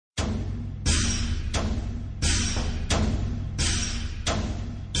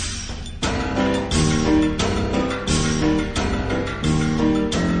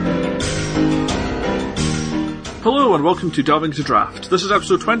Hello and welcome to Delving to Draft. This is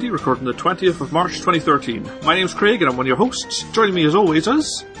episode 20, recording the 20th of March 2013. My name's Craig and I'm one of your hosts. Joining me as always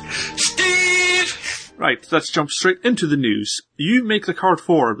is... Steve! Right, let's jump straight into the news. You Make the Card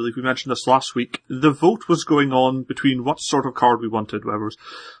 4, I believe we mentioned this last week. The vote was going on between what sort of card we wanted, whether it was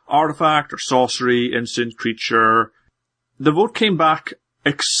artifact or sorcery, instant, creature. The vote came back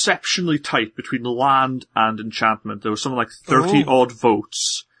exceptionally tight between land and enchantment. There was something like 30 odd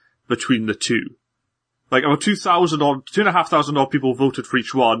votes between the two. Like about 2,500 odd people voted for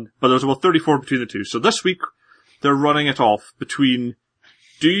each one, but there was about 34 between the two. So this week, they're running it off between,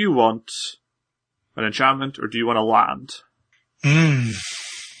 do you want an enchantment or do you want a land?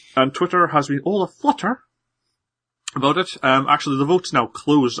 And Twitter has been all aflutter about it. Actually, the vote's now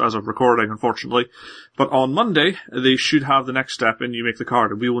closed as of recording, unfortunately. But on Monday, they should have the next step in You Make the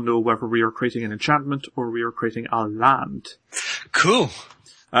Card, and we will know whether we are creating an enchantment or we are creating a land. Cool.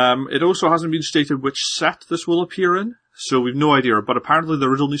 It also hasn't been stated which set this will appear in, so we've no idea, but apparently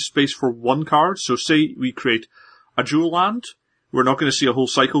there is only space for one card, so say we create a dual land, we're not going to see a whole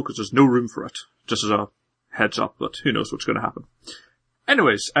cycle because there's no room for it, just as a heads up, but who knows what's going to happen.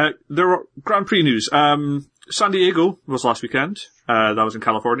 Anyways, there are Grand Prix news. San Diego was last weekend, that was in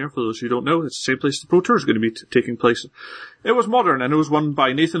California, for those who don't know, it's the same place the Pro Tour is going to be taking place. It was modern, and it was won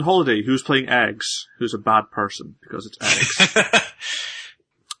by Nathan Holliday, who was playing Eggs, who's a bad person, because it's Eggs.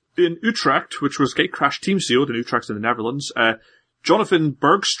 In Utrecht, which was Gatecrash team sealed in Utrecht in the Netherlands, Jonathan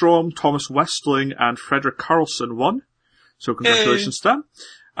Bergstrom, Thomas Westling, and Frederick Carlson won. So congratulations to them.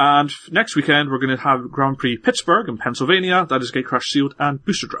 And next weekend, we're going to have Grand Prix Pittsburgh in Pennsylvania. That is Gatecrash sealed and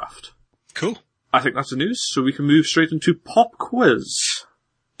Booster Draft. Cool. I think that's the news, so we can move straight into Pop Quiz.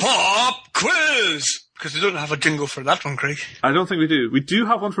 Pop Quiz! Because we don't have a jingle for that one, Craig. I don't think we do. We do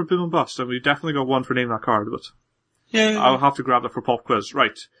have one for Boom and Bust, and we've definitely got one for Name That Card, but yeah, I'll have to grab that for Pop Quiz.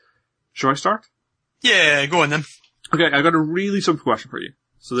 Right. Shall I start? Yeah, go on then. Okay, I got a really simple question for you.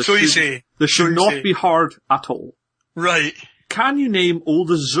 This should not be hard at all. Right. Can you name all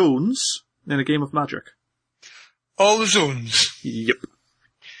the zones in a game of Magic? All the zones? Yep.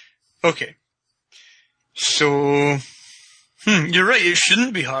 Okay. So, you're right, it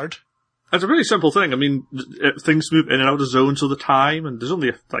shouldn't be hard. It's a really simple thing. I mean, things move in and out of zones all the time, and there's only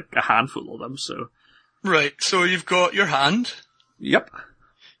a handful of them, so... Right, so you've got your hand. Yep.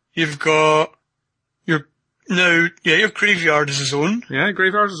 You've got your graveyard is a zone. Yeah,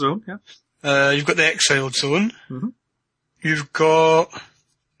 graveyard is a zone, yeah. You've got the exiled zone. Mm-hmm. You've got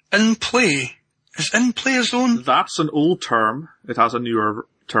in play. Is in play a zone? That's an old term. It has a newer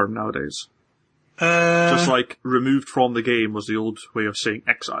term nowadays. Just like removed from the game was the old way of saying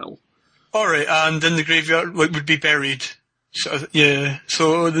exile. Alright, and in the graveyard would be buried. So, yeah.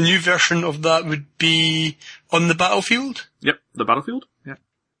 So the new version of that would be on the battlefield? Yep, the battlefield, yeah.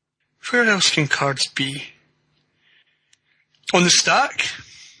 Where else can cards be? On the stack?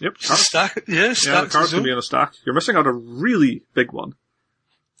 Yep. Stack, yeah, the cards can be on a stack. You're missing out a really big one.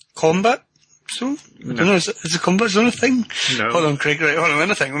 Combat zone? No. I don't know, is the combat zone a thing? No. Hold on, Craig, right, hold on, let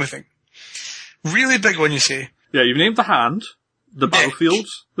me think. Really big one, you say? Yeah, you've named the hand, the battlefield,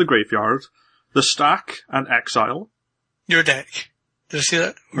 the graveyard, the stack, and exile. Your deck. Did I say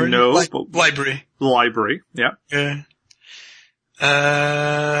that? Or no. Library. Library, yeah. Yeah.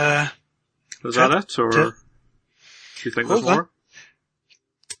 Is that it, or do you think there's more?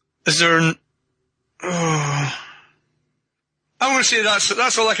 Is there I'm going to say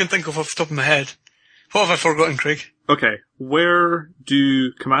that's all I can think of off the top of my head. What have I forgotten, Craig? Okay, where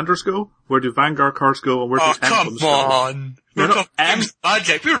do commanders go? Where do Vanguard cards go? And where do emblems go? Come on. We were talking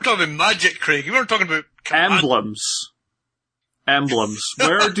Magic. We were talking about Magic, Craig. We weren't talking about Emblems.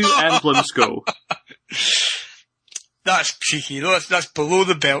 Where do emblems go? That's cheeky. That's below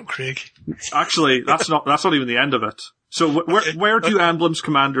the belt, Craig. Actually, that's not even the end of it. So where do emblems,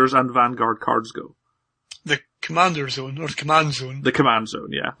 commanders, and Vanguard cards go? The commander zone, or the command zone. The command zone,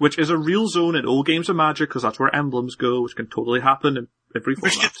 yeah. Which is a real zone in all games of Magic, because that's where emblems go, which can totally happen in every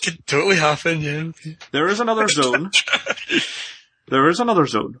format. Which can totally happen, yeah. There is another zone.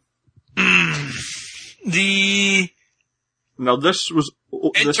 Now this was...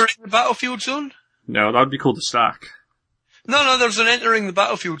 Entering the battlefield zone? No, that would be called the stack. No, there's an entering the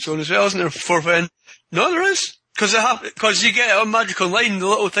battlefield zone as well, isn't there, for when... No, there is. Because you get it on Magic Online, the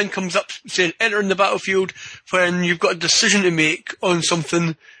little thing comes up saying entering the battlefield when you've got a decision to make on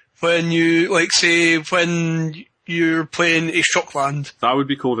something, when you, like, say, when you're playing a Shockland. That would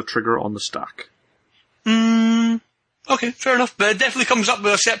be called a trigger on the stack. Okay, fair enough. But it definitely comes up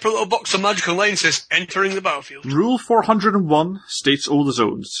with a separate little box on Magic Online that says entering the battlefield. Rule 401 states all the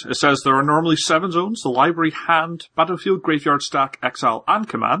zones. It says there are normally 7 zones: the library, hand, battlefield, graveyard, stack, exile, and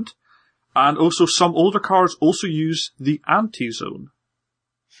command. And also, some older cards also use the anti-zone.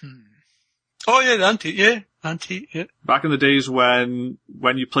 Oh yeah, anti, yeah. Back in the days when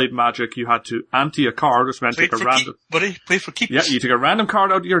you played Magic, you had to anti a card, which meant take a random... Play for keeps. Yeah, you took a random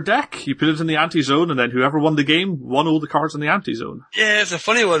card out of your deck, you put it in the anti-zone, and then whoever won the game won all the cards in the anti-zone. Yeah, it's a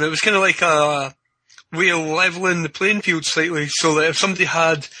funny one. It was kind of like a way of leveling the playing field slightly, so that if somebody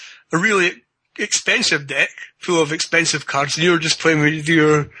had a really expensive deck full of expensive cards, and you were just playing with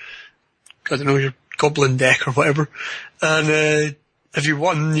your, I don't know, your goblin deck or whatever, and if you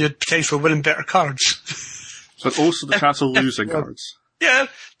won, you'd potentially win better cards. But also the chance of losing cards. Yeah,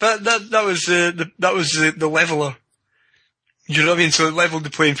 but that was the leveler. You know what I mean? So it leveled the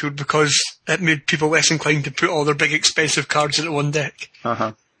playing field because it made people less inclined to put all their big expensive cards into one deck.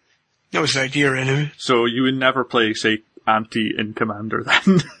 Uh-huh. That was the idea anyway. So you would never play, say, anti in Commander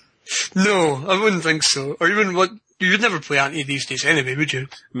then? No, I wouldn't think so. Or even you would never play anti these days anyway, would you?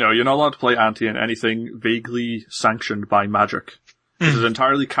 No, you're not allowed to play anti in anything vaguely sanctioned by Magic. It's an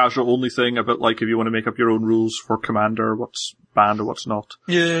entirely casual only thing, a bit like if you want to make up your own rules for Commander, what's banned or what's not.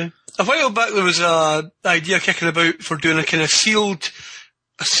 Yeah. A while back there was a idea kicking about for doing a kind of sealed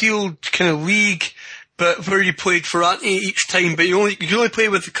kind of league, but where you played for anti each time, but you could only play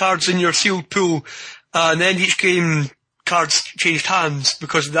with the cards in your sealed pool, and then each game cards changed hands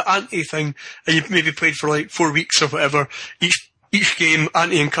because of the anti thing, and you maybe played for like 4 weeks or whatever. Each game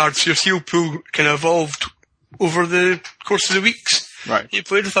anti and cards, your sealed pool kind of evolved over the course of the weeks. Right. You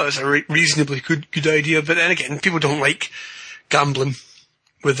played. I thought it was a reasonably good idea, but then again, people don't like gambling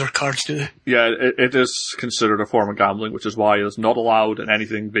with their cards, do they? Yeah, it is considered a form of gambling, which is why it's not allowed in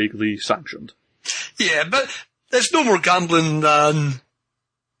anything vaguely sanctioned. Yeah, but there's no more gambling than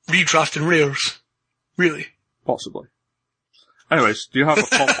redrafting rares. Really. Possibly. Anyways, do you have a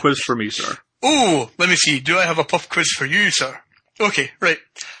pop quiz for me, sir? Oh, let me see. Do I have a pop quiz for you, sir? Okay, right.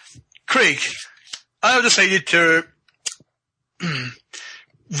 Craig, I have decided to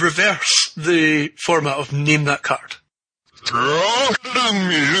reverse the format of Name That Card. So,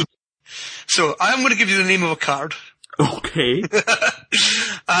 I am going to give you the name of a card. Okay.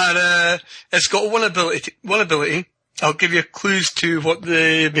 And it's got one ability. I'll give you clues to what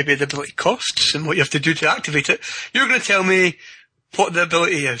maybe the ability costs and what you have to do to activate it. You're going to tell me what the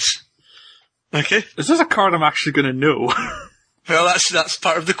ability is. Okay? Is this a card I'm actually going to know? Well, that's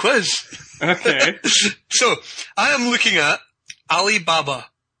part of the quiz. Okay. So, I am looking at Alibaba.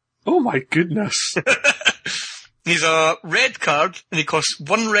 Oh my goodness. He's a red card, and he costs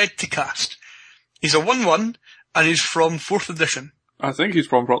 1 red to cast. He's a 1/1, and he's from 4th edition. I think he's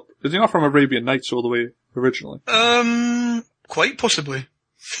from... Is he not from Arabian Nights all the way originally? Quite possibly.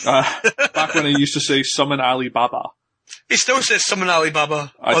 Back when he used to say, summon Alibaba. He still says summon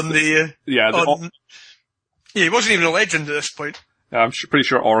Alibaba on the... Yeah, he wasn't even a legend at this point. I'm pretty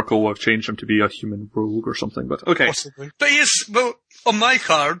sure Oracle will have changed him to be a human rogue or something, but okay. Possibly. But well, on my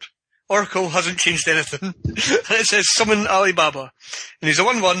card, Oracle hasn't changed anything. And it says summon Alibaba. And he's a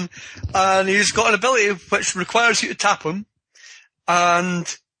 1/1, and he's got an ability which requires you to tap him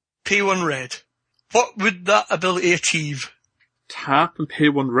and pay 1 red. What would that ability achieve? Tap and pay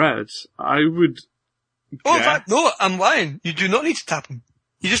 1 red? I would... Oh, in fact, no, I'm lying. You do not need to tap him.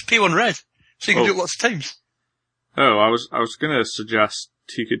 You just pay 1 red. So you can do it lots of times. Oh, I was gonna suggest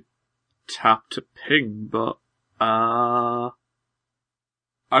he could tap to ping, but, I'm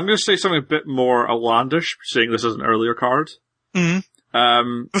gonna say something a bit more outlandish, saying this is an earlier card.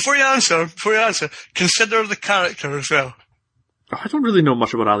 Mm-hmm. Before you answer, consider the character as well. I don't really know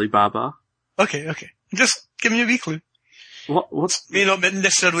much about Alibaba. Okay. Just give me a wee clue. What's... May not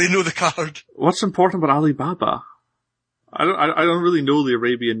necessarily know the card. What's important about Alibaba? I don't really know the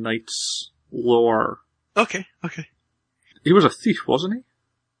Arabian Nights lore. Okay. He was a thief, wasn't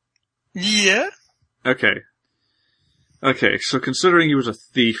he? Yeah. Okay, so considering he was a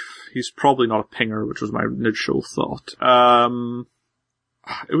thief, he's probably not a pinger, which was my initial thought.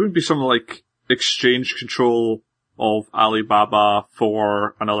 It wouldn't be something like exchange control of Alibaba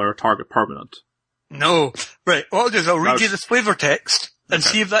for another target permanent. No. Right, what I'll do is I'll read you this flavor text and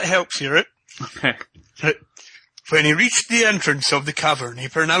see if that helps you, right? Okay. Right. When he reached the entrance of the cavern, he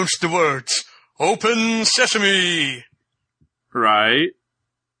pronounced the words, "Open Sesame!" Right.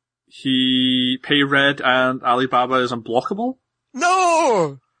 He pay red and Alibaba is unblockable?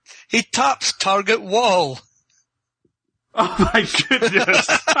 No! He taps target wall. Oh my goodness.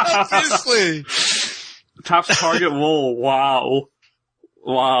 Seriously. Taps target wall.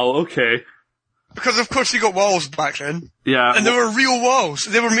 Wow, okay. Because of course you got walls back then. Yeah. And they were real walls.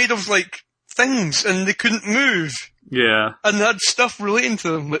 They were made of like things and they couldn't move. Yeah. And they had stuff relating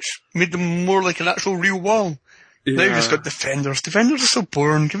to them which made them more like an actual real wall. Now you've just got defenders. Defenders are so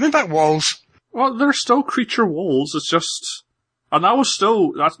boring. Give me back walls. Well, they're still creature walls. It's just... And that was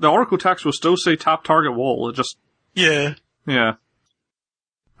still... the Oracle text will still say tap target wall. It just... Yeah. Yeah.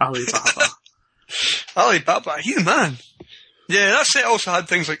 Alibaba. Alibaba, he's the man. Yeah, that set also had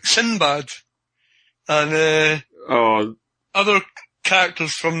things like Sinbad and other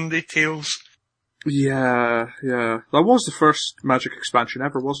characters from the Tales. Yeah. That was the first Magic expansion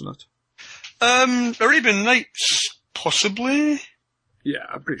ever, wasn't it? Arabian Nights, possibly. Yeah,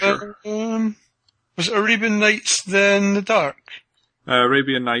 I'm pretty sure. Was it Arabian Nights then The Dark?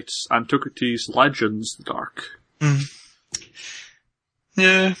 Arabian Nights, Antiquities, Legends, The Dark.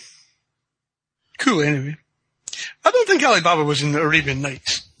 Yeah. Cool, anyway. I don't think Alibaba was in the Arabian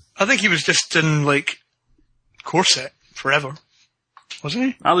Nights. I think he was just in, core set forever. Wasn't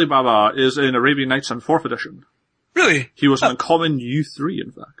he? Alibaba is in Arabian Nights and 4th edition. Really? He was an uncommon U3,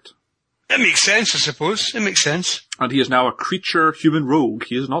 in fact. It makes sense, I suppose. It makes sense. And he is now a creature human rogue.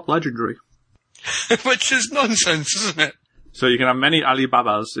 He is not legendary. Which is nonsense, isn't it? So you can have many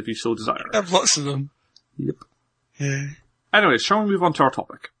Alibabas if you so desire. I have lots of them. Yep. Yeah. Anyway, shall we move on to our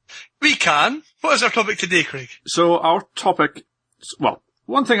topic? We can. What is our topic today, Craig? So our topic, well,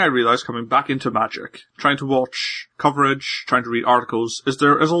 one thing I realised coming back into Magic, trying to watch coverage, trying to read articles, is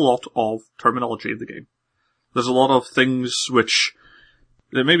there is a lot of terminology in the game. There's a lot of things which,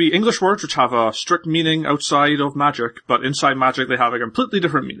 there may be English words which have a strict meaning outside of Magic, but inside Magic they have a completely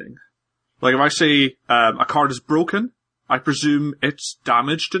different meaning. Like if I say a card is broken, I presume it's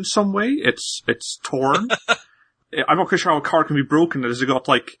damaged in some way. It's torn. I'm not quite sure how a card can be broken. Has it got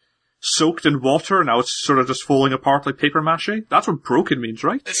soaked in water and now it's sort of just falling apart like paper mache? That's what broken means,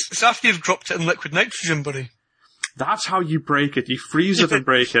 right? It's after you've dropped it in liquid nitrogen, buddy. That's how you break it. You freeze it and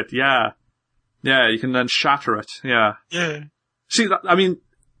break it. Yeah. Yeah, you can then shatter it. Yeah. Yeah. See,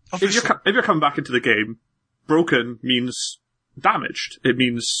 if you're coming back into the game, broken means damaged. It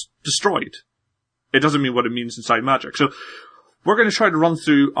means destroyed. It doesn't mean what it means inside Magic. So we're going to try to run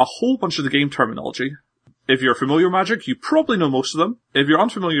through a whole bunch of the game terminology. If you're familiar with Magic, you probably know most of them. If you're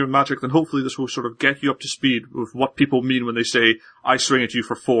unfamiliar with Magic, then hopefully this will sort of get you up to speed with what people mean when they say, I swing at you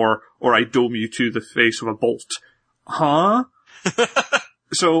for 4, or I dome you to the face with a bolt. Huh?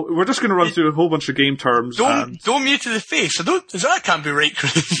 So we're just going to run through a whole bunch of game terms. Dome you to the face? That can't be right,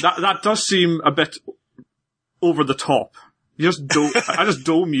 Chris. That does seem a bit over the top. I just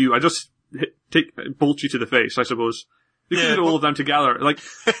dome you. I just bolt you to the face, I suppose. You can do all of them together.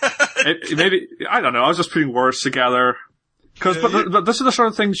 Maybe, I don't know, I was just putting words together. But this is the sort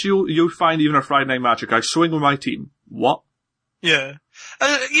of things you'll find even at Friday Night Magic. I swing with my team. What? Yeah.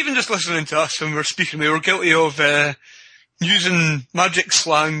 Even just listening to us when we're speaking, we were guilty of using Magic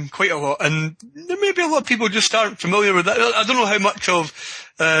slang quite a lot, and there may be a lot of people just aren't familiar with that. I don't know how much of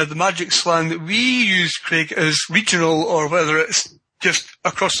the Magic slang that we use, Craig, is regional or whether it's just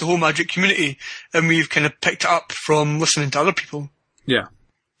across the whole Magic community, and we've kind of picked it up from listening to other people. Yeah.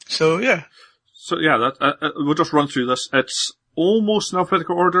 So, yeah. We'll just run through this. It's almost in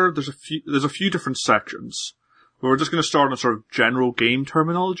alphabetical order. There's a few different sections. But we're just going to start on sort of general game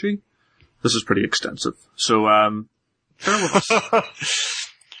terminology. This is pretty extensive. So, bear with us.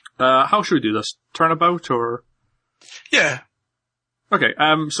 How should we do this? Turnabout or? Yeah. Okay,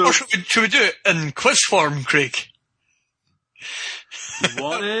 so. Or should we do it in quiz form, Craig?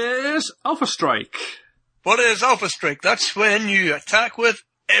 What is Alpha Strike? What is Alpha Strike? That's when you attack with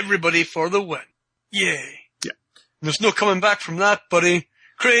everybody for the win. Yay. Yeah. There's no coming back from that, buddy.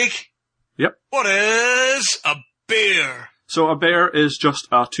 Craig? Yep. What is a bear? So a bear is just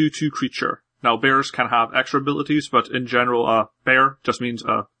a 2/2 creature. Now bears can have extra abilities, but in general a bear just means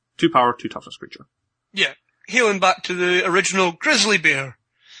a 2 power, 2 toughness creature. Yeah. Hailing back to the original grizzly bear,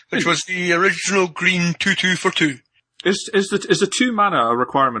 which was the original green 2/2 for 2. Is the 2 mana a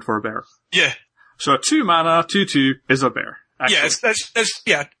requirement for a bear? Yeah. So a 2 mana, 2/2 is a bear. Excellent.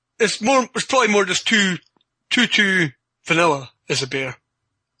 Yeah, it's probably more just 2/2 vanilla is a bear.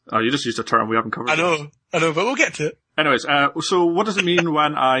 Oh, you just used a term we haven't covered. I know, but we'll get to it. Anyways, so what does it mean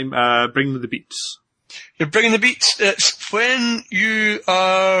when I'm bringing the beats? You're bringing the beats. It's when you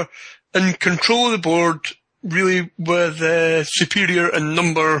are in control of the board, really with superior in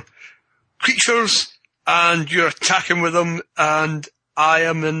number creatures, and you're attacking with them, and I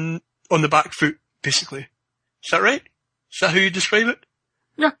am on the back foot, basically. Is that right? Is that how you describe it?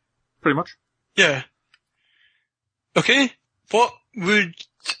 Yeah, pretty much. Yeah. Okay. What would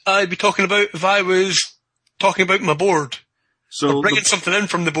I be talking about if I was talking about my board? So or bringing something in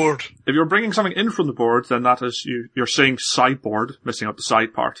from the board. If you're bringing something in from the board, then that is you're saying sideboard, missing out the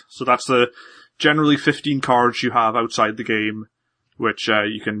side part. So that's the generally 15 cards you have outside the game, which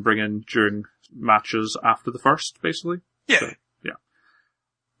you can bring in during matches after the first, basically. Yeah. So, yeah.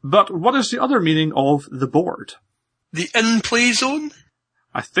 But what is the other meaning of the board? The in-play zone?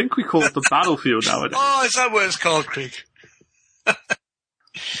 I think we call it the battlefield nowadays. Oh, is that what it's called, Craig?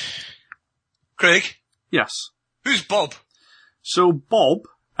 Craig? Yes. Who's Bob? So Bob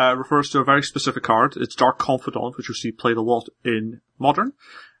refers to a very specific card. It's Dark Confidant, which you see played a lot in Modern.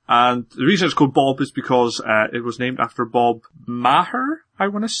 And the reason it's called Bob is because it was named after Bob Maher, I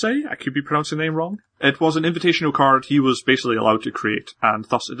want to say. I could be pronouncing the name wrong. It was an invitational card he was basically allowed to create, and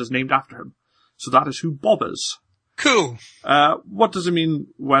thus it is named after him. So that is who Bob is. Cool. What does it mean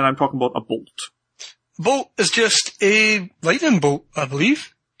when I'm talking about a bolt? Bolt is just a lightning bolt, I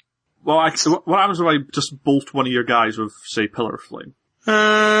believe. Well, what happens if I just bolt one of your guys with, say, Pillar of Flame?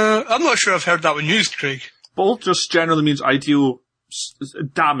 I'm not sure I've heard that one used, Craig. Bolt just generally means I deal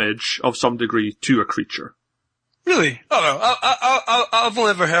damage of some degree to a creature. Really? Oh, no. I've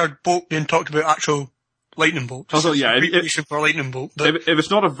only ever heard bolt being talked about actual lightning bolt. Also, yeah, for a lightning bolt. But if it's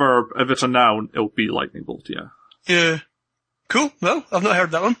not a verb, if it's a noun, it'll be lightning bolt, yeah. Yeah. Cool. Well, I've not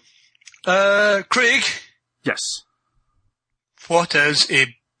heard that one. Craig? Yes. What is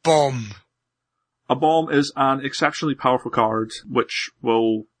a bomb? A bomb is an exceptionally powerful card, which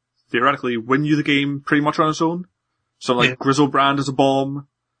will theoretically win you the game pretty much on its own. So like Grizzlebrand is a bomb,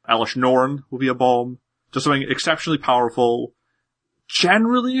 Elish Norn will be a bomb, just something exceptionally powerful,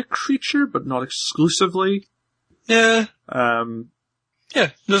 generally a creature, but not exclusively. Yeah.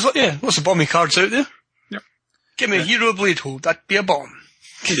 There's lots of bomby cards out there. Yep. Give me a Hero Blade Hold, that'd be a bomb.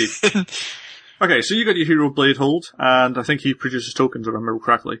 Indeed. Okay, so you got your Hero Blade Hold, and I think he produces tokens, if I remember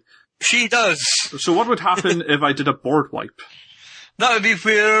correctly. She does. So what would happen if I did a board wipe? That would be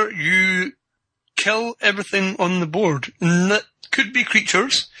where you kill everything on the board. And that could be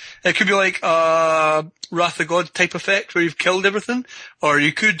creatures. It could be like a Wrath of God type effect where you've killed everything. Or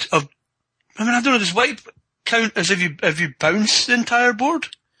you could have, I don't know, does wipe count as if you bounce the entire board?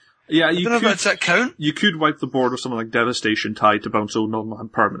 Yeah, I don't know if that count. You could wipe the board with something like Devastation tied to bounce all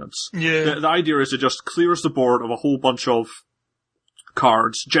non-land permanents. Yeah. The idea is it just clears the board of a whole bunch of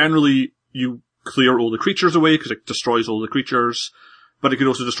cards. Generally, you clear all the creatures away because it destroys all the creatures, but it could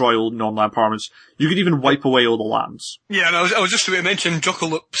also destroy all non-land permanents. You could even wipe away all the lands. Yeah, and I was just about to mention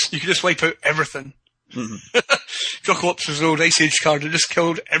Jokolops. You could just wipe out everything. Mm-hmm. Jokolops was an old Ice Age card. It just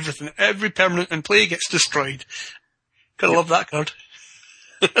killed everything. Every permanent in play gets destroyed. Gotta love that card.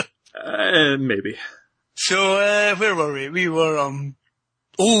 Maybe. So, where were we? We were, I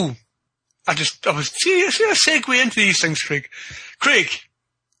was see a segue into these things, Craig. Craig,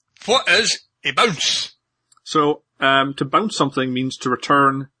 what is a bounce? So, to bounce something means to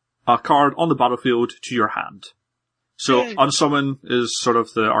return a card on the battlefield to your hand. So, Unsummon is sort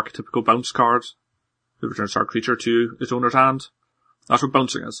of the archetypical bounce card. It returns our creature to its owner's hand. That's what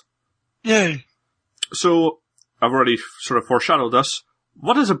bouncing is. Yay. So, I've already sort of foreshadowed this.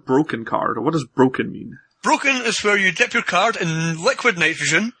 What is a broken card, or what does broken mean? Broken is where you dip your card in liquid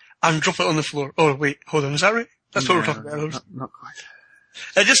nitrogen and drop it on the floor. Oh, wait, hold on, is that right? That's what we're talking about. Not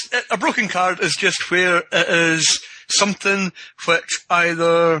quite. A broken card is just where it is something which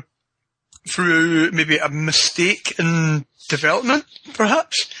either through maybe a mistake in development,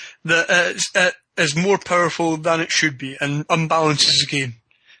 perhaps, that it is more powerful than it should be and unbalances the game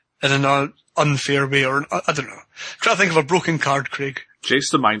in an unfair way, or I don't know. Try to think of a broken card, Craig.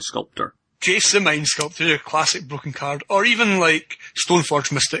 Jace the Mind Sculptor. Jace the Mind Sculptor, a classic broken card. Or even like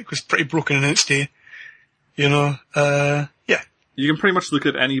Stoneforge Mystic was pretty broken in its day. You know, yeah. You can pretty much look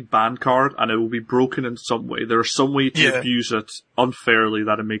at any banned card and it will be broken in some way. There is some way to abuse it unfairly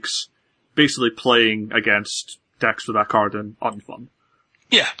that it makes basically playing against decks with that card unfun.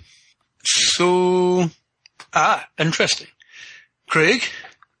 Yeah. So, interesting. Craig?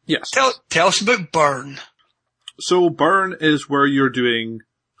 Yes. Tell us about Burn. So Burn is where you're doing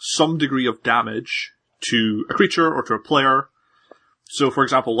some degree of damage to a creature or to a player. So, for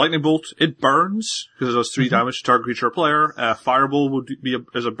example, Lightning Bolt, it burns, because it does 3 damage to target creature or player. Fireball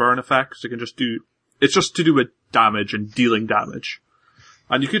is a burn effect, so it's just to do with damage and dealing damage.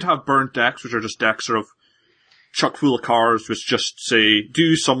 And you could have burnt decks, which are just decks sort of chuck full of cards, which just say,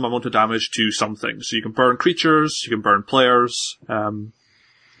 do some amount of damage to something. So you can burn creatures, you can burn players,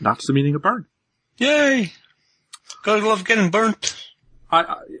 that's the meaning of burn. Yay! Gotta love getting burnt.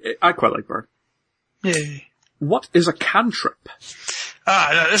 I quite like burn. Yay. What is a cantrip?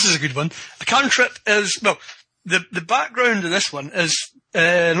 This is a good one. A cantrip is, well, the background of this one is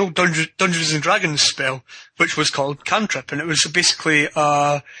an old Dungeons and Dragons spell, which was called cantrip, and it was basically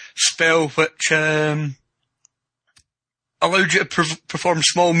a spell which allowed you to perform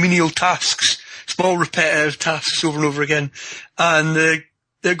small menial tasks, small repetitive tasks over and over again. And the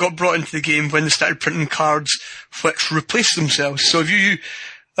that got brought into the game when they started printing cards which replace themselves. So if you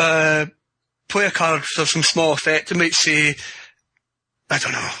play a card for some small effect, it might say, I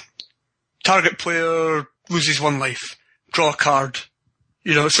don't know, target player loses 1 life, draw a card.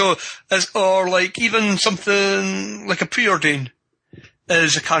 Or like even something like a preordain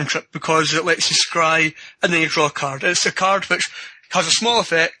is a cantrip because it lets you scry and then you draw a card. It's a card which has a small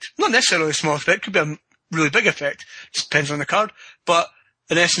effect, not necessarily a small effect, could be a really big effect, it depends on the card, but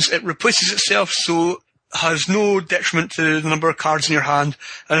in essence it replaces itself, so has no detriment to the number of cards in your hand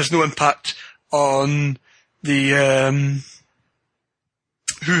and has no impact on the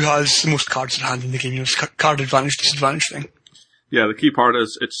who has the most cards in hand in the game. It's card advantage, disadvantage thing. Yeah, the key part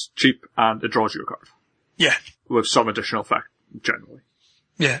is it's cheap and it draws you a card. Yeah. With some additional effect, generally.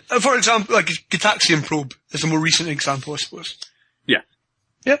 Yeah. For example, like Gitaxian Probe is a more recent example, I suppose. Yeah.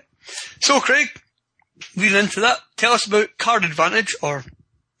 Yep. So, Craig, leading into that, tell us about card advantage or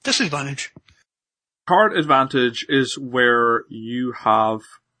disadvantage. Card advantage is where you have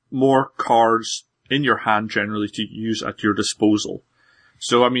more cards in your hand generally to use at your disposal.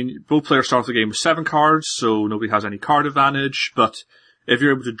 So, I mean, both players start off the game with 7 cards, so nobody has any card advantage, but if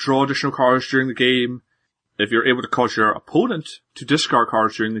you're able to draw additional cards during the game, if you're able to cause your opponent to discard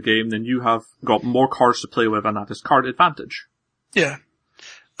cards during the game, then you have got more cards to play with, and that is card advantage. Yeah.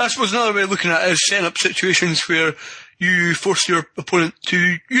 I suppose another way of looking at it is setting up situations where you force your opponent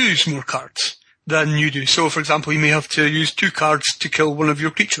to use more cards than you do. So, for example, you may have to use 2 cards to kill one of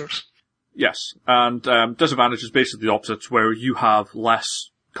your creatures. Yes, and disadvantage is basically the opposite, where you have less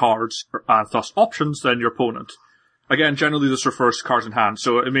cards and thus options than your opponent. Again, generally this refers to cards in hand,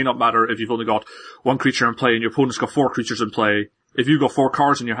 so it may not matter if you've only got 1 creature in play and your opponent's got 4 creatures in play. If you've got 4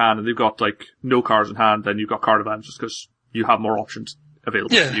 cards in your hand and they've got, like, no cards in hand, then you've got card advantages because you have more options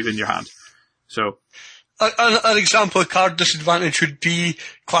available to you in your hand. So, an example of card disadvantage would be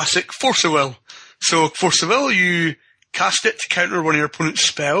classic Force of Will. So, Force of Will, you cast it to counter one of your opponent's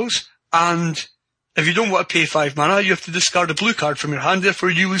spells, and if you don't want to pay 5 mana, you have to discard a blue card from your hand, therefore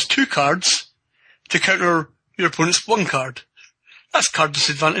you lose 2 cards to counter your opponent's 1 card. That's card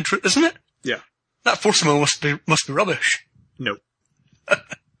disadvantage, isn't it? Yeah. That Force of Will must be rubbish. No.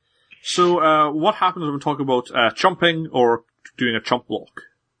 So, what happens when we talk about chumping or doing a chump block?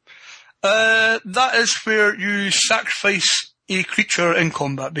 That is where you sacrifice a creature in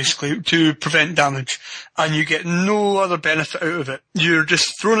combat, basically, to prevent damage, and you get no other benefit out of it. You're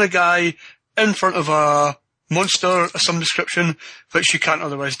just throwing a guy in front of a monster of some description, which you can't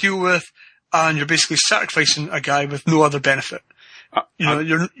otherwise deal with, and you're basically sacrificing a guy with no other benefit.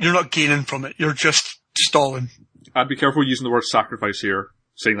 You're not gaining from it, you're just stalling. I'd be careful using the word sacrifice here,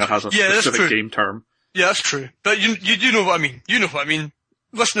 saying that has a specific game term. Yeah, that's true. But you do know what I mean. You know what I mean.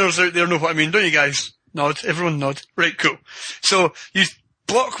 Listeners out there know what I mean, don't you guys? Nod. Everyone nod. Right, cool. So, you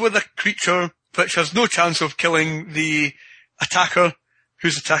block with a creature which has no chance of killing the attacker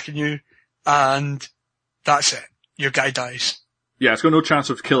who's attacking you, and that's it. Your guy dies. Yeah, it's got no chance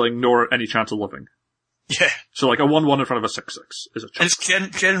of killing, nor any chance of living. Yeah. So like a 1-1 in front of a 6-6 is a chance. And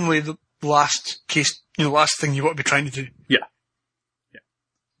it's generally the last case, last thing you want to be trying to do. Yeah. Yeah.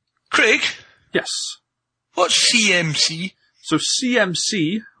 Craig? Yes. What's CMC? So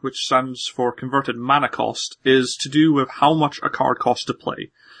CMC, which stands for Converted Mana Cost, is to do with how much a card costs to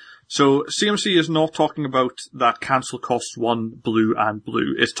play. So CMC is not talking about that cancel costs 1 blue and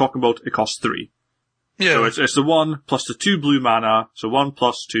blue. It's talking about it costs 3. Yeah. So it's the 1 plus the 2 blue mana, so 1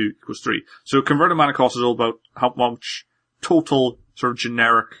 plus 2 equals 3. So Converted Mana Cost is all about how much total sort of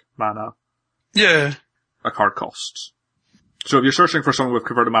generic mana a card costs. So if you're searching for something with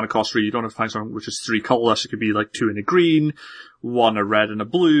Converted Mana Cost 3, you don't have to find something which is 3 colorless. It could be like 2 in a green, 1 a red and a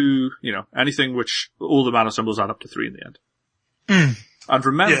blue, anything which all the mana symbols add up to 3 in the end. Mm. And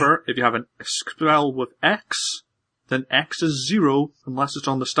remember, if you have a spell with X, then X is 0 unless it's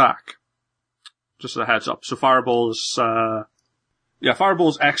on the stack. Just as a heads up. So Fireball is, Fireball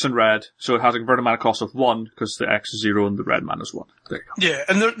is X and red, so it has a Converted Mana Cost of 1, because the X is 0 and the red mana is 1. There you go. Yeah,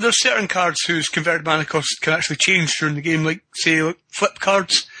 and there's certain cards whose Converted Mana Cost can actually change during the game, like, say, flip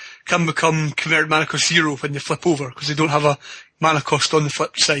cards can become Converted Mana Cost 0 when they flip over, because they don't have a mana cost on the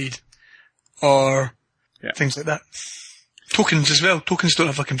flip side. Or things like that. Tokens as well. Tokens don't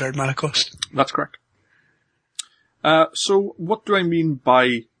have a Converted Mana Cost. That's correct. So what do I mean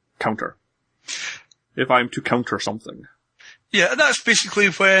by counter? If I'm to counter something. Yeah, that's basically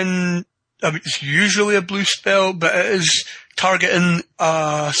when, it's usually a blue spell, but it is targeting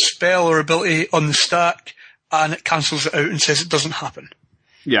a spell or ability on the stack, and it cancels it out and says it doesn't happen.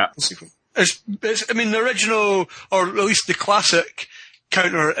 Yeah. The original, or at least the classic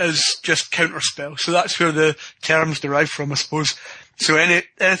counter is just counter spell, so that's where the term's derived from, I suppose. So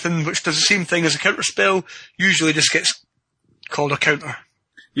anything which does the same thing as a counter spell usually just gets called a counter.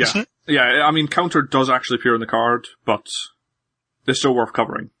 Yeah. Isn't it? Yeah, I mean, counter does actually appear in the card, but it's still worth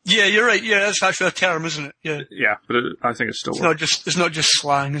covering. Yeah, you're right. Yeah, that's actually a term, isn't it? Yeah. Yeah, but I think it's still It's not just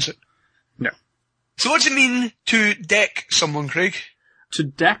slang, is it? No. So what does it mean to deck someone, Craig? To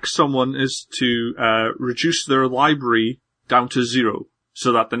deck someone is to reduce their library down to 0,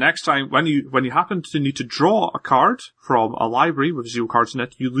 so that the next time when you happen to need to draw a card from a library with 0 cards in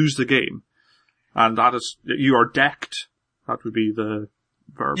it, you lose the game, and that is you are decked. That would be the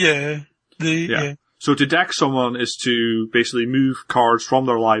verb. Yeah. So to deck someone is to basically move cards from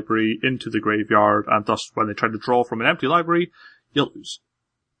their library into the graveyard, and thus when they try to draw from an empty library, you'll lose.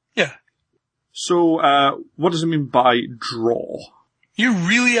 Yeah. So what does it mean by draw? You're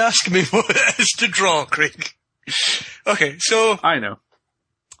really asking me what it is to draw, Craig. Okay, so I know.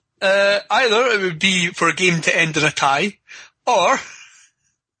 Either it would be for a game to end in a tie, or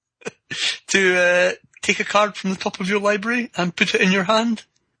to take a card from the top of your library and put it in your hand.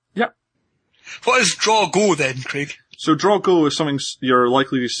 Yep. What is draw go then, Craig? So draw go is something you're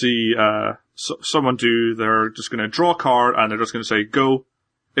likely to see someone do. They're just going to draw a card and they're just going to say go.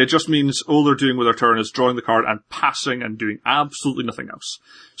 It just means all they're doing with their turn is drawing the card and passing and doing absolutely nothing else.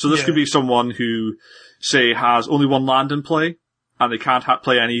 So this could be someone who, say, has only one land in play, and they can't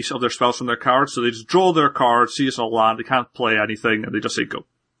play any of their spells from their cards, so they just draw their card, see it's a land, they can't play anything, and they just say go.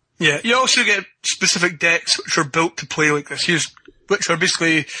 Yeah, you also get specific decks which are built to play like this, which are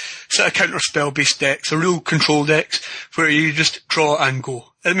basically sort of counter spell based decks, or real control decks, where you just draw and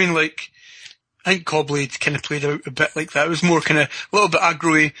go. I mean, like, I think Cobblade kind of played out a bit like that. It was more kind of a little bit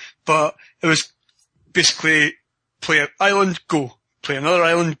aggro-y, but it was basically play an island, go. Play another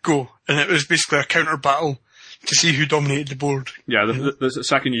island, go. And it was basically a counter battle to see who dominated the board. Yeah, the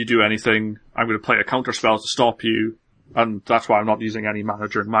second you do anything, I'm going to play a counter spell to stop you, and that's why I'm not using any mana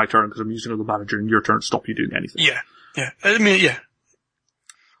during my turn, because I'm using the mana during your turn to stop you doing anything. Yeah. I mean, yeah.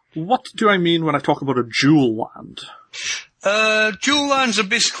 What do I mean when I talk about a jewel land? Dual lands are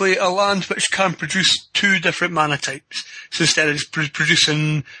basically a land which can produce 2 different mana types. So instead of just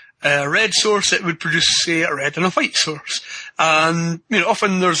producing a red source, it would produce, say, a red and a white source. And,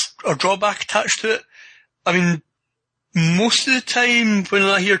 often there's a drawback attached to it. I mean, most of the time when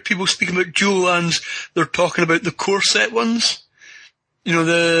I hear people speaking about dual lands, they're talking about the core set ones.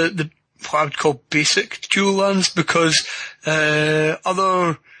 The what I would call basic dual lands, because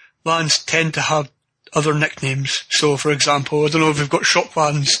other lands tend to have other nicknames. So, for example, I don't know if we've got shop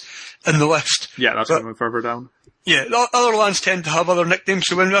lands in the list. Yeah, that's coming further down. Yeah, other lands tend to have other nicknames.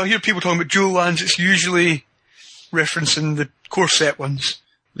 So when I hear people talking about dual lands, it's usually referencing the core set ones.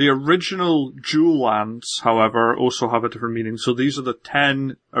 The original jewel lands, however, also have a different meaning. So these are the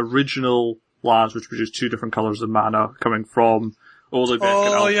 10 original lands which produce 2 different colours of mana coming from Olivec and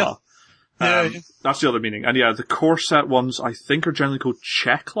Alpha. Yeah. That's the other meaning. And yeah, the core set ones I think are generally called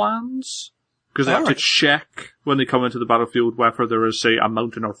check lands, because they have to check when they come into the battlefield whether there is, say, a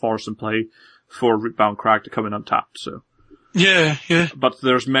mountain or forest in play for Rootbound Crag to come in untapped. So yeah. But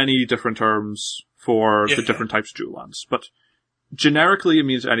there's many different terms for the different types of jewel lands. But generically, it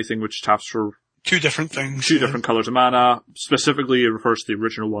means anything which taps for 2 different things. 2 different colours of mana. Specifically, it refers to the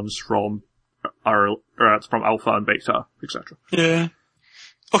original ones from Alpha and Beta, etc. Yeah.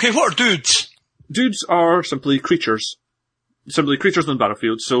 Okay, what are dudes? Dudes are simply creatures. Simply creatures on the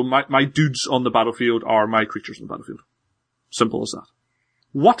battlefield. So my dudes on the battlefield are my creatures on the battlefield. Simple as that.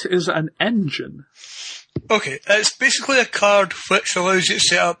 What is an engine? Okay, it's basically a card which allows you to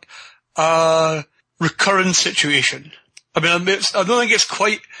set up a recurrent situation. I mean, I don't think it's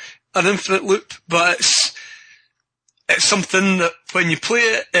quite an infinite loop, but it's something that when you play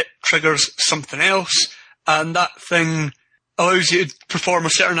it, it triggers something else, and that thing allows you to perform a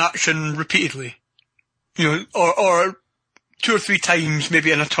certain action repeatedly. Or 2 or 3 times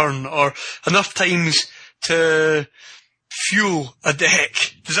maybe in a turn, or enough times to fuel a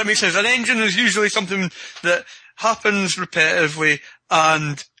deck. Does that make sense? An engine is usually something that happens repetitively,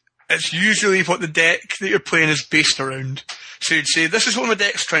 and it's usually what the deck that you're playing is based around. So you'd say, this is what my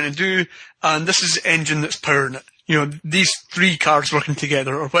deck's trying to do, and this is the engine that's powering it. These 3 cards working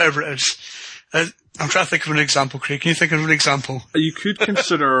together, or whatever it is. I'm trying to think of an example, Craig. Can you think of an example? You could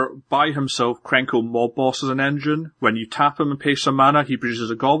consider by himself Krenko Mob Boss as an engine. When you tap him and pay some mana, he produces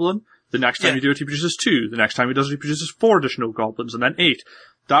a goblin. The next time you do it, he produces 2. The next time he does it, he produces 4 additional goblins, and then 8.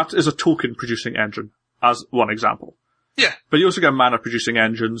 That is a token-producing engine, as one example. Yeah. But you also get mana-producing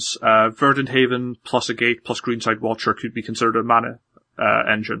engines. Verdant Haven plus a Gate plus Greenside Watcher could be considered a mana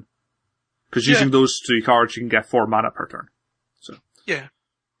engine. Because using those 3 cards, you can get 4 mana per turn. So. Yeah.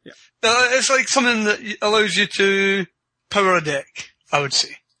 It's like something that allows you to power a deck, I would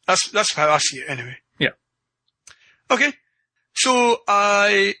say. That's how I see it anyway. Yeah. Okay. So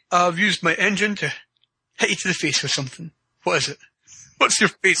I have used my engine to hit you to the face with something. What is it? What's your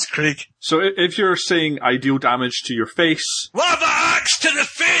face, Craig? So if you're saying I deal damage to your face... Lava axe to the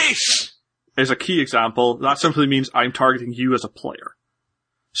face! Is a key example. That simply means I'm targeting you as a player.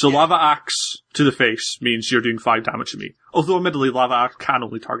 So Lava Axe to the face means you're doing 5 damage to me. Although admittedly Lava Axe can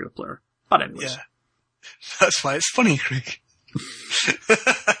only target a player. But anyways. Yeah. That's why it's funny, Craig.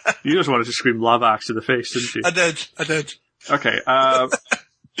 You just wanted to scream Lava Axe to the face, didn't you? I did. Okay,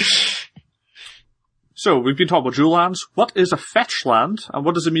 so we've been talking about dual lands. What is a fetch land, and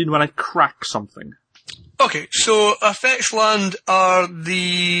what does it mean when I crack something? Okay, so a fetch land are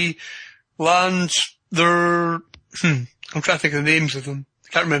the lands, I'm trying to think of the names of them. I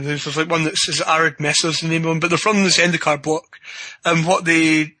can't remember. There's like one that says Arid Mesa is the name of them, but they're from the Zendikar block. And what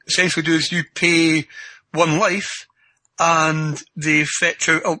they essentially do is you pay 1 life, and they fetch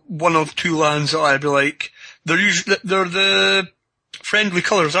out one of 2 lands that I'd be like, they're the friendly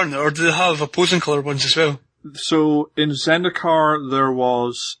colours, aren't they? Or do they have opposing colour ones as well? So in Zendikar there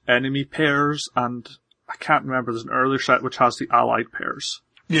was enemy pairs, and I can't remember, there's an earlier set which has the allied pairs.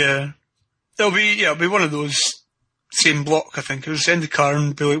 Yeah. It'll be one of those same block, I think. It was Zendikar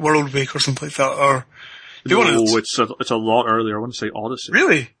and be like Worldwake or something like that, or... No, it's a lot earlier. I want to say Odyssey.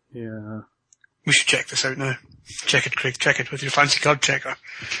 Really? Yeah. We should check this out now. Check it, Craig. Check it with your fancy card checker.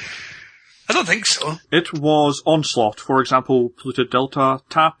 I don't think so. It was Onslaught. For example, Polluted Delta,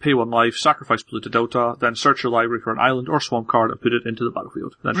 tap, pay 1 life, sacrifice Polluted Delta, then search your library for an island or swamp card and put it into the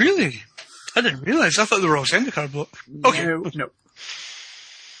battlefield. Then really? I didn't realise. I thought they were all Zendikar block. Okay. No.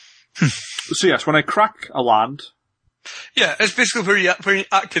 So yes, when I crack a land... Yeah, it's basically where you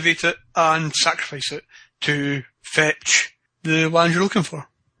activate it and sacrifice it to fetch the land you're looking for.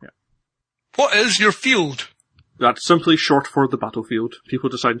 Yeah. What is your field? That's simply short for the battlefield. People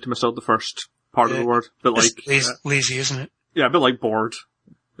decided to miss out the first part of the word. But lazy, isn't it? Yeah, a bit like board.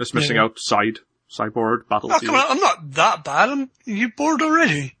 It's missing out sideboard, battlefield. Oh, come on, I'm not that bad. You bored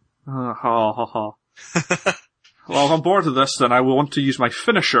already? Ha ha ha. Well, if I'm bored of this, then I will want to use my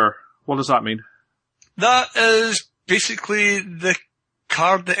finisher. What does that mean? That is basically the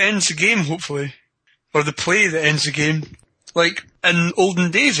card that ends the game, hopefully. Or the play that ends the game. Like, in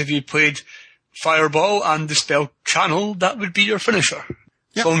olden days, if you played Fireball and the spell Channel, that would be your finisher.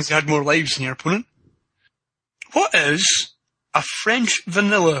 As long as you had more lives than your opponent. What is a French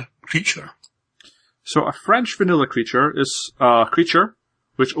vanilla creature? So a French vanilla creature is a creature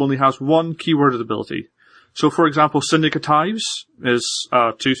which only has 1 keyworded ability. So for example, Syndicatives is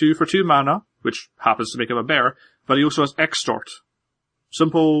 2/2 for 2 mana, which happens to make him a bear, but he also has Extort.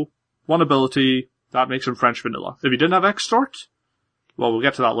 Simple, 1 ability, that makes him French vanilla. If he didn't have Extort, well, we'll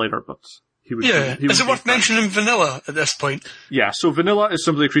get to that later, but he would... Yeah, is it worth mentioning vanilla at this point? Yeah, so vanilla is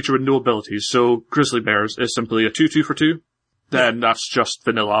simply a creature with no abilities, so Grizzly Bears is simply a 2/2 for 2, then that's just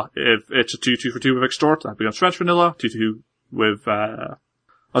vanilla. If it's a 2/2 for 2 with Extort, that becomes French vanilla, 2/2 with,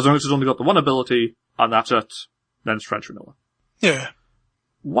 as long as it's only got the 1 ability, and that's it, then it's French vanilla. Yeah.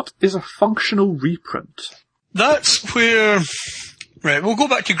 What is a functional reprint? That's where... Right, we'll go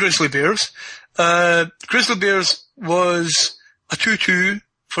back to Grizzly Bears. Grizzly Bears was a 2/2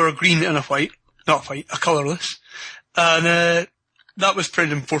 for a green and a white. Not a white, a colourless. And that was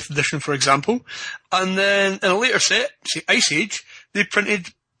printed in 4th edition, for example. And then in a later set, say Ice Age, they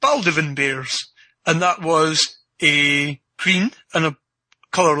printed Baldivan Bears. And that was a green and a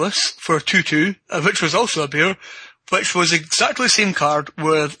colourless for a 2/2, which was also a bear, which was exactly the same card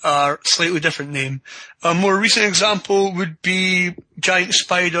with a slightly different name. A more recent example would be Giant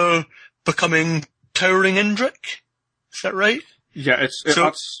Spider becoming Towering Indrik. Is that right? Yeah,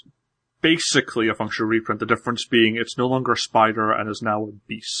 that's basically a functional reprint, the difference being it's no longer a spider and is now a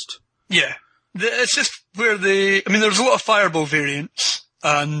beast. Yeah. It's just where there's a lot of Fireball variants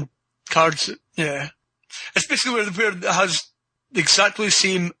and cards, yeah. It's basically where it has exactly the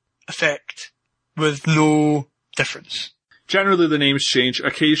same effect with no difference. Generally the names change.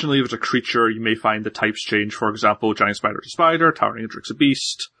 Occasionally if it's a creature you may find the types change. For example, Giant Spider's a spider, Towering Indrik's a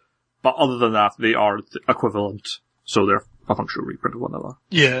beast. But other than that, they are equivalent. So they're a functional reprint of one another.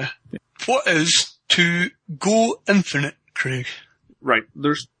 Yeah. What is to go infinite, Craig? Right.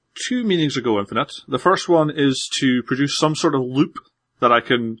 There's 2 meanings of go infinite. The first one is to produce some sort of loop that I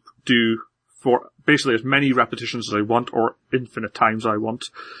can do for basically as many repetitions as I want or infinite times I want,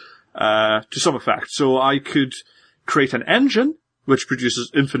 to some effect. So I could create an engine which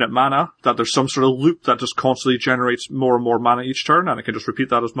produces infinite mana, that there's some sort of loop that just constantly generates more and more mana each turn, and I can just repeat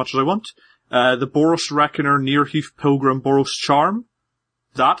that as much as I want. The Boros Reckoner, Nearheath Pilgrim, Boros Charm.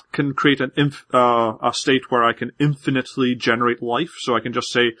 that can create a state where I can infinitely generate life. So I can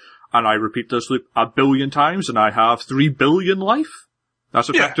just say, and I repeat this loop 1 billion times, and I have 3 billion life. That's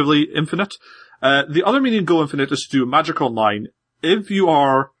effectively infinite. The other meaning of Go Infinite is to do Magic Online. If you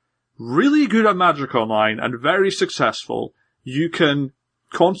are really good at Magic Online and very successful, you can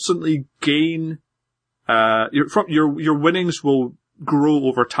constantly gain, your winnings will grow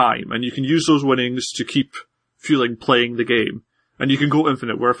over time, and you can use those winnings to keep fueling playing the game. And you can go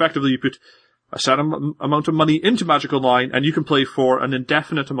infinite, where effectively you put a set amount of money into Magic Online, and you can play for an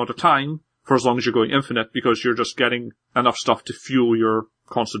indefinite amount of time, for as long as you're going infinite, because you're just getting enough stuff to fuel your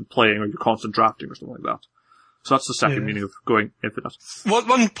constant playing or your constant drafting or something like that. So that's the second meaning of going infinite.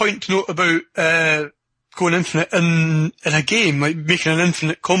 One point to note about going infinite in a game, like making an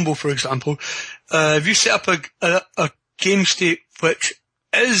infinite combo, for example, if you set up a game state which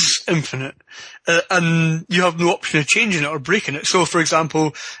is infinite, and you have no option of changing it or breaking it. So, for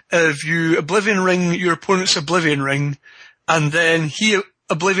example, if you Oblivion Ring your opponent's Oblivion Ring, and then he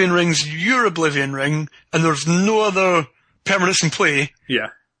Oblivion Rings your Oblivion Ring, and there's no other permanence in play,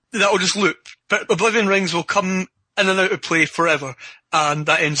 that will just loop. But Oblivion Rings will come in and out of play forever, and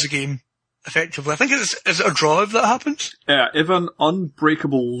that ends the game. Effectively. I think is it a draw if that happens? Yeah, if an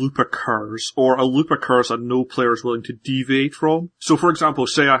unbreakable loop occurs, or a loop occurs that no player is willing to deviate from. So, for example,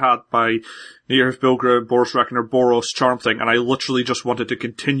 say I had my Nearth Pilgrim, Boros Reckoner, Boros Charm thing, and I literally just wanted to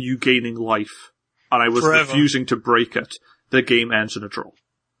continue gaining life, and I was refusing to break it. The game ends in a draw.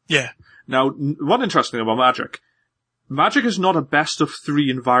 Yeah. Now, one interesting thing about Magic is not a best of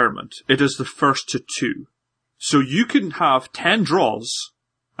 3 environment. It is the first to 2. So you can have 10 draws,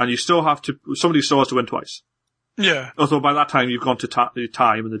 and you still have to, somebody still has to win twice. Yeah. Although by that time you've gone to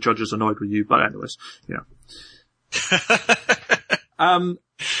time and the judge is annoyed with you, but anyways,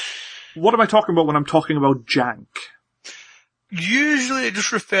 what am I talking about when I'm talking about jank? Usually it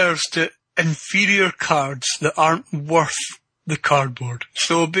just refers to inferior cards that aren't worth the cardboard.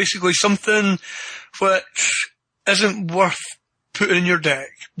 So basically something which isn't worth putting in your deck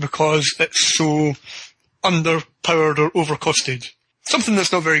because it's so underpowered or overcosted. Something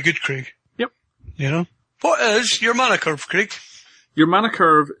that's not very good, Craig. Yep. You know? What is your mana curve, Craig? Your mana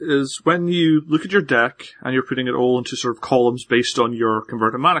curve is when you look at your deck and you're putting it all into sort of columns based on your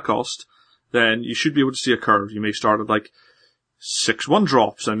converted mana cost, then you should be able to see a curve. You may start at like 6/1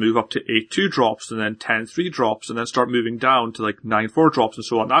 drops and move up to 8/2 drops and then 10/3 drops and then start moving down to like 9/4 drops and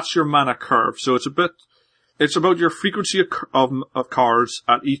so on. That's your mana curve. So it's about your frequency of cards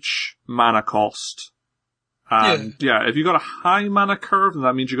at each mana cost. And if you got a high mana curve, then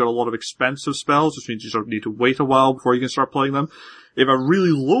that means you got a lot of expensive spells, which means you sort of need to wait a while before you can start playing them. If a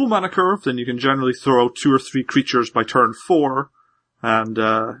really low mana curve, then you can generally throw out 2 or 3 creatures by turn 4, and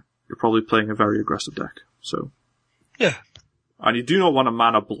you're probably playing a very aggressive deck. So, and you do not want a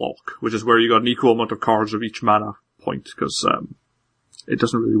mana block, which is where you got an equal amount of cards of each mana point, because it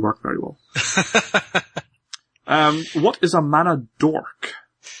doesn't really work very well. What is a mana dork?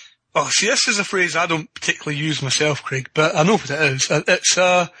 Oh, see, this is a phrase I don't particularly use myself, Craig, but I know what it is. It's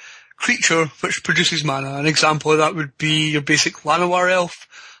a creature which produces mana. An example of that would be your basic Llanowar elf,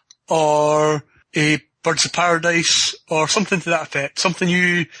 or a Birds of Paradise, or something to that effect.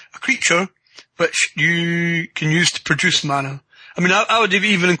 A creature which you can use to produce mana. I mean, I would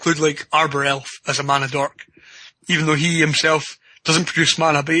even include like Arbor Elf as a mana dork, even though he himself doesn't produce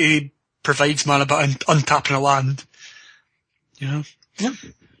mana, but he provides mana by untapping a land. You know? Yeah.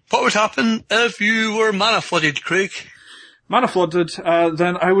 What would happen if you were mana flooded, Craig? Mana flooded,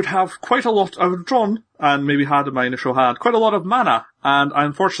 then I would have quite a lot, I would have drawn, and maybe had in my initial hand, quite a lot of mana, and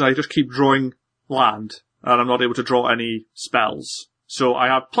unfortunately I just keep drawing land, and I'm not able to draw any spells. So I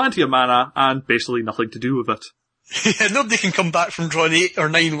have plenty of mana, and basically nothing to do with it. Yeah, nobody can come back from drawing 8 or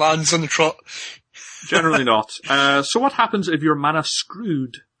 9 lands on the trot. Generally not. So what happens if you're mana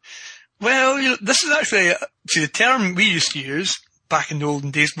screwed? Well, this is actually, the term we used to use back in the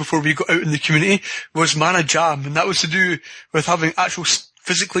olden days before we got out in the community was mana jam, and that was to do with having actual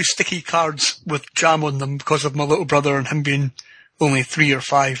physically sticky cards with jam on them because of my little brother and him being only 3 or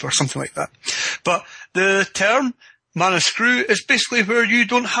 5 or something like that. But the term mana screw is basically where you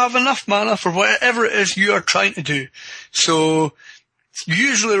don't have enough mana for whatever it is you are trying to do. So it's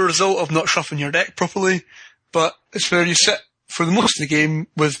usually a result of not shuffling your deck properly, but it's where you sit for the most of the game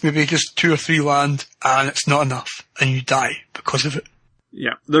with maybe just 2 or 3 land, and it's not enough, and you die because of it.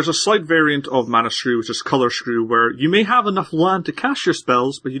 Yeah, there's a slight variant of Mana Screw, which is Color Screw, where you may have enough land to cast your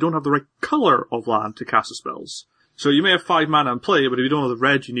spells, but you don't have the right color of land to cast the spells. So you may have 5 mana in play, but if you don't have the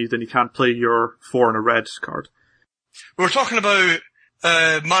red you need, then you can't play your 4 and a red card. We were talking about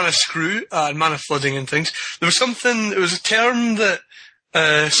Mana Screw and Mana Flooding and things. There was a term that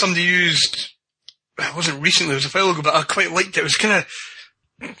somebody used, it wasn't recently, it was a while ago, but I quite liked it. It was kind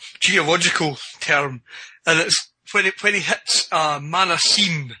of geological term. And it's when he hits a mana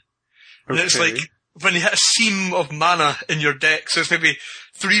seam. And it's like, when you hit a seam of mana in your deck, so it's maybe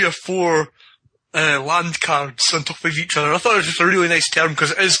 3 or 4 land cards on top of each other. I thought it was just a really nice term,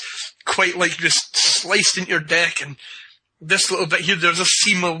 because it is quite like just sliced into your deck, and this little bit here, there's a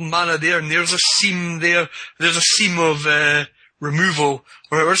seam of mana there, and there's a seam there, there's a seam of removal,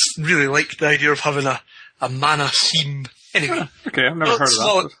 or I just really like the idea of having a mana seam. Anyway. Okay, I've never heard of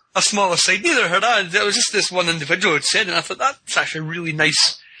that. A small aside, neither heard that. It was just this one individual had said, and I thought that's actually a really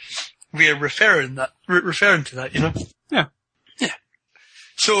nice way of referring to that, you know? Yeah. Yeah.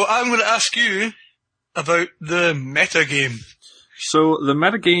 So I'm going to ask you about the metagame. So the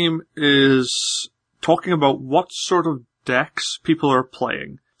metagame is talking about what sort of decks people are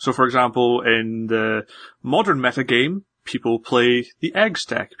playing. So for example, in the modern metagame, people play the Eggs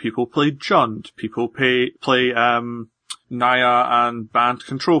deck, people play Jund, people play Naya and Band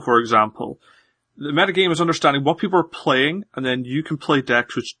Control, for example. The metagame is understanding what people are playing, and then you can play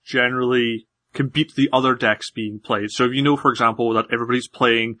decks which generally can beat the other decks being played. So if you know, for example, that everybody's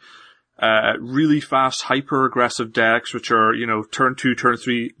playing really fast, hyper-aggressive decks, which are, turn 2, turn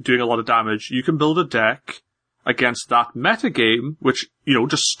 3, doing a lot of damage, you can build a deck against that metagame, which,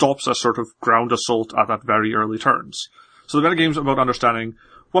 just stops a sort of ground assault at that very early turns. So the metagame is about understanding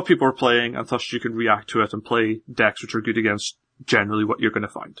what people are playing, and thus you can react to it and play decks which are good against generally what you're going to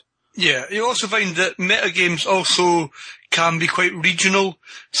find. Yeah, you also find that metagames also can be quite regional,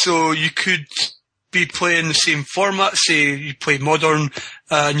 so you could be playing the same format, say you play Modern,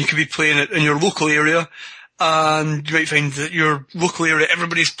 and you could be playing it in your local area, and you might find that your local area,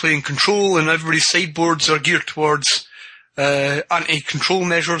 everybody's playing Control, and everybody's sideboards are geared towards anti-control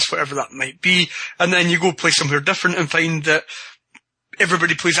measures, whatever that might be, and then you go play somewhere different and find that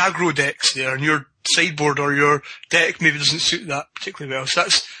everybody plays aggro decks there, and your sideboard or your deck maybe doesn't suit that particularly well. So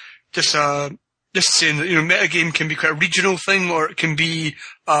that's just saying that, metagame can be quite a regional thing, or it can be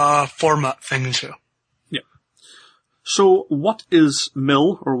a format thing as well. Yeah. So what is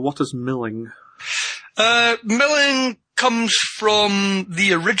mill, or what is milling? Milling comes from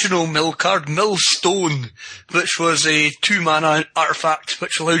the original mill card, Millstone, which was a 2-mana artifact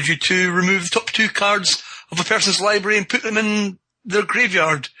which allowed you to remove the top 2 cards of a person's library and put them in their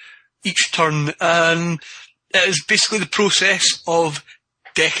graveyard each turn. And it is basically the process of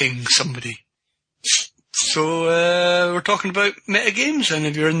decking somebody. So we're talking about metagames, and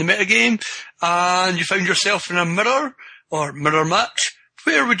if you're in the metagame and you found yourself in a mirror or mirror match,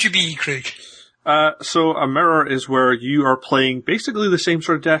 where would you be, Craig? So a mirror is where you are playing basically the same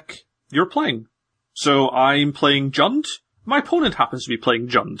sort of deck you're playing. So I'm playing Jund. My opponent happens to be playing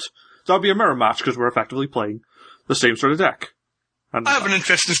Jund. So that'll be a mirror match because we're effectively playing the same sort of deck. And I have an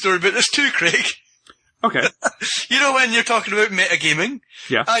interesting story about this too, Craig. Okay. When you're talking about metagaming,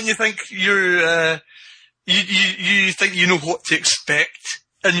 yeah, and you think you think you know what to expect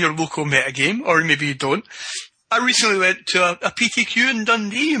in your local metagame, or maybe you don't. I recently went to a PTQ in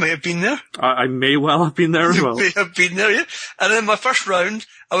Dundee. You might have been there. I may well have been there as well. You may have been there, yeah. And in my first round,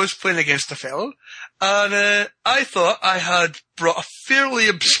 I was playing against a fellow, and I thought I had brought a fairly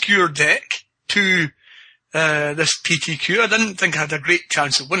obscure deck to this PTQ. I didn't think I had a great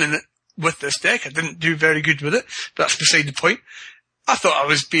chance of winning it with this deck. I didn't do very good with it, but that's beside the point. I thought I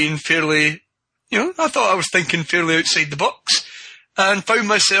was being fairly, I thought I was thinking fairly outside the box, and found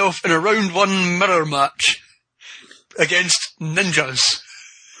myself in a round 1 mirror match against ninjas.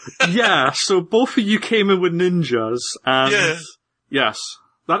 Yeah, so both of you came in with ninjas, and yeah. Yes,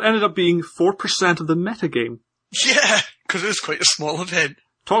 that ended up being 4% of the metagame. Yeah, because it was quite a small event.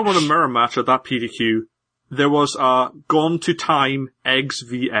 Talking about a mirror match at that PTQ, there was a Gone to Time Eggs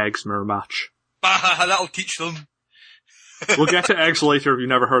v Eggs mirror match. That'll teach them. We'll get to eggs later if you've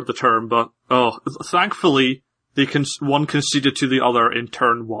never heard the term, but thankfully one conceded to the other in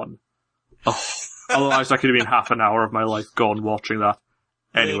turn 1. Oh, otherwise that could have been half an hour of my life gone watching that.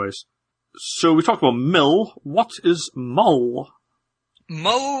 Anyways, so we talked about mill. What is mull?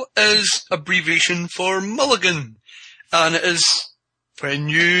 Mull is abbreviation for mulligan, and it is when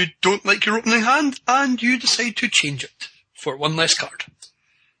you don't like your opening hand and you decide to change it for one less card.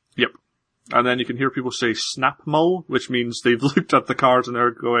 Yep. And then you can hear people say snap mull, which means they've looked at the cards and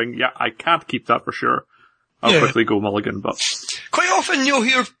they're going, yeah, I can't keep that for sure. I'll quickly go mulligan, but... Quite often you'll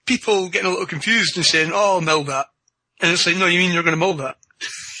hear people getting a little confused and saying, oh, I'll mill that. And it's like, no, you mean you're going to mull that?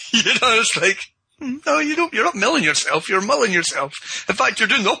 It's like, no, you don't. You're not milling yourself, you're mulling yourself. In fact, you're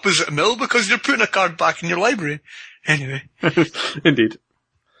doing the opposite of mill because you're putting a card back in your library. Anyway. Indeed.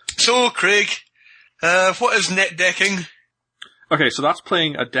 So, Craig, what is net decking? Okay, so that's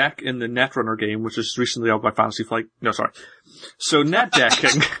playing a deck in the Netrunner game, which is recently out by Fantasy Flight. No, sorry. So net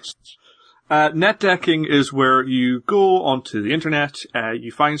decking. Net decking is where you go onto the internet,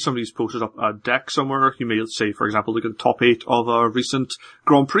 you find somebody who's posted up a deck somewhere. You may say, for example, look at the top 8 of a recent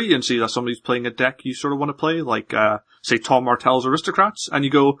Grand Prix and see that somebody's playing a deck you sort of want to play, like, say, Tom Martell's Aristocrats, and you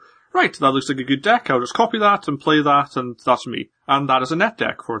go, right, that looks like a good deck, I'll just copy that and play that, and that's me. And that is a net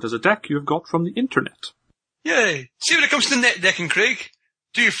deck, for it is a deck you have got from the internet. Yay. See, when it comes to net decking, Craig,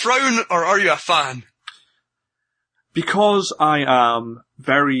 do you frown or are you a fan? Because I am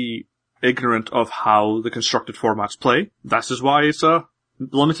very ignorant of how the constructed formats play. That is why it's a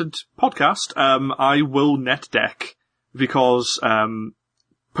limited podcast. I will net deck because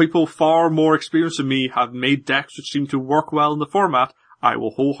people far more experienced than me have made decks which seem to work well in the format. I will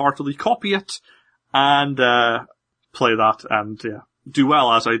wholeheartedly copy it and play that and do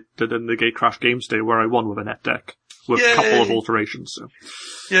well, as I did in the Gatecrash Games Day, where I won with a net deck with a couple of alterations. So.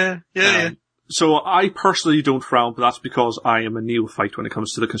 Yeah. So I personally don't frown, but that's because I am a neophyte when it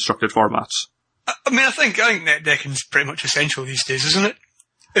comes to the constructed formats. I mean, I think net decking's pretty much essential these days, isn't it?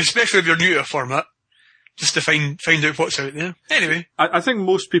 Especially if you're new to a format, just to find out what's out there. Anyway. I think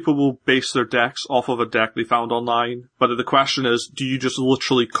most people will base their decks off of a deck they found online, but the question is, do you just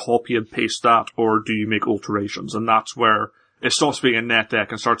literally copy and paste that, or do you make alterations? And that's where it stops being a net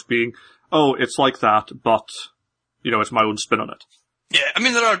deck and starts being, oh, it's like that, but, it's my own spin on it. Yeah, I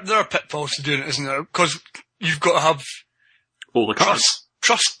mean, there are pitfalls to doing it, isn't there? Because you've got to have all the cards.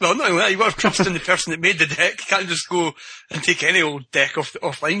 Trust. Well, not only that, you've got to have trust in the person that made the deck. You can't just go and take any old deck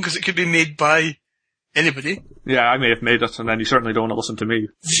offline, because it could be made by anybody. Yeah, I may have made it, and then you certainly don't want to listen to me.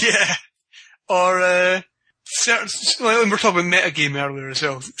 Yeah. Or, certain, well, we were talking about metagame earlier as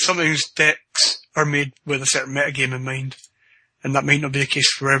well. Sometimes decks are made with a certain metagame in mind, and that might not be the case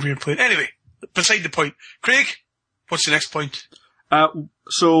for wherever you're playing. Anyway, beside the point. Craig, what's the next point?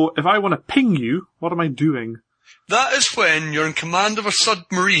 So if I want to ping you, what am I doing? That is when you're in command of a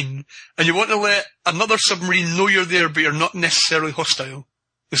submarine and you want to let another submarine know you're there, but you're not necessarily hostile.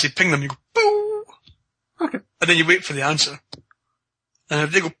 You say ping them, you go, boo! Okay. And then you wait for the answer. And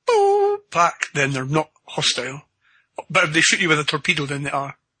if they go, boo, back, then they're not hostile. But if they shoot you with a torpedo, then they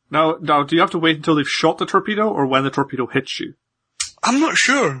are. Now, do you have to wait until they've shot the torpedo, or when the torpedo hits you? I'm not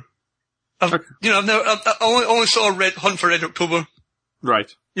sure. Okay. I only saw Hunt for Red October.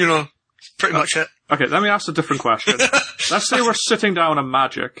 Right. Pretty much it. Okay, let me ask a different question. Let's say we're sitting down on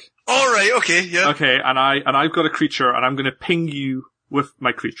Magic. Alright, okay, yeah. Okay, and I've got a creature, and I'm gonna ping you with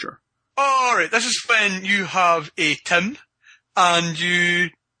my creature. Alright, this is when you have a Tim, and you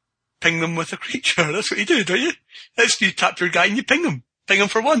ping them with a creature. That's what you do, don't you? That's you tap your guy and you ping them. Ping them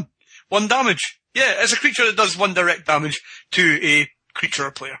for 1. 1 damage. Yeah, it's a creature that does 1 direct damage to a creature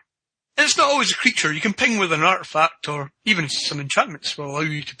or player. And it's not always a creature. You can ping with an artifact, or even some enchantments will allow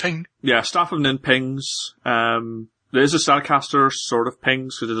you to ping. Yeah, Staff of Nin pings. There is a Starcaster sort of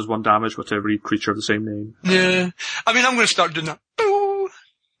pings, because it does 1 damage with every creature of the same name. Yeah. I mean, I'm going to start doing that boo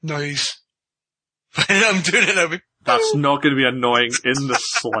noise. When I'm doing it, I'll be boo. That's not going to be annoying in the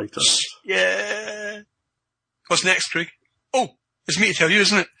slightest. Yeah. What's next, Craig? Oh, it's me to tell you,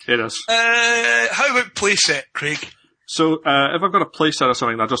 isn't it? It is. How about playset, Craig? So, if I've got a playset of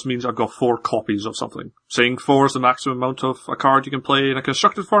something, that just means I've got 4 copies of something. Saying 4 is the maximum amount of a card you can play in a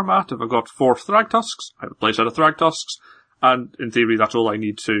constructed format. If I've got 4 Thragtusks, I have a playset of Thragtusks. And in theory, that's all I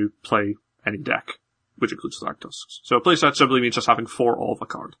need to play any deck, which includes Thragtusks. So a playset simply means just having 4 of a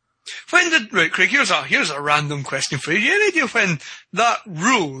card. Right, Craig, here's a random question for you. Do you have any idea when that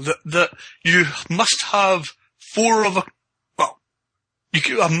rule that you must have 4 of a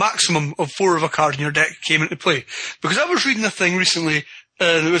maximum of 4 of a card in your deck came into play? Because I was reading a thing recently,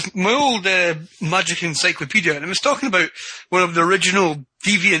 and it was my old Magic Encyclopedia, and it was talking about one of the original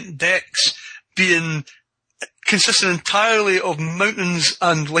Deviant decks being consisting entirely of mountains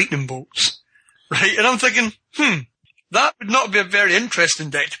and lightning bolts. Right? And I'm thinking, that would not be a very interesting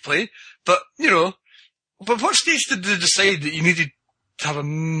deck to play, but what stage did they decide that you needed to have a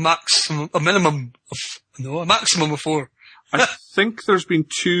maximum of 4? I think there's been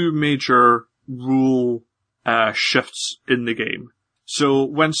 2 major rule shifts in the game. So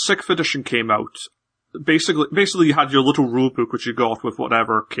when 6th edition came out, basically you had your little rule book which you got with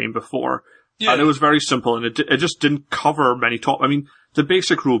whatever came before. Yeah. And it was very simple, and it just didn't cover many the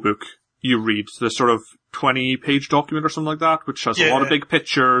basic rule book you read, the sort of 20-page document or something like that, which has a lot of big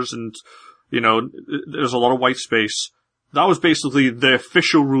pictures and, there's a lot of white space. That was basically the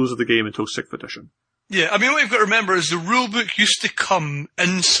official rules of the game until 6th edition. Yeah, I mean, what you've got to remember is the rulebook used to come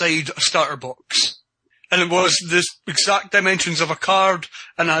inside a starter box. And it was the exact dimensions of a card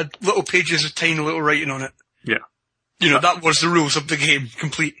and had little pages with tiny little writing on it. Yeah. that was the rules of the game,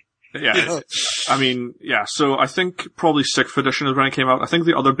 complete. Yeah, I mean, yeah, so I think probably 6th edition is when it came out. I think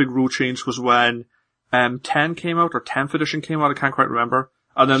the other big rule change was when 10 came out, or 10th edition came out, I can't quite remember.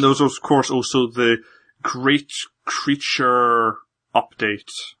 And then there was, of course, also the Great Creature Update.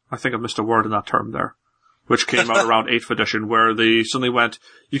 I think I missed a word in that term there. Which came out around 8th edition, where they suddenly went,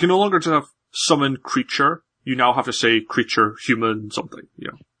 you can no longer just have summon creature, you now have to say creature, human, something,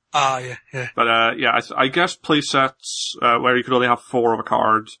 yeah. But, I guess playsets, where you could only have 4 of a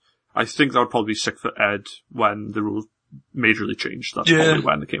card, I think that would probably be 6th ed when the rules majorly changed. That's probably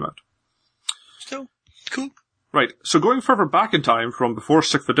when they came out. Still, cool. Right, so going further back in time from before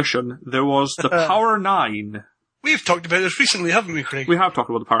 6th edition, there was the Power 9. We've talked about this recently, haven't we, Craig? We have talked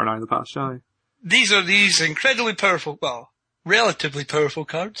about the Power 9 in the past, yeah. These are these incredibly powerful, relatively powerful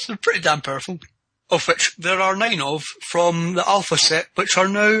cards. They're pretty damn powerful. Of which there are 9 of from the Alpha set, which are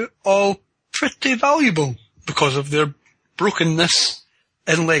now all pretty valuable because of their brokenness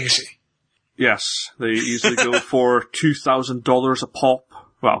in Legacy. Yes, they easily go for $2,000 a pop.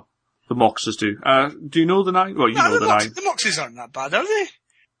 Well, the Moxes do. Do you know the 9? Well, you know the 9. The Moxes aren't that bad, are they?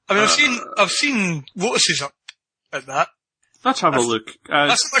 I mean, I've seen Lotuses up at that. Let's have a look.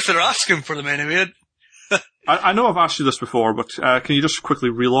 That's how much they're asking for them anyway. I know I've asked you this before, but can you just quickly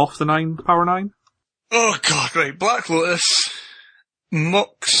reel off the Power 9? Oh god, right. Black Lotus,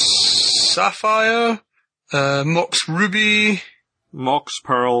 Mox Sapphire, Mox Ruby, Mox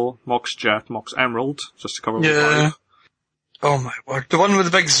Pearl, Mox Jet, Mox Emerald, just to cover all 5. Oh my word. The one with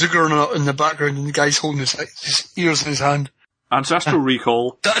the big Zugger in the background and the guy's holding his ears in his hand. Ancestral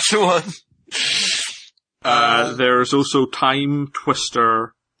Recall. That's the one. There's also Time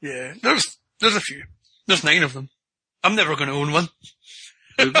Twister. Yeah, there's a few. There's 9 of them. I'm never going to own one.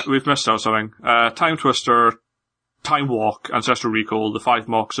 We've missed out something. Time Twister, Time Walk, Ancestral Recall, the 5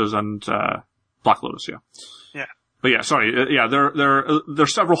 Moxes, and Black Lotus, yeah. Yeah. But yeah, sorry, they're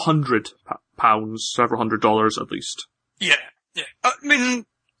several £100, several $100 at least. Yeah. I mean,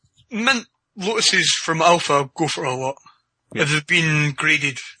 mint Lotuses from Alpha go for a lot. Yeah. If they've been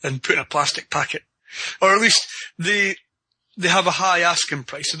graded and put in a plastic packet. Or at least they have a high asking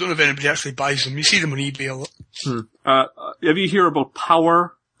price. I don't know if anybody actually buys them. You see them on eBay a lot. If you hear about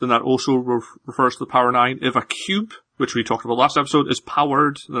power, then that also refers to the Power 9. If a cube, which we talked about last episode, is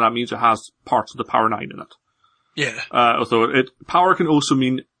powered, then that means it has parts of the Power 9 in it. Yeah. Although power can also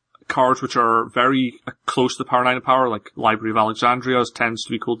mean cards which are very close to the Power 9 of power, like Library of Alexandria tends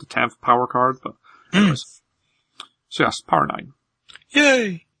to be called the 10th power card, but anyways. So yes, Power 9.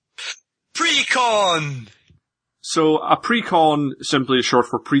 Yay! Precon! So a precon simply is short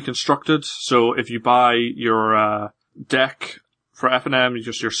for pre-constructed. So if you buy your deck for F&M,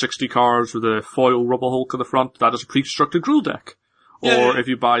 just your 60 cards with a foil Rubble Hulk at the front, that is a pre-constructed Gruul deck. Or if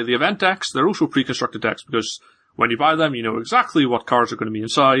you buy the event decks, they're also pre-constructed decks because when you buy them, you know exactly what cards are going to be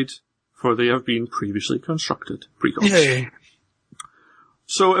inside, for they have been previously constructed precons. Yay.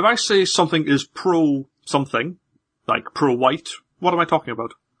 So if I say something is pro something, like pro white, what am I talking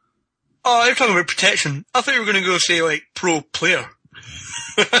about? Oh, you're talking about protection. I thought you were going to go say, like, pro player.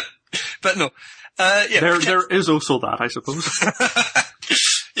 But no. There is also that, I suppose.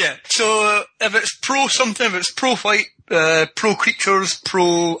 Yeah, so if it's pro something, if it's pro fight, pro creatures,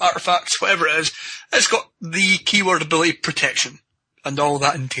 pro artifacts, whatever it is, it's got the keyword ability protection, and all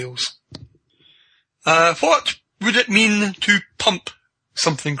that entails. What would it mean to pump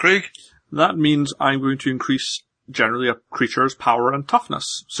something, Craig? That means I'm going to increase generally a creature's power and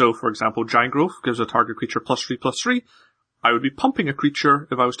toughness. So, for example, Giant Growth gives a target creature +3/+3. I would be pumping a creature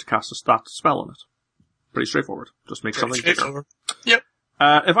if I was to cast a stat spell on it. Pretty straightforward. Just make something bigger. Yep.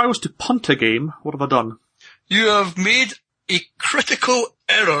 If I was to punt a game, what have I done? You have made a critical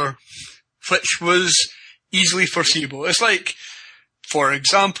error, which was easily foreseeable. It's like, for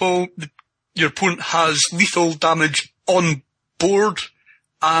example, your opponent has lethal damage on board,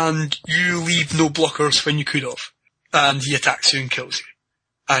 and you leave no blockers when you could have. And he attacks you and kills you.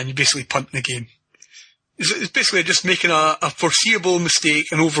 And you basically punt the game. It's basically just making a foreseeable mistake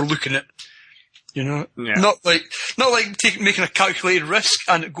and overlooking it. You know? Yeah. Not like making a calculated risk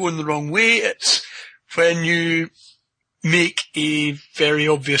and it going the wrong way. It's when you make a very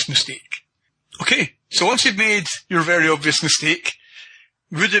obvious mistake. Okay, so once you've made your very obvious mistake,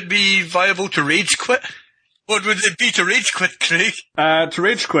 would it be viable to rage quit? What would it be to rage quit, Craig? To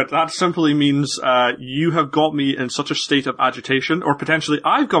rage quit, that simply means you have got me in such a state of agitation, or potentially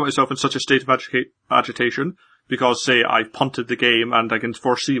I've got myself in such a state of agitation, because, say, I punted the game and I can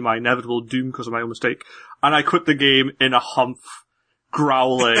foresee my inevitable doom because of my own mistake, and I quit the game in a humph,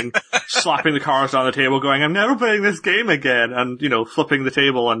 growling, slapping the cards down the table, going, I'm never playing this game again, and, you know, flipping the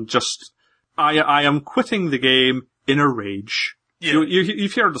table and just... I am quitting the game in a rage. Yeah.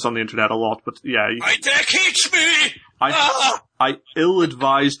 You've heard this on the internet a lot, but yeah. My deck hates me! I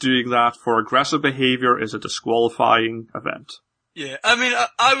ill-advise doing that, for aggressive behaviour is a disqualifying event. Yeah, I mean,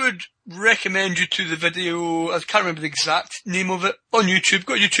 I would recommend you to the video, I can't remember the exact name of it, on YouTube.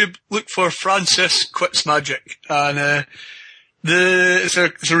 Go to YouTube, look for Francis Quits Magic, and it's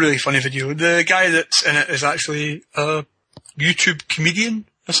a really funny video. The guy that's in it is actually a YouTube comedian,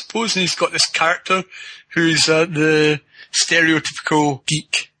 I suppose, and he's got this character who's the stereotypical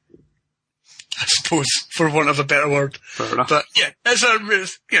geek, I suppose, for want of a better word. Fair enough. But yeah,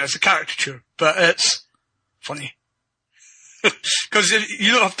 it's a caricature, but it's funny. Because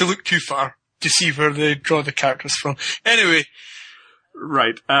you don't have to look too far to see where they draw the characters from. Anyway.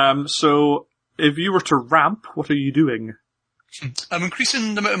 Right, so if you were to ramp, what are you doing? I'm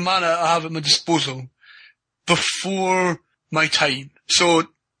increasing the amount of mana I have at my disposal before my time. So,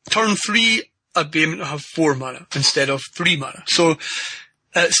 turn 3, I'd be aiming to have 4 mana instead of 3 mana. So,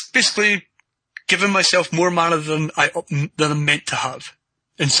 it's basically giving myself more mana than I'm meant to have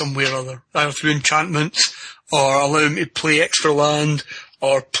in some way or other. Either through enchantments, or allowing me to play extra land,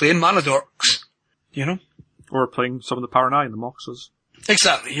 or playing mana dorks. You know? Or playing some of the Power 9, the Moxes.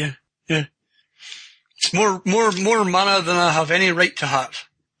 Exactly, yeah. Yeah. It's more mana than I have any right to have.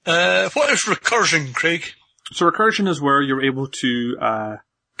 What is recursion, Craig? So recursion is where you're able to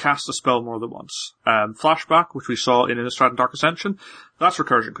cast a spell more than once. Flashback, which we saw in Innistrad and Dark Ascension, that's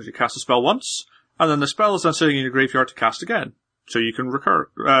recursion, because you cast a spell once, and then the spell is then sitting in your graveyard to cast again. So you can recur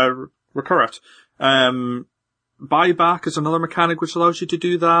it. Buyback is another mechanic which allows you to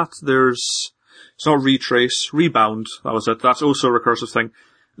do that. It's not retrace, rebound, that was it. That's also a recursive thing.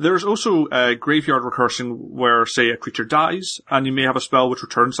 There's also graveyard recursion where, say, a creature dies, and you may have a spell which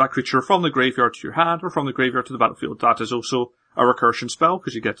returns that creature from the graveyard to your hand, or from the graveyard to the battlefield. That is also a recursion spell,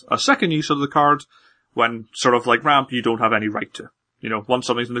 because you get a second use of the card when, sort of like ramp, you don't have any right to. You know, once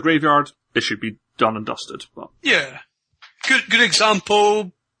something's in the graveyard, it should be done and dusted. But yeah. Good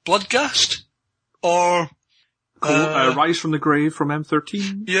example, Bloodghast, or Rise from the Grave from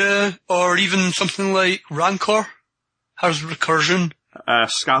M13. Yeah, or even something like Rancor has recursion.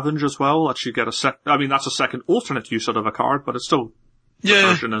 Scavenge as well. That you get that's a second alternate use out of a card, but it's still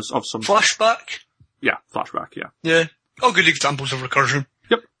recursion is of some. Flashback. Yeah, flashback. Yeah. Yeah. All good examples of recursion.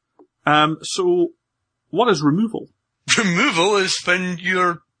 Yep. So, what is removal? Removal is when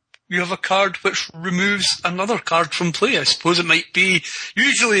you have a card which removes another card from play. I suppose it might be,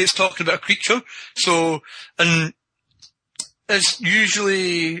 usually it's talking about a creature, and it's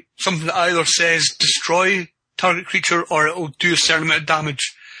usually something that either says destroy target creature, or it'll do a certain amount of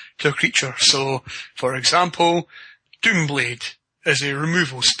damage to a creature. So, for example, Doomblade is a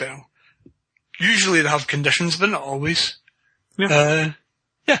removal spell. Usually they have conditions, but not always. Yeah.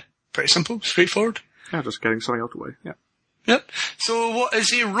 Pretty simple, straightforward. Yeah, just getting something out of the way, yeah. Yep. So what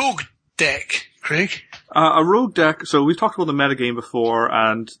is a rogue deck, Craig? A rogue deck, so we've talked about the metagame before,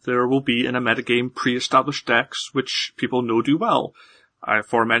 and there will be in a metagame pre-established decks which people know do well.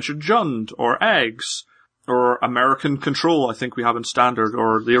 Aforementioned Jund, or Eggs, or American Control, I think we have in Standard,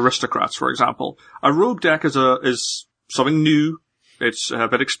 or the Aristocrats, for example. A rogue deck is something new, it's a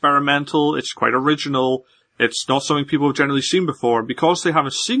bit experimental, it's quite original, it's not something people have generally seen before. Because they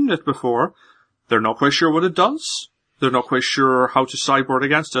haven't seen it before, they're not quite sure what it does, they're not quite sure how to sideboard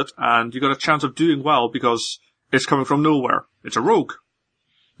against it, and you got a chance of doing well because it's coming from nowhere. It's a rogue.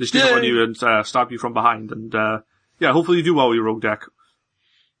 They sneak up on you and stab you from behind, and hopefully you do well with your rogue deck.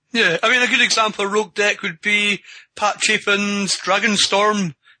 Yeah, I mean, a good example of rogue deck would be Pat Chapin's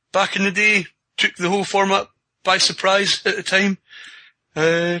Dragonstorm back in the day. Took the whole format by surprise at the time.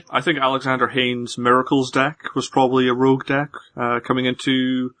 I think Alexander Haynes' Miracles deck was probably a rogue deck, coming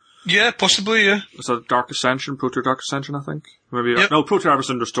into... Yeah, possibly, yeah. It's a Dark Ascension, Proto Dark Ascension, I think. Maybe, yep. No, Proto Harvest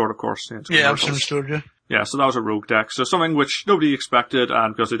Restored, of course. Yeah, Harvest Restored, yeah. Yeah, so that was a rogue deck. So something which nobody expected,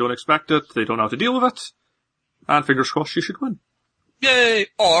 and because they don't expect it, they don't know how to deal with it. And fingers crossed you should win. Yay!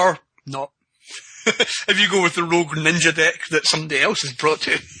 Or not. If you go with the rogue ninja deck that somebody else has brought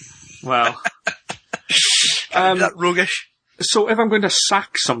to you. Well. That roguish. So if I'm going to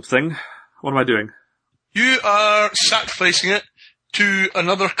sack something, what am I doing? You are sacrificing it to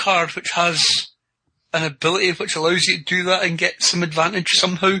another card which has an ability which allows you to do that and get some advantage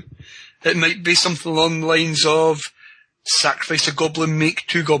somehow. It might be something along the lines of sacrifice a goblin, make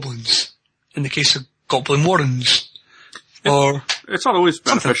 2 goblins. In the case of Goblin Warrens. Or it's not always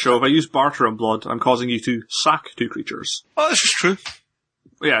beneficial. If I use Barter and Blood, I'm causing you to sack 2 creatures. Oh, this is true.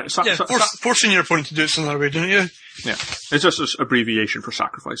 Yeah, forcing your opponent to do it some other way, don't you? Yeah. It's just an abbreviation for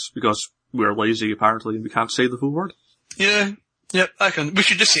sacrifice, because we're lazy, apparently, and we can't say the full word. Yeah. Yep, we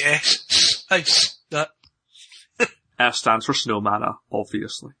should just say S. Ice. That. S stands for snow mana,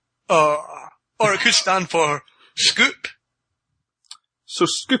 obviously. Or it could stand for scoop. So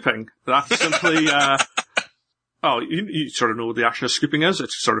scooping, that's simply, you sort of know what the action of scooping is.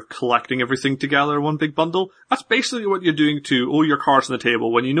 It's sort of collecting everything together in one big bundle. That's basically what you're doing to all your cards on the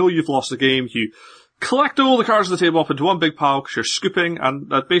table. When you know you've lost the game, you collect all the cards on the table up into one big pile because you're scooping, and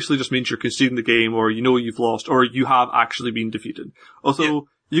that basically just means you're conceding the game, or you know you've lost, or you have actually been defeated. Although,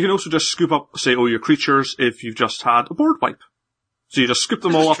 you can also just scoop up, say, all your creatures if you've just had a board wipe. So you just scoop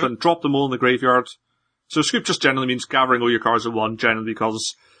them all up and drop them all in the graveyard. So scoop just generally means gathering all your cards in one, generally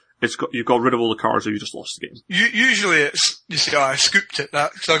because you've got rid of all the cards or you just lost the game. Usually it's, you say, I scooped it,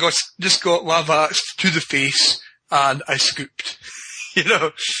 so I just got Lava Axe to the face, and I scooped. You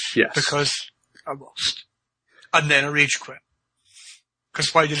know? Yes. Because I lost. And then I rage quit.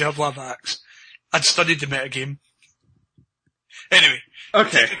 Because why did I have Lava Axe? I'd studied the metagame. Anyway.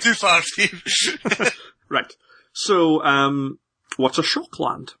 Okay. Too far, Steve. Right. So, what's a shock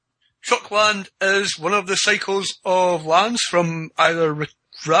land? Shockland is one of the cycles of lands from either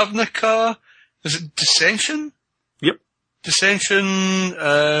Ravnica, is it Dissension? Yep. Dissension,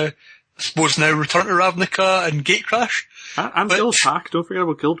 I suppose now Return to Ravnica and Gatecrash. And Guild Pact, don't forget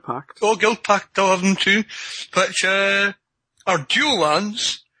about Guild Pact. Oh, Guild Pact, I'll have them too. Which, are dual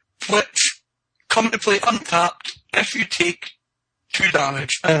lands, which come to play untapped if you take 2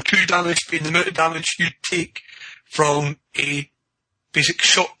 damage. And 2 damage being the amount of damage you take from a basic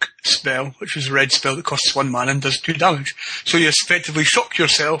shock spell, which is a red spell that costs 1 mana and does 2 damage. So you effectively shock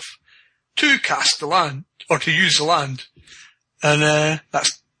yourself to cast the land, or to use the land. And,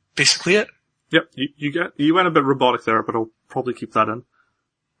 that's basically it. Yep, you went a bit robotic there, but I'll probably keep that in.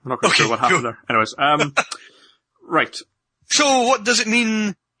 I'm not quite sure what happened there. Anyways, right. So what does it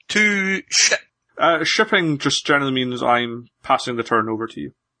mean to ship? Shipping just generally means I'm passing the turn over to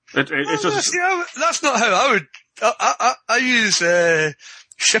you. It's just... That's not how I would... I use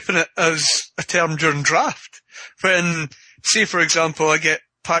shipping it as a term during draft. When, say for example, I get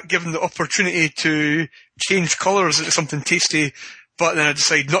given the opportunity to change colours into something tasty, but then I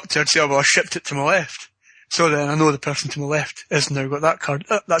decide not to, I'd say, oh, well, I shipped it to my left. So then I know the person to my left has now got that card.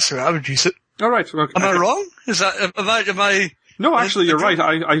 That's how I would use it. Alright. Okay. Am I wrong? Is that, am I... No, actually, you're right.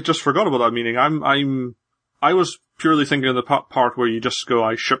 I just forgot about that meaning. I was purely thinking of the part where you just go,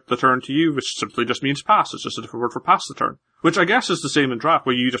 I ship the turn to you, which simply just means pass. It's just a different word for pass the turn. Which I guess is the same in draft,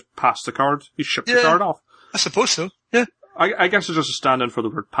 where you just pass the card, you ship the card off. I suppose so, yeah. I guess it's just a stand-in for the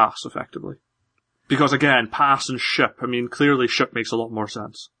word pass, effectively. Because again, pass and ship, I mean, clearly ship makes a lot more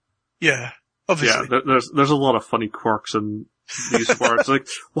sense. Yeah, obviously. Yeah, there's a lot of funny quirks in these words. Like,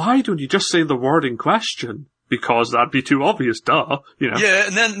 why don't you just say the word in question? Because that'd be too obvious, duh, you know. Yeah,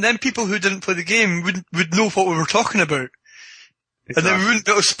 and then people who didn't play the game would know what we were talking about. Exactly. And then we wouldn't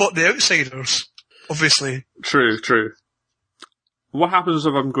be able to spot the outsiders, obviously. True. What happens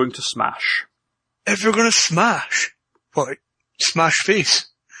if I'm going to smash? If you're going to smash? What, smash face?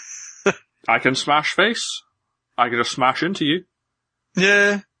 I can smash face. I can just smash into you.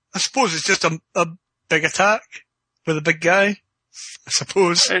 Yeah, I suppose it's just a big attack with a big guy. I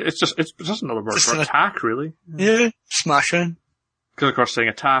suppose. It's just another word for attack, really. Yeah, smashing. Because of course saying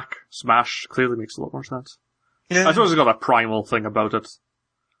attack, smash, clearly makes a lot more sense. Yeah. I suppose it's got a primal thing about it.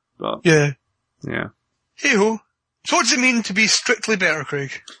 But, yeah. Hey ho. So what does it mean to be strictly better,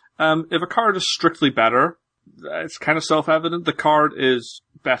 Craig? If a card is strictly better, it's kind of self-evident. The card is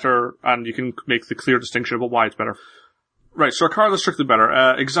better, and you can make the clear distinction about why it's better. Right, so a card that's strictly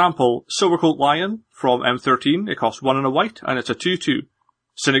better. Example, Silvercoat Lion from M13. It costs 1 and a white, and it's a 2/2.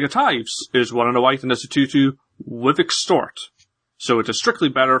 Syndicate Hives is 1 and a white, and it's a 2/2 with Extort. So it is strictly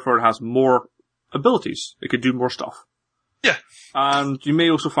better for it has more abilities. It could do more stuff. Yeah. And you may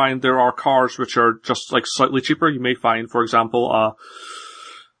also find there are cards which are just like slightly cheaper. You may find, for example, a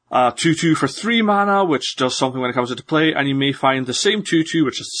 2/2 for 3 mana, which does something when it comes into play, and you may find the same 2/2,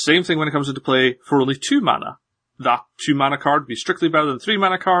 which is the same thing when it comes into play, for only 2 mana. That 2 mana card would be strictly better than the 3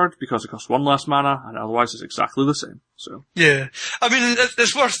 mana card because it costs 1 less mana, and otherwise it's exactly the same. So yeah, I mean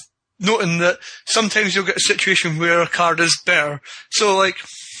it's worth noting that sometimes you'll get a situation where a card is better. So like,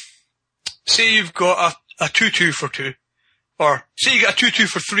 say you've got a 2/2 for 2, or say you get a 2/2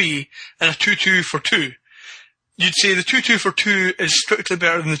 for 3 and a 2/2 for 2. You'd say the 2/2 for 2 is strictly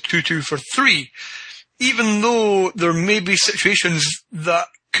better than the 2/2 for 3, even though there may be situations that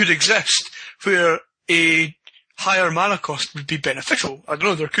could exist where a higher mana cost would be beneficial. I don't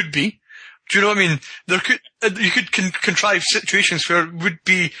know, there could be. Do you know what I mean? You could contrive situations where it would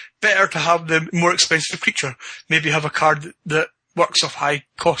be better to have the more expensive creature. Maybe have a card that works off high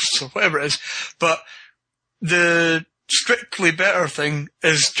costs or whatever it is. But the strictly better thing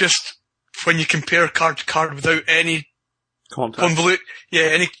is just when you compare card to card without any context.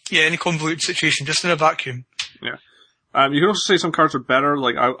 Any convoluted situation, just in a vacuum. Yeah. You can also say some cards are better.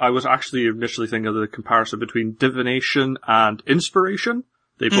 Like, I was actually initially thinking of the comparison between Divination and Inspiration.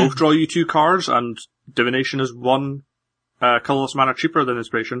 They both draw you 2 cards, and Divination is 1 colorless mana cheaper than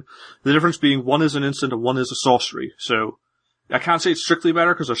Inspiration. The difference being one is an instant and one is a sorcery. So, I can't say it's strictly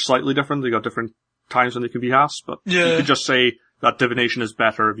better because they're slightly different. They got different times when they can be cast, but you could just say that Divination is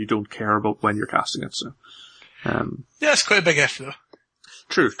better if you don't care about when you're casting it. So, it's quite a big F though.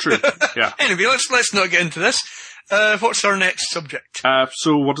 True. Yeah. Anyway, let's not get into this. What's our next subject?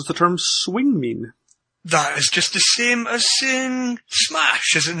 So what does the term swing mean? That is just the same as saying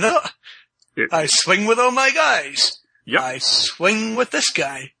smash, is it not? I swing with all my guys. Yep. I swing with this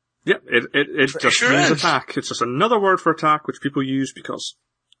guy. Yep, it just sure means is. attack. It's just another word for attack, which people use because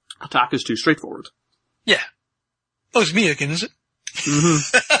attack is too straightforward. Yeah. Oh, it's me again, is it?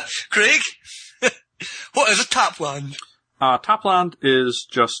 Mm-hmm. Craig? What is a tap land? Tap land is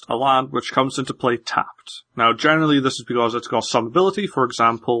just a land which comes into play tapped. Now, generally this is because it's got some ability. For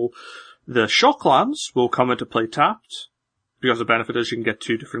example, the shock lands will come into play tapped, because the benefit is you can get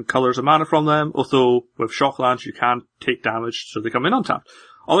 2 different colours of mana from them, although with shock lands you can take damage, so they come in untapped.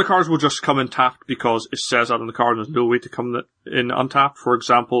 Other cards will just come in tapped because it says that on the card and there's no way to come in untapped. For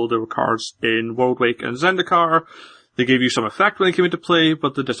example, there were cards in Worldwake and Zendikar. They gave you some effect when they came into play,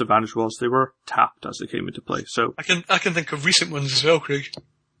 but the disadvantage was they were tapped as they came into play. So I can think of recent ones as well, Craig.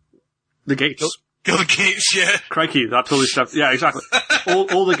 The gates. Go the gates, yeah. Crikey, that totally stepped. Yeah, exactly.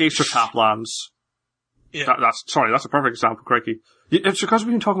 all the gates are tap lands. Yeah. That's a perfect example, crikey. It's because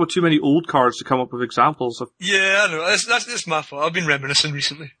we've been talking about too many old cards to come up with examples of. Yeah, I know. That's my fault. I've been reminiscing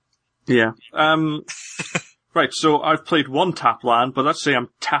recently. Yeah. Right, so I've played 1 tap land, but let's say I'm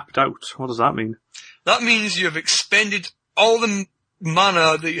tapped out. What does that mean? That means you have expended all the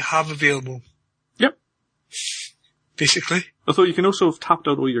mana that you have available. Yep. Basically. Although you can also have tapped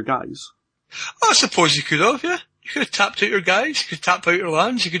out all your guys. I suppose you could have, yeah. You could have tapped out your guys, you could tap out your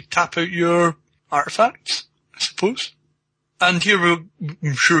lands, you could tap out your artifacts, I suppose. And here I'm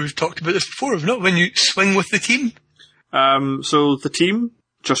sure we've talked about this before, have we not? When you swing with the team. So the team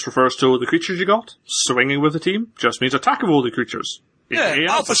just refers to all the creatures you got. Swinging with the team just means attack of all the creatures. Yeah,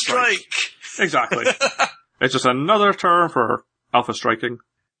 Alpha Strike. Exactly. It's just another term for alpha striking.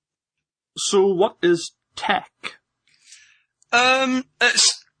 So what is tech?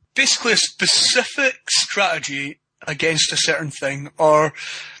 It's basically a specific strategy against a certain thing, or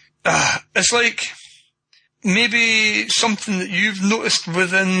it's like maybe something that you've noticed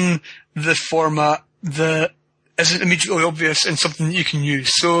within the format that isn't immediately obvious and something that you can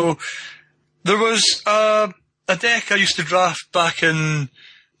use. So there was a deck I used to draft back in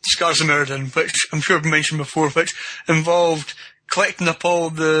Scars of Mirrodin, which I'm sure I've mentioned before, which involved collecting up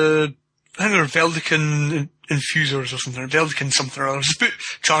all the, I think they were Veldican infusers or something, or Veldican something or other. Just put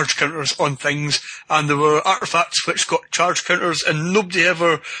charge counters on things, and there were artifacts which got charge counters, and nobody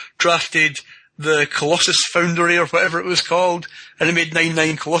ever drafted the Colossus Foundry or whatever it was called, and it made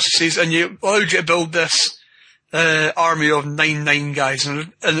 9/9 Colossuses, and you allowed you to build this army of 9/9 guys,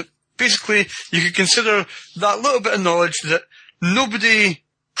 and basically you could consider that little bit of knowledge that nobody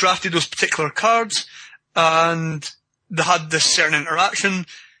drafted those particular cards, and they had this certain interaction.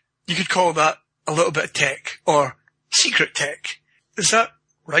 You could call that a little bit of tech, or secret tech. Is that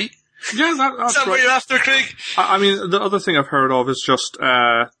right? Yeah, that's Is that right. what you're after, Craig? I mean, the other thing I've heard of is just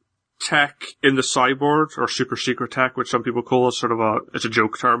tech in the sideboard, or super secret tech, which some people call as it's a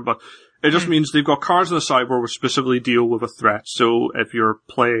joke term, but it just means they've got cards in the sideboard which specifically deal with a threat. So if you're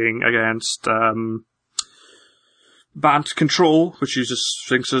playing against Bant Control, which uses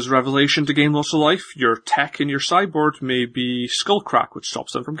Sphinx's Revelation to gain lots of life, your tech in your sideboard may be Skullcrack, which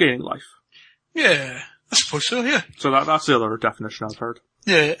stops them from gaining life. Yeah, I suppose so, yeah. So that's the other definition I've heard.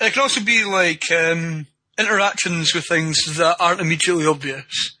 Yeah, it can also be like interactions with things that aren't immediately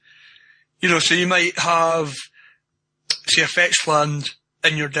obvious. You know, so you might have, say, a fetch land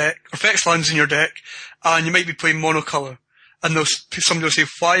in your deck, or fetch lands in your deck, and you might be playing monocolour. And somebody will say,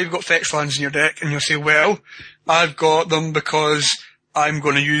 why have you got fetch lands in your deck? And you'll say, well, I've got them because I'm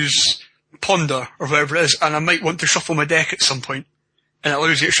going to use Ponder, or whatever it is, and I might want to shuffle my deck at some point. And it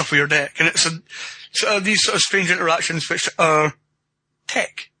allows you to shuffle your deck. And it's these sort of strange interactions which are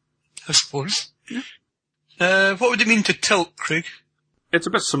tech, I suppose. Yeah. What would it mean to tilt, Craig? It's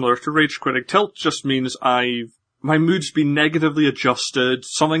a bit similar to rage quitting. Tilt just means my mood's been negatively adjusted.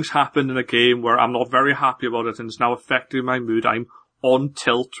 Something's happened in a game where I'm not very happy about it and it's now affecting my mood. I'm on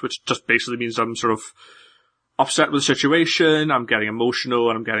tilt, which just basically means I'm sort of upset with the situation. I'm getting emotional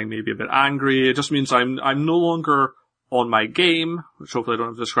and I'm getting maybe a bit angry. It just means I'm no longer on my game, which hopefully I don't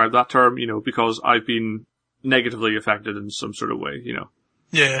have to describe that term, because I've been negatively affected in some sort of way, you know.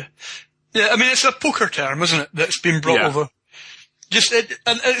 Yeah. Yeah, I mean, it's a poker term, isn't it, that's been brought over.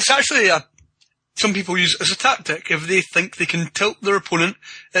 And it's actually some people use it as a tactic. If they think they can tilt their opponent,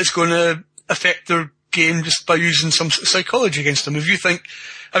 it's going to affect their game just by using some sort of psychology against them. If you think,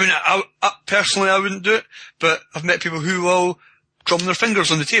 I mean, I personally, I wouldn't do it, but I've met people who will drum their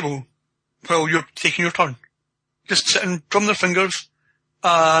fingers on the table while you're taking your turn. Just sit and drum their fingers,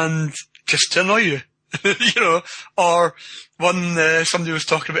 and just to annoy you. You know, or one somebody was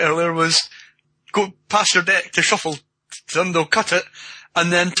talking about earlier was go pass your deck to shuffle, then they'll cut it,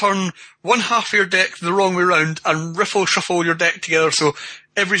 and then turn one half of your deck the wrong way round and riffle shuffle your deck together so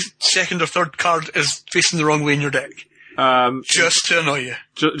every second or third card is facing the wrong way in your deck. Just to annoy you.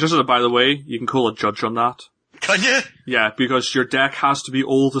 Just as a by the way, you can call a judge on that. Can you? Yeah, because your deck has to be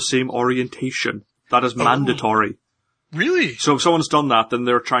all the same orientation. That is mandatory. Really? So if someone's done that, then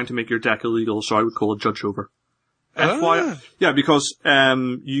they're trying to make your deck illegal, so I would call a judge over. FYI. Yeah, because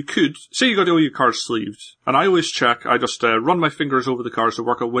you could, say you got all your cards sleeved, and I always check, I just run my fingers over the cards to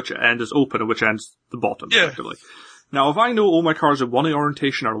work out which end is open and which end's the bottom, effectively. Now, if I know all my cards in one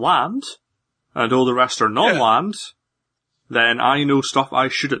orientation are land, and all the rest are non-land, then I know stuff I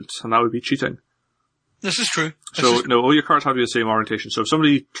shouldn't, and that would be cheating. This is true. So, no, all your cards have to be the same orientation. So if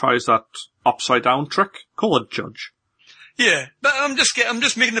somebody tries that upside down trick, call a judge. Yeah, but I'm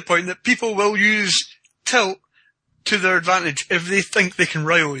just making the point that people will use tilt to their advantage if they think they can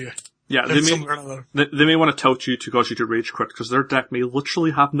rile you. Yeah, they may want to tilt you to cause you to rage quit, because their deck may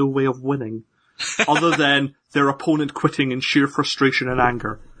literally have no way of winning, other than their opponent quitting in sheer frustration and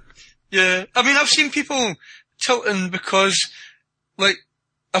anger. Yeah, I mean, I've seen people tilting because, like,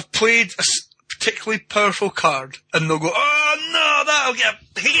 I've played a particularly powerful card, and they'll go, "Oh no, I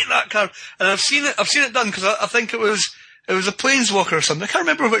hate that card," and I've seen it done because I think it was a Planeswalker or something. I can't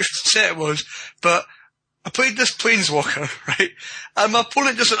remember which set it was, but I played this Planeswalker, right? And my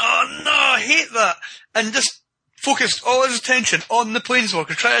opponent just went, "Oh no, I hate that," and just focused all his attention on the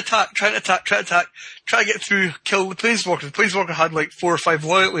Planeswalker, try to get through, kill the Planeswalker. The Planeswalker had like 4 or 5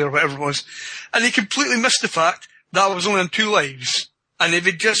 loyalty or whatever it was, and he completely missed the fact that I was only on 2 lives. And if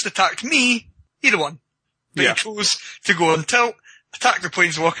he'd just attacked me, he'd have won. But he chose to go on tilt, attack the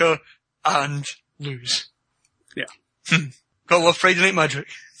Planeswalker, and lose. Yeah. Gotta love Friday Night Magic.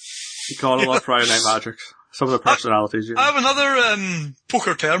 You gotta love Friday Night Magic. Some of the personalities, I have another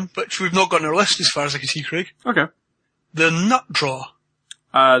poker term, which we've not got on our list as far as I can see, Craig. Okay. The nut draw.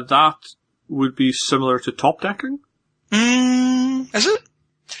 That would be similar to top decking? Is it?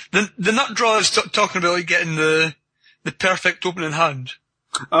 The nut draw is talking about like getting the perfect opening hand.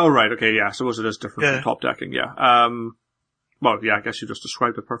 Oh, right, okay, yeah, I suppose it is different from top decking, yeah. Well, yeah, I guess you just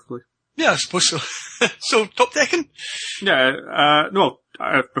described it perfectly. Yeah, I suppose so. So, top decking? Yeah,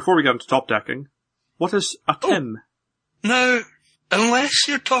 before we get into top decking, what is a Tim? Now, unless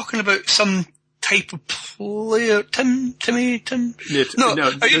you're talking about some type of player, Timmy? Yeah,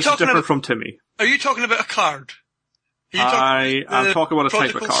 are you talking different from Timmy? Are you talking about a card? I'm talking about a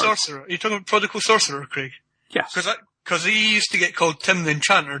type of card. Sorcerer. Are you talking about Prodigal Sorcerer, Craig? Yes. Because he used to get called Tim the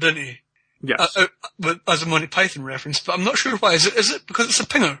Enchanter, didn't he? Yes. As a Monty Python reference, but I'm not sure why. Is it because it's a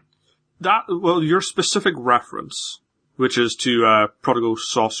pinger? Your specific reference, which is to Prodigal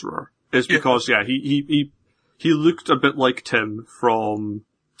Sorcerer, is because, he looked a bit like Tim from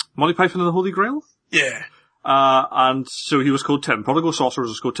Monty Python and the Holy Grail. Yeah. And so he was called Tim. Prodigal Sorcerer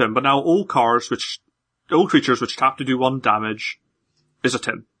was called Tim, but now all creatures which tap to do 1 damage is a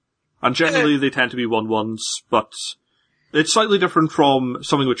Tim. And generally they tend to be 1/1s, but it's slightly different from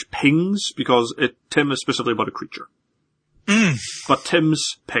something which pings, because Tim is specifically about a creature. But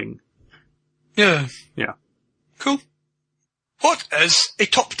Tims ping. Yeah. Yeah. Cool. What is a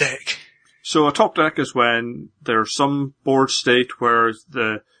top deck? So a top deck is when there's some board state where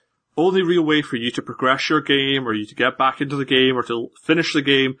the only real way for you to progress your game, or you to get back into the game, or to finish the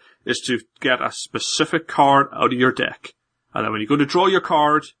game, is to get a specific card out of your deck. And then when you go to draw your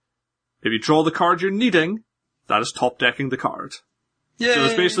card, if you draw the card you're needing, that is top decking the card. Yeah. So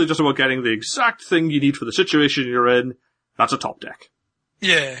it's basically just about getting the exact thing you need for the situation you're in. That's a top deck.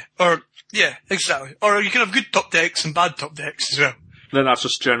 Yeah. Exactly. Or you can have good top decks and bad top decks as well. Then that's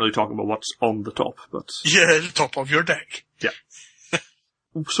just generally talking about what's on the top, but... Yeah, the top of your deck. Yeah.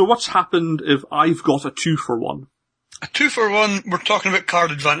 So what's happened if I've got a 2-for-1? A 2-for-1, we're talking about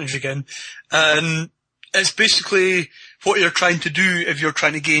card advantage again. And it's basically what you're trying to do if you're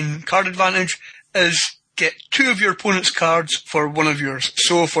trying to gain card advantage is get 2 of your opponent's cards for 1 of yours.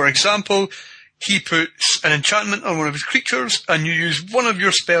 So, for example, he puts an enchantment on one of his creatures, and you use 1 of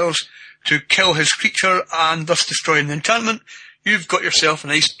your spells to kill his creature and thus destroying the enchantment. You've got yourself a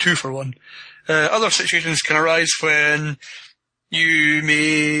nice 2-for-1. Other situations can arise when you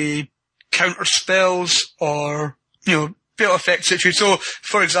may counter spells or, fatal effect situations. So,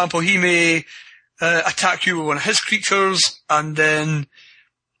 for example, he may attack you with one of his creatures and then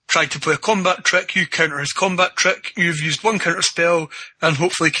try to play a combat trick. You counter his combat trick. You've used one counter spell and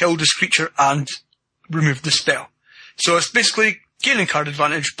hopefully killed his creature and removed the spell. So it's basically gaining card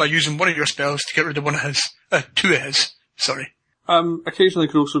advantage by using one of your spells to get rid of two of his. Sorry. Occasionally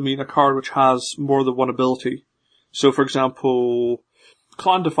it could also mean a card which has more than one ability. So, for example,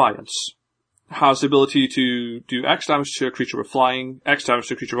 Clan Defiance has the ability to do X damage to a creature with flying, X damage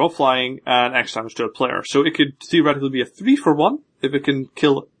to a creature without flying, and X damage to a player. So it could theoretically be a 3-for-1 if it can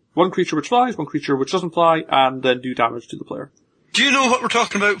kill one creature which flies, one creature which doesn't fly, and then do damage to the player. Do you know what we're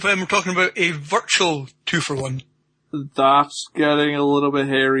talking about when we're talking about a virtual 2-for-1? That's getting a little bit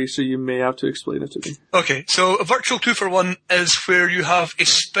hairy, so you may have to explain it to me. Okay, so a virtual 2-for-1 is where you have a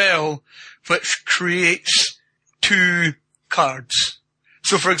spell which creates 2 cards.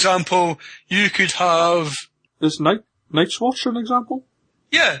 So, for example, you could have... Is Night's Watch an example?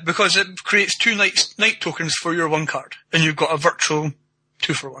 Yeah, because it creates 2 night tokens for your 1 card, and you've got a virtual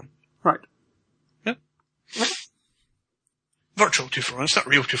 2-for-1. Right. Yeah. Virtual 2-for-1, it's not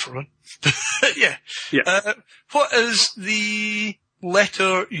real 2-for-1. Yeah. Yeah. What is the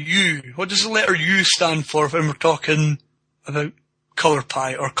letter U? What does the letter U stand for when we're talking about colour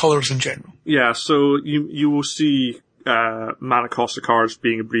pie or colours in general? Yeah, so you will see mana cost of cards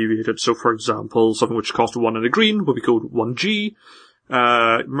being abbreviated. So, for example, something which costs 1 and a green will be called 1G.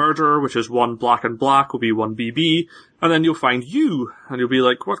 Murder, which is 1 black and black, will be 1BB. And then you'll find U, and you'll be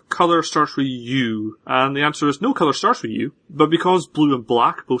like, what colour starts with U? And the answer is no colour starts with U. But because blue and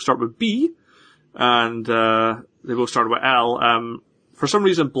black both start with B, and they both start with L, for some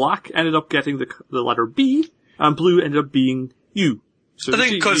reason black ended up getting the letter B, and blue ended up being U. So I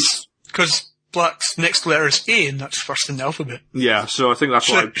think because black's next letter is A, and that's first in the alphabet. Yeah, so I think that's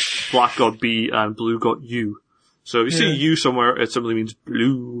why black got B and blue got U. So if you see U somewhere, it simply means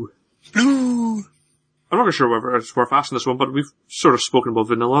blue. Blue! I'm not sure whether it's worth asking this one, but we've sort of spoken about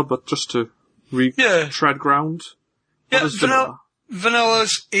vanilla, but just to tread ground. Yeah,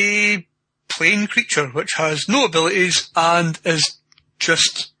 vanilla's a plain creature which has no abilities and is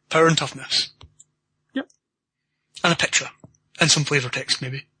just power and toughness. Yep. And a picture. And some flavour text,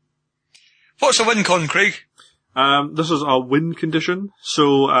 maybe. What's a win con, Craig? This is a win condition.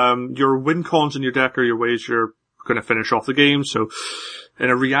 So, your win cons in your deck are your ways you're going to finish off the game. So, in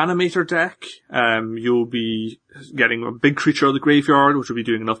a reanimator deck, you'll be getting a big creature out of the graveyard, which will be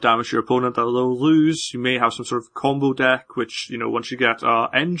doing enough damage to your opponent that they'll lose. You may have some sort of combo deck, which, once you get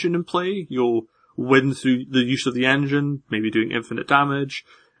engine in play, you'll win through the use of the engine, maybe doing infinite damage.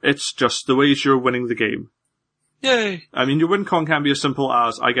 It's just the ways you're winning the game. Yay! I mean, your win con can be as simple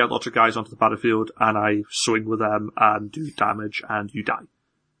as I get lots of guys onto the battlefield and I swing with them and do damage and you die.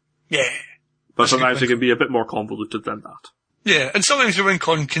 Yeah. But sometimes it can be a bit more convoluted than that. Yeah, and sometimes your win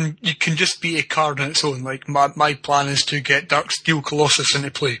con can just be a card on its own. Like, my plan is to get Darksteel Colossus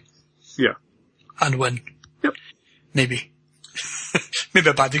into play. Yeah. And win. Yep. Maybe. Maybe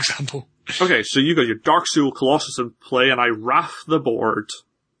a bad example. Okay, so you got your Darksteel Colossus in play and I wrath the board.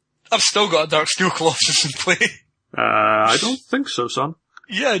 I've still got a Darksteel Colossus in play. I don't think so, son.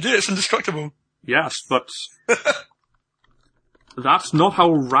 Yeah, I do. It's indestructible. Yes, but that's not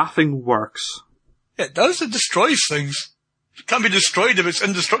how wrathing works. It does. It destroys things. It can't be destroyed if it's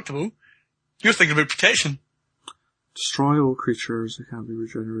indestructible. You're thinking about protection. Destroy all creatures that can't be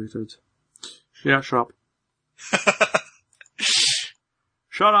regenerated. Yeah, shut up.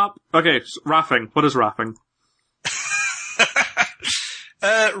 Shut up. Okay, wrathing. What is wrathing?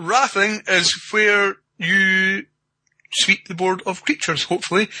 Wrathing is where you sweep the board of creatures,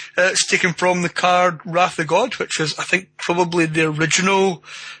 hopefully. It's taken from the card Wrath the God, which is, I think, probably the original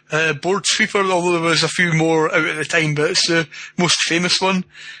board sweeper, although there was a few more out at the time, but it's the most famous one.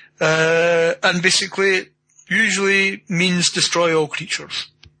 And basically, it usually means destroy all creatures.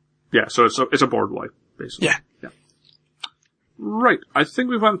 Yeah, so it's a board wipe, basically. Yeah. Right, I think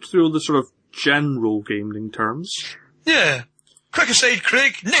we went through the sort of general gaming terms. Yeah. Quick aside,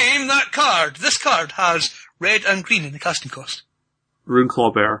 Craig, name that card. This card has red and green in the casting cost.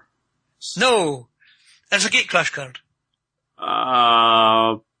 Runeclaw Bear. No. It's a Gatecrash card.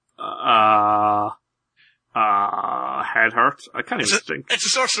 Head hurt. I can't even think. It's a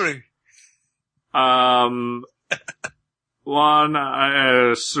sorcery.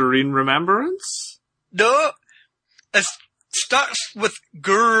 Serene Remembrance? No. It starts with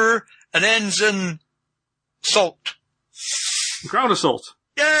grr and ends in salt. Ground Assault.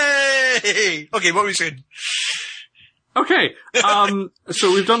 Yay! Okay, what were we saying? Okay,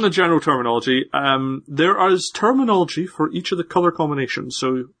 so we've done the general terminology. There is terminology for each of the color combinations.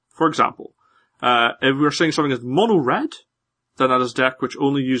 So, for example, if we're saying something is mono-red, then that is a deck which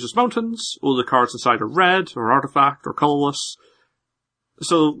only uses mountains, all the cards inside are red, or artifact, or colorless.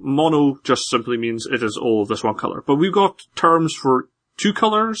 So, mono just simply means it is all of this one color. But we've got terms for 2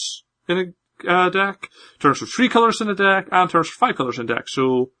 colors in a deck, terms for 3 colors in a deck, and terms for 5 colors in a deck.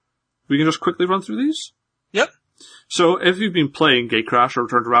 So, we can just quickly run through these? Yep. So, if you've been playing Gatecrash or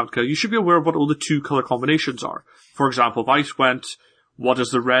Return to Ravnica, you should be aware of what all the 2 color combinations are. For example, if I went, what is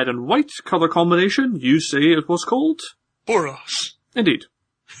the red and white color combination? You say it was called? Boros. Indeed.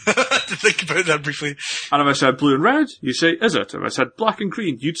 I had to think about that briefly. And if I said blue and red, you say, is it? If I said black and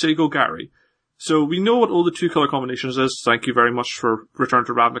green, you'd say go Gary. So we know what all the 2 color combinations is. Thank you very much for Return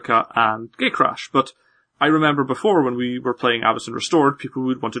to Ravnica and Gatecrash. But I remember before when we were playing Avacyn Restored, people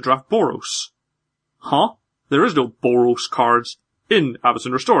would want to draft Boros. Huh? There is no Boros cards in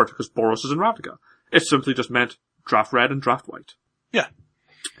Avacyn Restored, because Boros is in Ravnica. It simply just meant draft red and draft white. Yeah.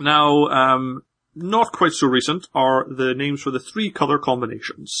 Now, not quite so recent are the names for the 3 color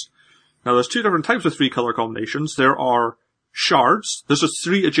combinations. Now, there's 2 different types of 3 color combinations. There are shards. This is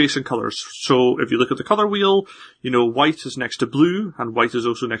 3 adjacent colors. So, if you look at the color wheel, you know white is next to blue, and white is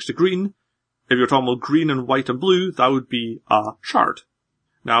also next to green. If you're talking about green and white and blue, that would be a shard.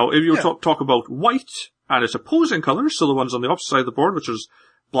 Now, if you talk about white and its opposing colors, so the ones on the opposite side of the board, which is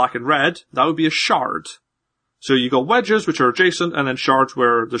black and red, that would be a shard. So you got wedges, which are adjacent, and then shards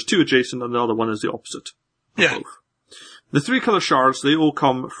where there's 2 adjacent and the other one is the opposite. Yeah. Both. The 3 color shards, they all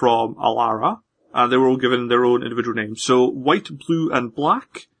come from Alara, and they were all given their own individual names. So white, blue, and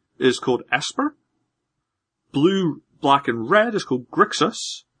black is called Esper. Blue, black, and red is called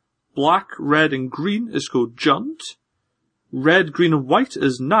Grixis. Black, red, and green is called Jund. Red, green, and white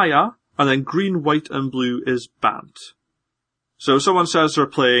is Naya, and then green, white, and blue is Bant. So if someone says they're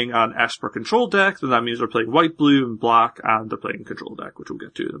playing an Esper control deck, then that means they're playing white, blue, and black, and they're playing a control deck, which we'll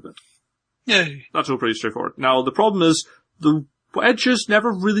get to in a bit. Yay. That's all pretty straightforward. Now, the problem is, the wedges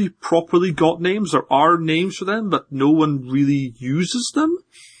never really properly got names. There are names for them, but no one really uses them.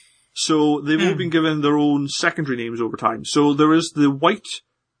 So they've all been given their own secondary names over time. So there is the white,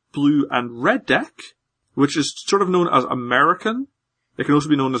 blue, and red deck, which is sort of known as American. It can also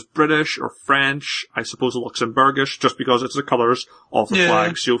be known as British or French, I suppose Luxembourgish, just because it's the colours of the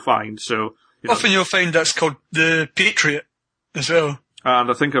flags you'll find. So often you'll find that's called the Patriot as well.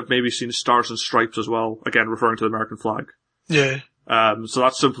 And I think I've maybe seen Stars and Stripes as well, again referring to the American flag. Yeah. So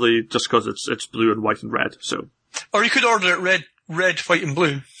that's simply just because it's blue and white and red. So, or you could order it red, white, and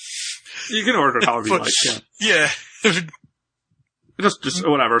blue. You can order it however you like. Yeah. just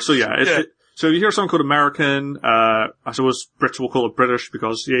whatever. So so if you hear something called American, I suppose Brits will call it British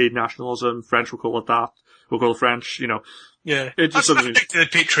because, yay, nationalism. French will call it that. We'll call it French, you know. Yeah. It just doesn't mean the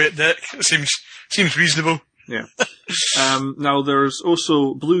Patriot deck. It seems reasonable. Yeah. Now there's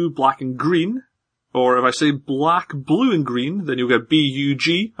also blue, black, and green. Or if I say black, blue, and green, then you'll get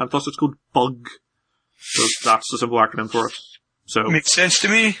BUG, and thus it's called Bug. So that's the simple acronym for it. So makes sense to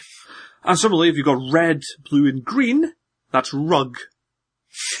me. And similarly, if you've got red, blue, and green, that's Rug.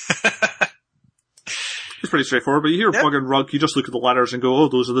 It's pretty straightforward, but you hear Bug and Rug, you just look at the letters and go, oh,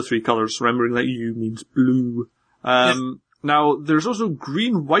 those are the 3 colours, remembering that U means blue. Now, there's also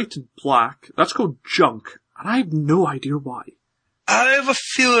green, white, and black. That's called Junk, and I have no idea why. I have a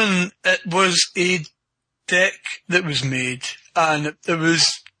feeling it was a deck that was made, and it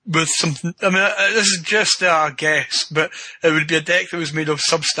was with something, I mean, this is just a guess, but it would be a deck that was made of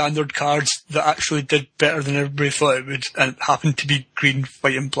substandard cards that actually did better than everybody thought it would, and it happened to be green,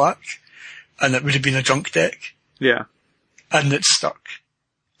 white, and black, and it would have been a junk deck. Yeah. And it stuck.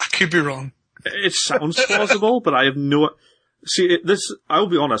 I could be wrong. It sounds plausible, but I have no... See, I'll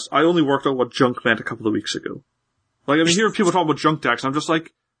be honest, I only worked out what junk meant a couple of weeks ago. Like, I mean, hearing people talk about junk decks, and I'm just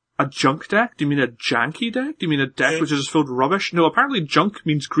like, a junk deck? Do you mean a janky deck? Do you mean a deck which is just filled with rubbish? No, apparently junk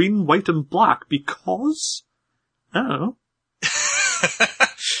means green, white, and black, because... I don't know.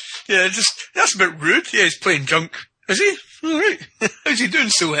 Yeah, that's a bit rude. Yeah, he's playing junk. Is he? Alright. How's he doing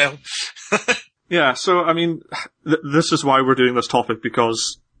so well? Yeah, so, I mean, this is why we're doing this topic,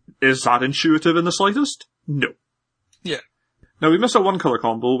 because is that intuitive in the slightest? No. Yeah. Now, we missed a 1-colour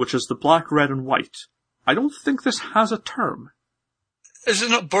combo, which is the black, red, and white. I don't think this has a term. Is it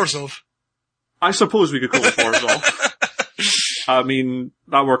not Borzov? I suppose we could call it Borzov. I mean,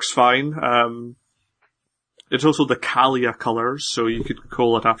 that works fine. It's also the Kalia colours, so you could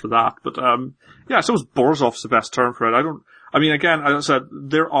call it after that. But, yeah, I suppose Borzov's the best term for it. I mean, again, as I said,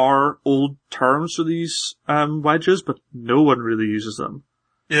 there are old terms for these, wedges, but no one really uses them.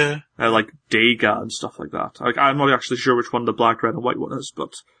 Yeah. Like Dega and stuff like that. Like, I'm not actually sure which one the black, red, and white one is,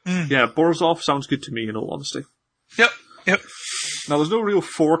 but yeah, Borzov sounds good to me, in all honesty. Yep. Now, there's no real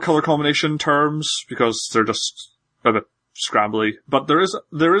 4-color combination terms, because they're just a bit scrambly, but there is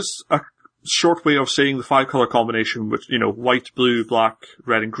a short way of saying the 5-color combination, which, white, blue, black,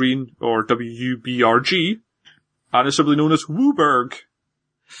 red, and green, or WUBRG, and it's simply known as Wooburg.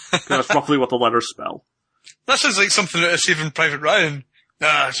 That's roughly what the letters spell. That sounds like something out of Saving Private Ryan.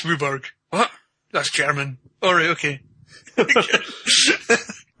 Ah, it's Wooburg. What? That's German. Alright, okay. But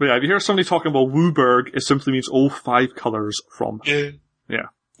yeah, if you hear somebody talking about Wooburg, it simply means all 5 colours from. Yeah.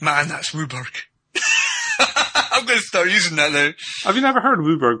 Man, that's Wooburg. I'm going to start using that now. Have you never heard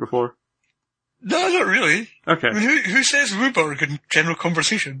Wooburg before? No, not really. Okay. I mean, who says Wooburg in general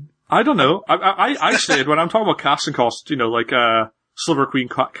conversation? I don't know. I say it when I'm talking about casting cost, like, Sliver Queen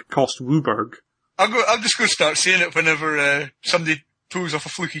cost Wooburg. I'll just go start saying it whenever, somebody pulls off a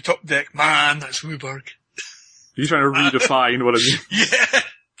fluky top deck. Man, that's Wooburg. You're trying to redefine what I mean. Yeah.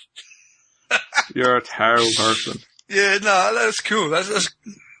 You're a terrible person. Yeah, no, that's cool. That's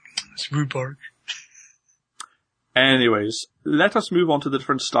Wooburg. Anyways, let us move on to the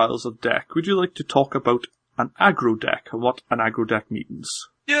different styles of deck. Would you like to talk about an aggro deck and what an aggro deck means?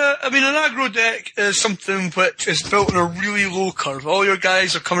 Yeah, I mean, an aggro deck is something which is built on a really low curve. All your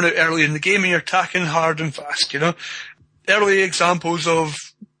guys are coming out early in the game and you're attacking hard and fast, Early examples of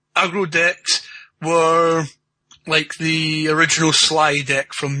aggro decks were like the original Sly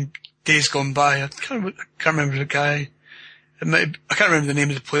deck from Days Gone By. I can't remember the guy. I can't remember the name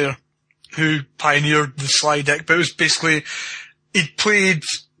of the player who pioneered the Sly deck, but it was basically, he'd played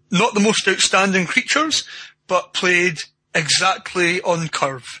not the most outstanding creatures, but played exactly on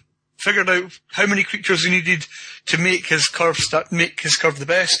curve. Figured out how many creatures he needed to make his curve the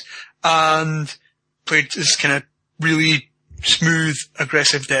best, and played this kind of really smooth,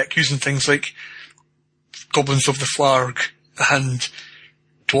 aggressive deck using things like Goblins of the Flarg and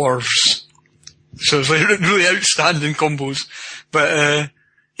Dwarves. So it's like really outstanding combos. But,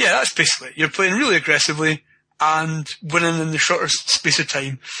 yeah, that's basically it. You're playing really aggressively and winning in the shortest space of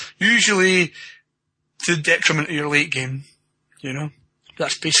time. Usually to the detriment of your late game.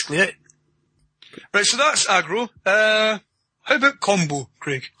 That's basically it. Right, so that's aggro. How about combo,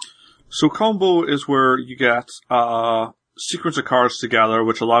 Craig? So combo is where you get a sequence of cards together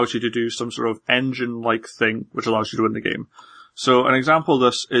which allows you to do some sort of engine-like thing which allows you to win the game. So an example of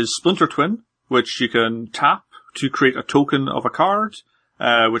this is Splinter Twin, which you can tap to create a token of a card,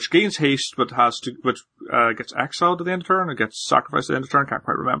 which gains haste but gets exiled at the end of turn, or gets sacrificed at the end of turn, can't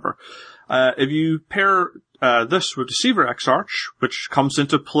quite remember. If you pair this with Deceiver Exarch, which comes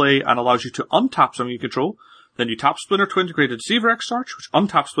into play and allows you to untap something you control, then you tap Splinter Twin to create a Deceiver Exarch, which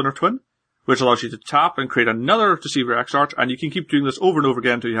untaps Splinter Twin, which allows you to tap and create another Deceiver Exarch, and you can keep doing this over and over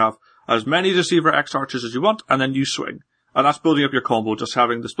again until you have as many Deceiver Exarches as you want, and then you swing. And that's building up your combo, just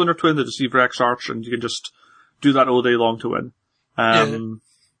having the Splinter Twin, the Deceiver Exarch, and you can just do that all day long to win. I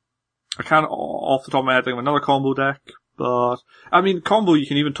can't, off the top of my head, think of another combo deck, but, I mean, combo you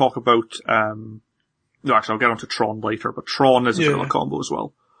can even talk about, no, actually, I'll get onto Tron later, but Tron is a bit of a combo as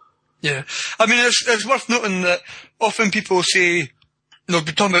well. Yeah. I mean, it's worth noting that often people say, they'll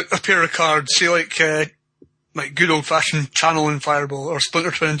be talking about a pair of cards, say like good old-fashioned Channel and Fireball, or Splinter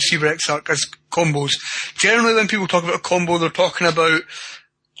Twin and Deceiver Exarch as combos. Generally, when people talk about a combo, they're talking about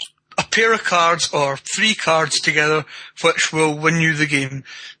a pair of cards or 3 cards together which will win you the game.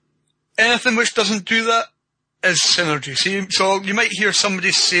 Anything which doesn't do that is synergy. So you might hear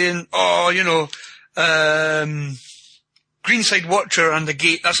somebody saying, Greenside Watcher and the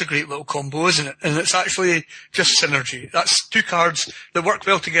Gate, that's a great little combo, isn't it? And it's actually just synergy. That's 2 cards that work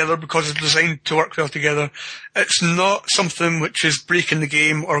well together because they're designed to work well together. It's not something which is breaking the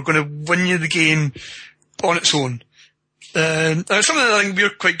game or going to win you the game on its own. It's something that I think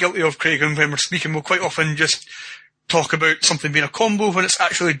we're quite guilty of, Craig, and when we're speaking, we'll quite often just talk about something being a combo when it's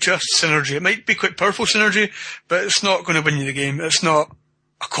actually just synergy. It might be quite powerful synergy, but it's not going to win you the game. It's not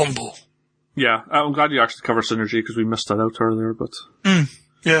a combo. Yeah, I'm glad you actually covered synergy because we missed that out earlier, but...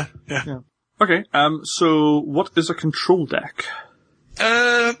 Yeah. Okay, so what is a control deck?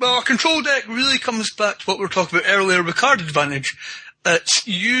 Well, a control deck really comes back to what we were talking about earlier with card advantage. It's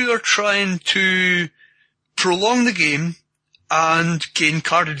you are trying to prolong the game and gain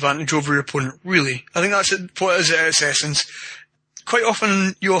card advantage over your opponent, really. I think that's what it is at its essence. Quite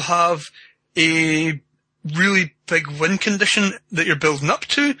often you'll have a really big win condition that you're building up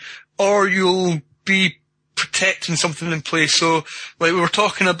to, or you'll be protecting something in place. So, like we were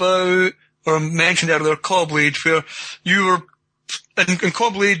talking about, or mentioned earlier, Cobblade, where you were, in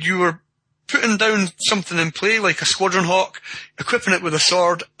Cobblade you were putting down something in play, like a Squadron Hawk, equipping it with a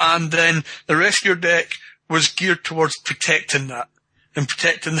sword, and then the rest of your deck was geared towards protecting that, and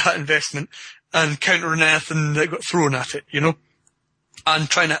protecting that investment, and countering anything that got thrown at it, and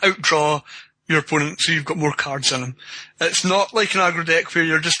trying to outdraw your opponent so you've got more cards in them. It's not like an aggro deck where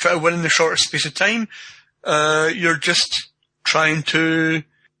you're just trying to win in the shortest space of time. You're just trying to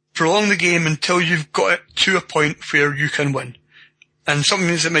prolong the game until you've got it to a point where you can win. And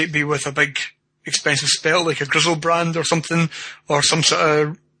sometimes it might be with a big, expensive spell, like a Grizzlebrand or something, or some sort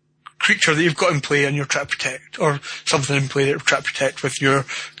of creature that you've got in play and you're trying to protect, or something in play that you're trying to protect with your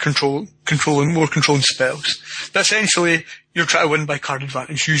more controlling spells. But essentially, you're trying to win by card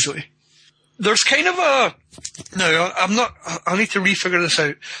advantage, usually. There's kind of I need to refigure this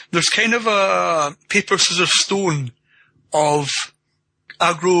out. There's kind of a paper, scissors, stone of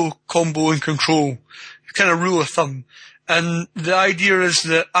aggro, combo, and control. Kind of rule of thumb. And the idea is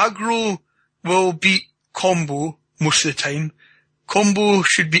that aggro will beat combo most of the time. Combo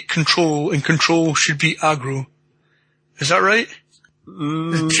should beat control, and control should beat aggro. Is that right?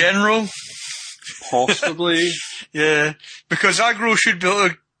 The general? Possibly. Yeah. Because aggro should be able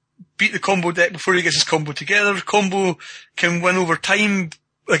to beat the combo deck before he gets his combo together. Combo can win over time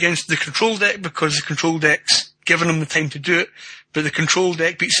against the control deck because the control deck's giving him the time to do it. But the control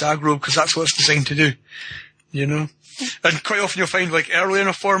deck beats aggro because that's what it's designed to do. And quite often you'll find, like, early in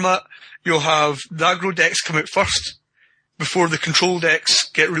a format, you'll have the aggro decks come out first before the control decks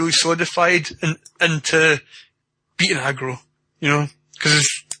get really solidified into beating aggro, because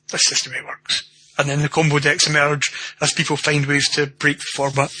that's just the way it works. And then the combo decks emerge as people find ways to break the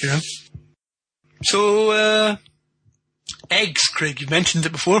format, So, eggs, Craig, you mentioned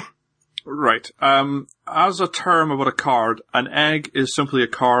it before. Right. As a term about a card, an egg is simply a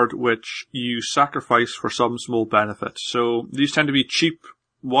card which you sacrifice for some small benefit. So these tend to be cheap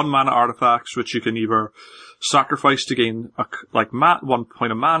 1-mana artifacts which you can either sacrifice to gain 1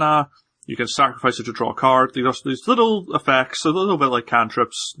 point of mana. You can sacrifice it to draw a card. These little effects, a little bit like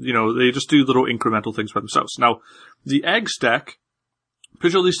cantrips, they just do little incremental things by themselves. Now, the eggs deck,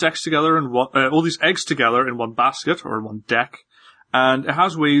 put all these eggs together in one basket or in one deck, and it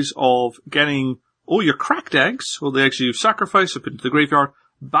has ways of getting all your cracked eggs, or the eggs you've sacrificed up into the graveyard,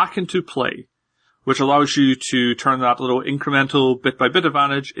 back into play, which allows you to turn that little incremental bit-by-bit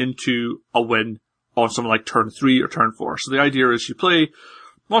advantage into a win on something like turn 3 or turn 4. So the idea is you play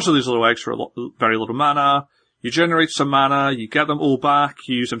most of these little eggs for very little mana, you generate some mana, you get them all back,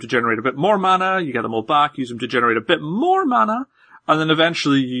 you use them to generate a bit more mana, you get them all back, use them to generate a bit more mana, and then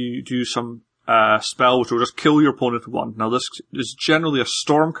eventually you do some spell which will just kill your opponent for 1. Now this is generally a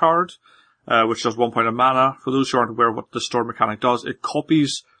storm card, which does 1 point of mana. For those who aren't aware of what the storm mechanic does, it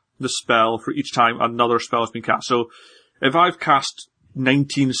copies the spell for each time another spell has been cast. So if I've cast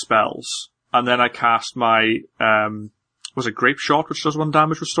 19 spells, and then I cast my, Grape Shot, which does 1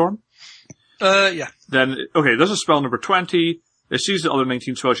 damage with storm? Yeah. Then, okay, this is spell number 20. It sees the other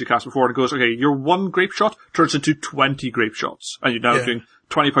 19 spells you cast before and it goes, okay, your 1 Grape Shot turns into 20 Grape Shots. And you're now doing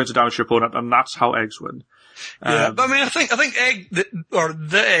 20 points of damage to your opponent, and that's how eggs win. Yeah, but I think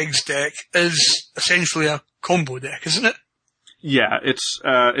the eggs deck is essentially a combo deck, isn't it? Yeah, it's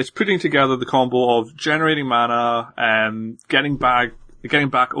putting together the combo of generating mana, getting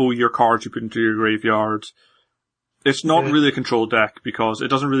back all your cards you put into your graveyard. It's not really a control deck because it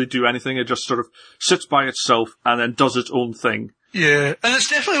doesn't really do anything. It just sort of sits by itself and then does its own thing. Yeah, and it's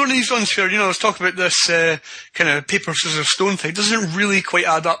definitely one of these ones where, I was talking about this kind of paper, scissors, stone thing. It doesn't really quite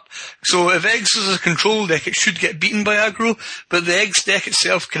add up. So if eggs is a control deck, it should get beaten by aggro, but the eggs deck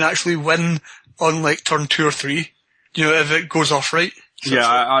itself can actually win on like turn 2 or 3, if it goes off right. So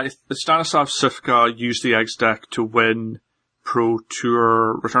yeah, Stanislav Sivka used the eggs deck to win Pro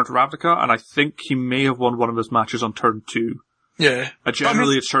Tour Return to Ravnica, and I think he may have won one of his matches on turn 2. Yeah.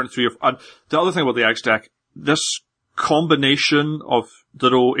 Generally, it's turn 3. And the other thing about the eggs deck, this combination of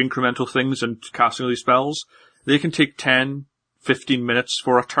little incremental things and casting these spells, they can take 10, 15 minutes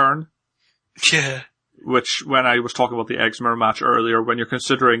for a turn. Yeah. Which, when I was talking about the eggs mirror match earlier, when you're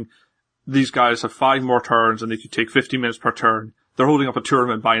considering these guys have 5 more turns and they could take 15 minutes per turn, they're holding up a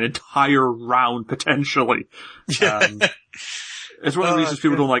tournament by an entire round, potentially. Yeah. It's one of the reasons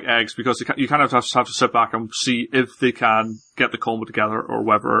people don't like eggs, because you kind of have to sit back and see if they can get the combo together or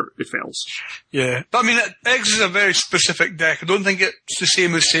whether it fails. Yeah. But eggs is a very specific deck. I don't think it's the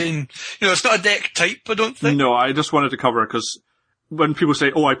same as saying, it's not a deck type, I don't think. No, I just wanted to cover it because when people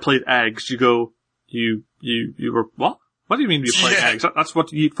say, oh, I played eggs, you go, you were, what? What do you mean you played eggs? That's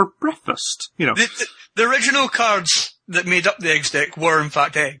what you eat for breakfast, The original cards that made up the eggs deck were in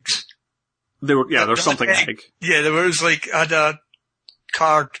fact eggs. They were, there's something egg. Yeah, there was I had a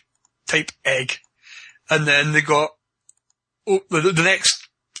card type egg. And then they got, the next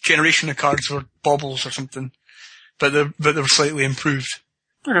generation of cards were baubles or something. But they were slightly improved.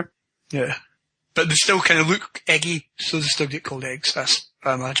 Okay. Yeah. But they still kind of look eggy, so they still get called eggs,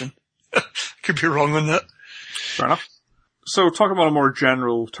 I imagine. Could be wrong on that. Fair enough. So, talk about a more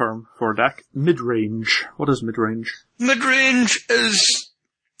general term for a deck. Mid-range. What is mid-range? Mid-range is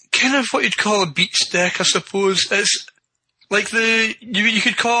kind of what you'd call a beach deck, I suppose. It's like you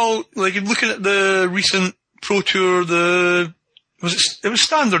could call, like, looking at the recent Pro Tour, it was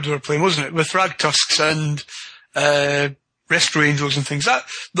Standard they were playing, wasn't it? With Thragtusks and, Restro Angels and things.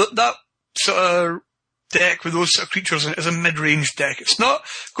 That sort of deck with those sort of creatures in it is a mid-range deck. It's not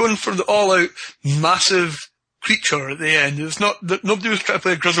going for the all-out massive creature at the end. It's not that nobody was trying to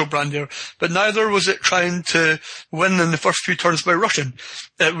play a Grizzlebrand here, but neither was it trying to win in the first few turns by rushing.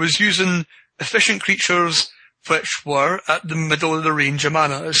 It was using efficient creatures which were at the middle of the range of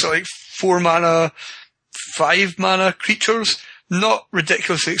mana. It's like 4 mana, 5 mana creatures. Not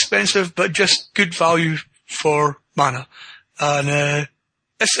ridiculously expensive, but just good value for mana. And I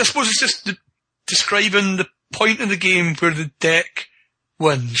suppose it's just describing the point in the game where the deck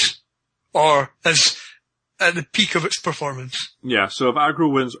wins, or is at the peak of its performance. Yeah, so if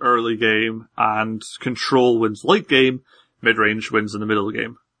aggro wins early game and control wins late game, mid-range wins in the middle of the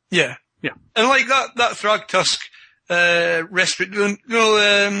game. Yeah. Yeah. And like that Thragtusk, what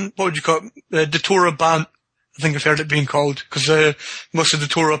would you call it? Datora Bant. I think I've heard it being called, because most of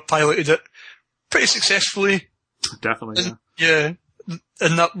Datora piloted it pretty successfully. Definitely, yeah.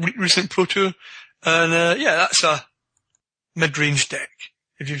 In that recent Pro Tour. And, that's a mid-range deck.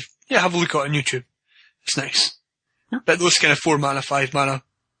 If have a look at it on YouTube. It's nice. Yeah. But those kind of 4 mana, 5 mana,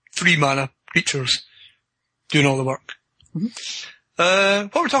 3 mana creatures doing all the work. Mm-hmm.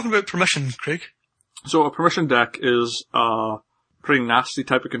 What we're talking about permission, Craig? So a permission deck is a pretty nasty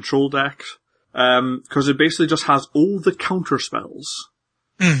type of control deck, because it basically just has all the counter spells.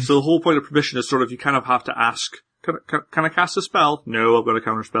 So the whole point of permission is sort of you kind of have to ask, can I cast a spell? No, I've got a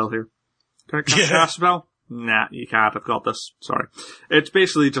counter spell here. Can I cast a spell? Nah, you can't. I've got this. Sorry. It's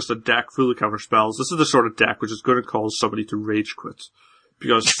basically just a deck full of counter spells. This is the sort of deck which is going to cause somebody to rage quit.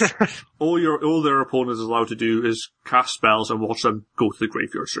 Because all their opponent is allowed to do is cast spells and watch them go to the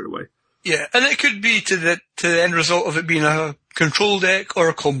graveyard straight away. Yeah, and it could be to the end result of it being a control deck or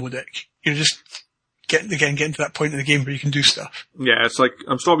a combo deck. You're just getting to that point in the game where you can do stuff. Yeah, it's like,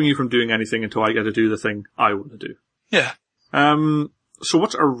 I'm stopping you from doing anything until I get to do the thing I want to do. Yeah. So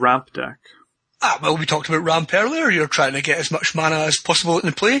what's a ramp deck? Well, we talked about ramp earlier. You're trying to get as much mana as possible in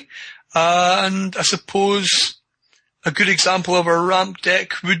the play. And I suppose a good example of a ramp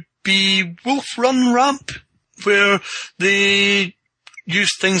deck would be Wolf Run Ramp, where they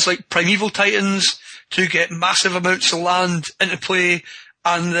use things like Primeval Titans to get massive amounts of land into play,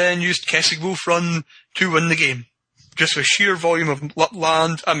 and then used Kessig Wolf Run to win the game. Just with sheer volume of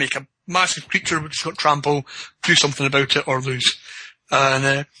land, and make a massive creature which has got trample, do something about it, or lose. And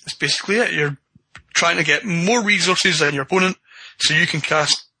that's basically it. You're trying to get more resources than your opponent, so you can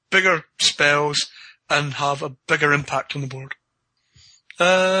cast bigger spells and have a bigger impact on the board.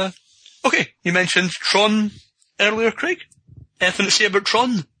 Okay, you mentioned Tron earlier, Craig. Anything to say about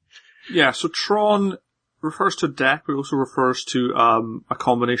Tron? Yeah, so Tron refers to a deck, but it also refers to a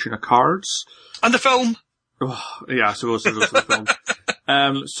combination of cards. And the film. Oh, yeah, I suppose there's also the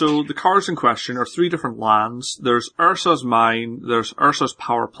film. So the cards in question are 3 different lands. There's Ursa's Mine, there's Ursa's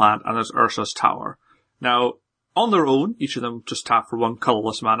Power Plant, and there's Ursa's Tower. Now, on their own, each of them just tap for 1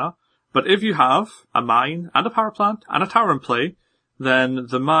 colorless mana. But if you have a mine and a power plant and a tower in play, then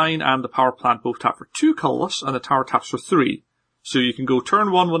the mine and the power plant both tap for 2 colorless, and the tower taps for 3. So you can go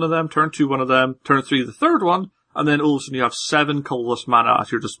turn 1, one of them, turn 2, one of them, turn 3, the third one, and then all of a sudden you have 7 colorless mana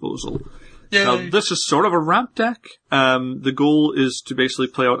at your disposal. Yay. Now, this is sort of a ramp deck. The goal is to basically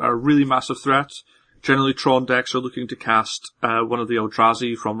play out a really massive threat. Generally, Tron decks are looking to cast one of the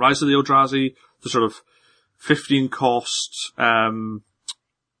Eldrazi from Rise of the Eldrazi, the sort of 15 cost...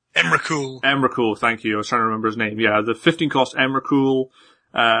 Emrakul, thank you. I was trying to remember his name. Yeah, the 15 cost Emrakul,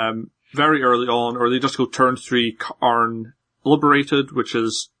 very early on, or they just go turn 3 Karn Liberated, which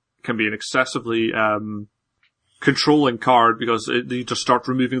can be an excessively, controlling card because they just start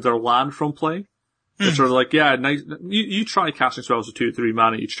removing their land from play. It's sort of like, yeah, nice. You try casting spells with 2 3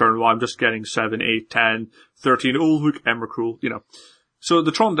 mana each turn. Well, I'm just getting 7, 8, 10, 13. Oh, look, Emrakul, So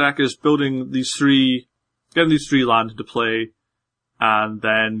the Tron deck is building getting these 3 land into play, and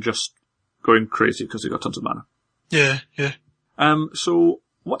then just going crazy because they got tons of mana. Yeah. So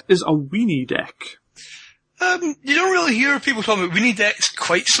what is a weenie deck? You don't really hear people talking about weenie decks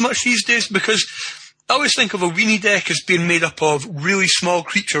quite so much these days because I always think of a weenie deck as being made up of really small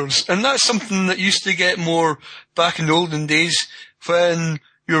creatures, and that's something that used to get more back in the olden days when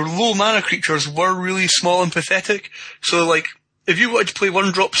your low mana creatures were really small and pathetic. So, like, if you wanted to play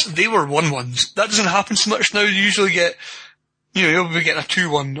 1-drops, they were 1/1s. That doesn't happen so much now. You usually get, you'll be getting a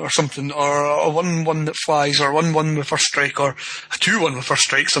 2/1 or something, or a 1/1 that flies, or a 1/1 with first strike, or a 2/1 with first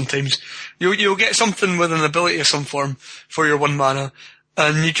strike sometimes. You'll get something with an ability of some form for your 1 mana,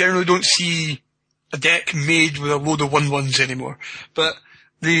 and you generally don't see a deck made with a load of 1/1s anymore. But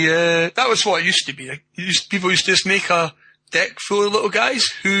that was what it used to be. Like, people used to just make a deck full of little guys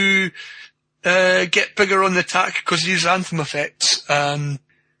who get bigger on the attack because they use Anthem effects and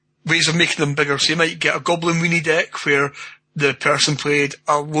ways of making them bigger. So you might get a Goblin Weenie deck where the person played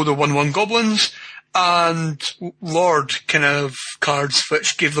a load of 1/1 goblins and Lord kind of cards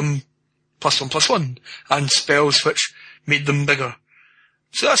which gave them +1/+1 and spells which made them bigger.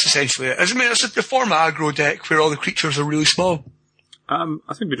 So that's essentially it. I mean, it's a form of aggro deck where all the creatures are really small.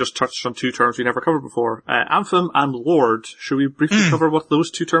 I think we just touched on 2 terms we never covered before. Anthem and Lord. Should we briefly cover what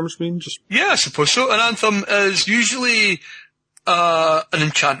those 2 terms mean? Yeah, I suppose so. An Anthem is usually an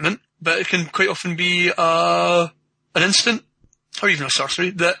enchantment, but it can quite often be an instant, or even a sorcery,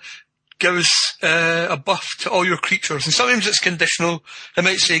 that gives a buff to all your creatures. And sometimes it's conditional. It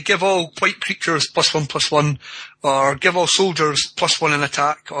might say, give all white creatures +1/+1, or give all soldiers +1 in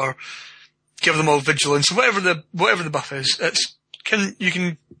attack, or give them all vigilance. Whatever the buff is, you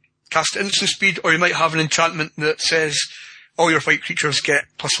can cast it instant speed, or you might have an enchantment that says all your white creatures get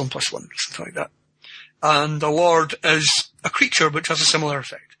 +1/+1, something like that. And a Lord is a creature which has a similar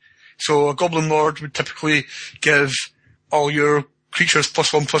effect. So a Goblin Lord would typically give all your creatures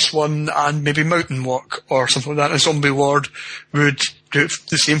 +1/+1 and maybe Mountain Walk or something like that. And a Zombie Lord would do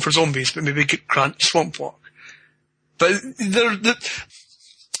the same for zombies, but maybe grant Swamp Walk. But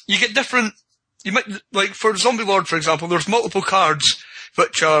you get different. You might, like, for Zombie Lord, for example, there's multiple cards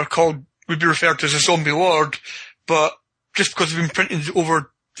which would be referred to as a Zombie Lord, but just because they've been printed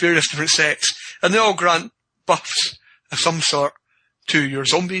over various different sets, and they all grant buffs of some sort to your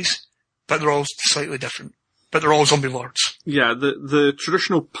zombies, but they're all slightly different. But they're all Zombie Lords. Yeah, the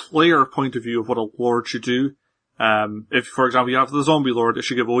traditional player point of view of what a Lord should do, if, for example, you have the Zombie Lord, it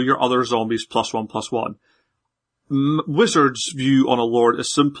should give all your other zombies +1/+1. Wizards' view on a Lord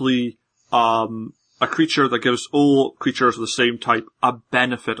is simply a creature that gives all creatures of the same type a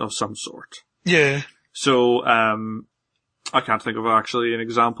benefit of some sort. Yeah. So, I can't think of actually an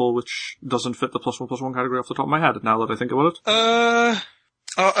example which doesn't fit the +1/+1 category off the top of my head, now that I think about it.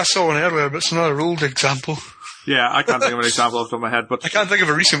 I saw one earlier, but it's another old example. Yeah, I can't think of an example off the top of my head, but... I can't think of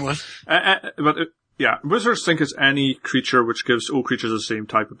a recent one. Yeah, Wizards think it's any creature which gives all creatures the same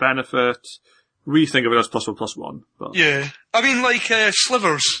type of benefit. We think of it as +1/+1. But... Yeah. I mean, like,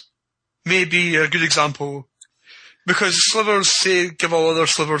 Slivers may be a good example, because Slivers say give all other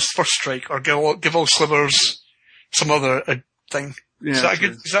Slivers first strike, or give all Slivers some other thing. Yeah, is that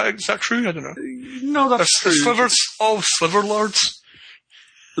good? Is that true? I don't know. No, that's true. Slivers all Sliver Lords?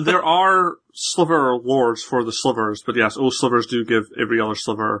 There are Sliver Lords for the Slivers, but yes, all Slivers do give every other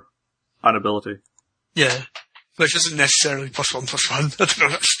Sliver an ability. Yeah. Which isn't necessarily +1/+1. I don't know,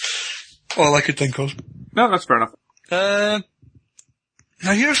 that's all I could think of. No, that's fair enough.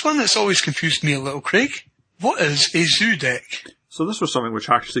 Now here's one that's always confused me a little, Craig. What is a zoo deck? So this was something which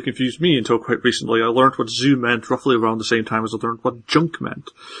actually confused me until quite recently. I learned what zoo meant roughly around the same time as I learned what junk meant.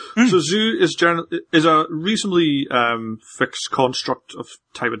 So zoo is a reasonably fixed construct of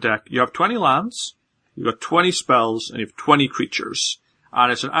type of deck. You have 20 lands, you've got 20 spells, and you have 20 creatures.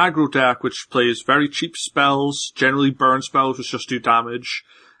 And it's an aggro deck which plays very cheap spells, generally burn spells which just do damage,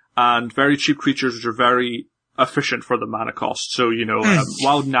 and very cheap creatures which are very efficient for the mana cost. So,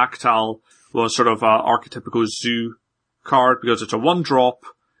 Wild Nactal was sort of an archetypical zoo card because it's a 1-drop,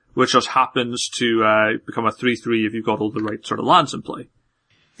 which just happens to become a 3/3 if you've got all the right sort of lands in play.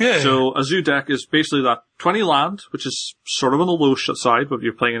 Yeah. So a zoo deck is basically that 20 land, which is sort of on the low side, but if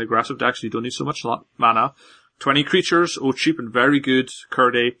you're playing an aggressive deck, so you don't need so much mana. 20 creatures, all cheap and very good,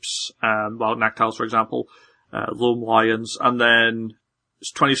 Curd Apes, Wild Nactals, for example, Loam Lions, and then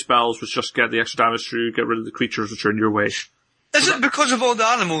 20 spells which just get the extra damage through, get rid of the creatures which are in your way. Is it because of all the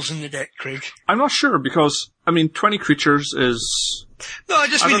animals in the deck, Craig? I'm not sure, because, 20 creatures is... No, I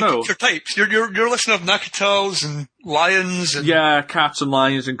just mean the creature types. You're listing of Nacatals and lions and... Yeah, cats and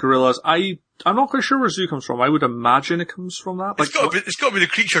lions and gorillas. I'm not quite sure where zoo comes from. I would imagine it comes from that. It's got to be the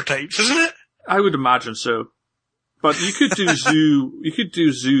creature types, isn't it? I would imagine so. But you could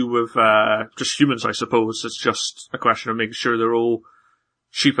do zoo with, just humans, I suppose. It's just a question of making sure they're all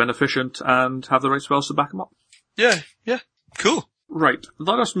cheap and efficient and have the right spells to back them up. Yeah. Cool. Right,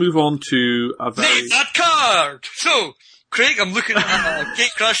 let us move on to a very... Name that card! So, Craig, I'm looking at a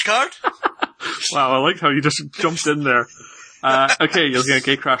Gate Crash card. Wow, I like how you just jumped in there. Okay, you're looking at a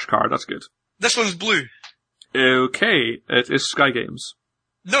Gate Crash card, that's good. This one's blue. Okay, it is Sky Games.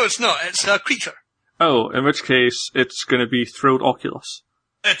 No, it's not. It's a creature. Oh, in which case, it's going to be Thrilled Oculus.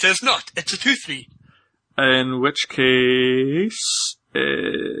 It is not. It's a 2/3. In which case,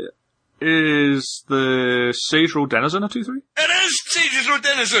 is the Sage Road Denizen a 2/3? It is Sage's Road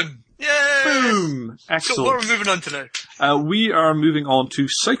Denizen! Yay! Boom! Excellent. So what are we moving on to now? We are moving on to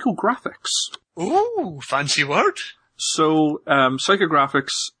psychographics. Ooh, fancy word. So,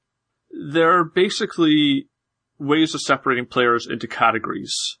 psychographics, they're basically ways of separating players into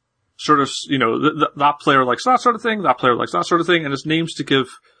categories. Sort of, you know, that player likes that sort of thing, that player likes that sort of thing, and it's names to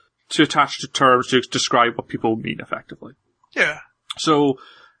attach to terms to describe what people mean effectively. Yeah. So,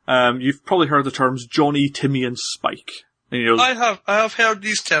 you've probably heard the terms Johnny, Timmy, and Spike. And, you know, I have heard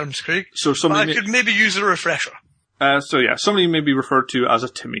these terms, Craig. So somebody I could maybe use a refresher. Somebody may be referred to as a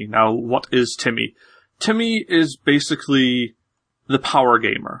Timmy. Now, what is Timmy? Timmy is basically the power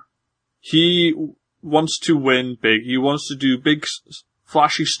gamer. He wants to win big. He wants to do big,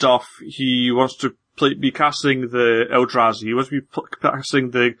 flashy stuff. He wants to be casting the Eldrazi. He wants to be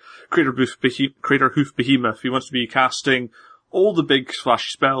casting the Crater Hoof Behemoth. He wants to be casting all the big flashy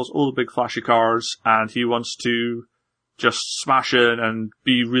spells, all the big flashy cards, and he wants to just smash in and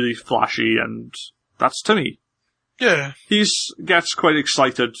be really flashy, and that's Timmy. Yeah. He gets quite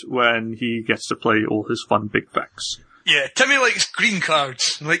excited when he gets to play all his fun big effects. Yeah, Timmy likes green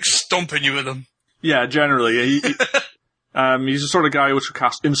cards and likes stomping you with them. Yeah, generally. He's the sort of guy who would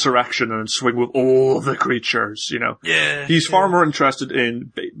cast Insurrection and swing with all the creatures, you know. Yeah. He's far more interested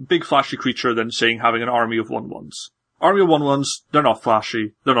in big flashy creature than, saying, having an army of 1/1s. Army of 1/1s, they're not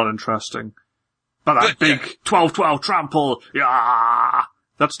flashy, they're not interesting. But that big 12/12 trample, yeah,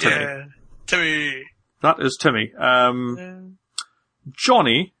 that's Timmy. Yeah, Timmy. That is Timmy.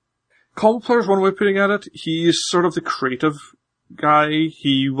 Johnny, common player's one way of putting it. He's sort of the creative guy.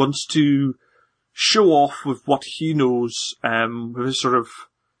 He wants to show off with what he knows, with his sort of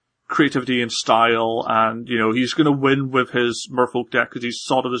creativity and style, and, you know, he's gonna win with his Merfolk deck because he's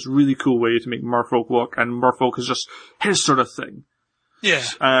thought of this really cool way to make Merfolk work, and Merfolk is just his sort of thing. Yeah.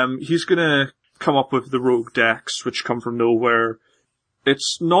 He's gonna come up with the rogue decks, which come from nowhere.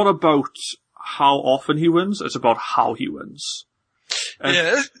 It's not about how often he wins, it's about how he wins.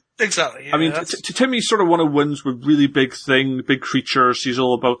 Yeah, exactly. Yeah, I mean, Timmy sort of one of wins with really big creatures. He's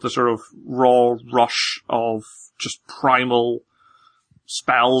all about the sort of raw rush of just primal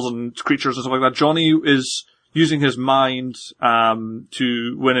spells and creatures and stuff like that. Johnny is using his mind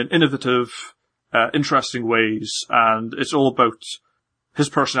to win in innovative, interesting ways, and it's all about his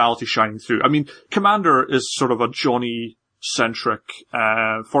personality shining through. I mean, Commander is sort of a Johnny-centric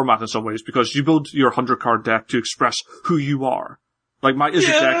format in some ways, because you build your 100-card deck to express who you are. Like, my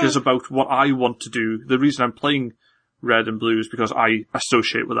Izzet deck is about what I want to do. The reason I'm playing red and blue is because I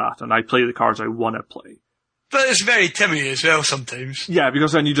associate with that, and I play the cards I want to play. But it's very Timmy as well sometimes. Yeah,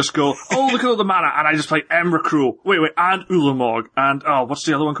 because then you just go, oh, look at all the mana, and I just play Emrakul. Wait, and Ulamog, and, what's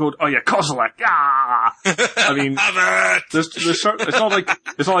the other one called? Oh yeah, Kozilek. Ah! I mean, it's not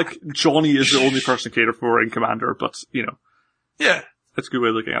like Johnny is the only person catered for in Commander, but, you know. Yeah. That's a good way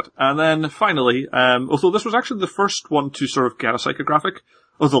of looking at it. And then finally, although this was actually the first one to sort of get a psychographic,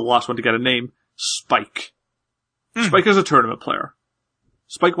 although the last one to get a name, Spike. Spike is a tournament player.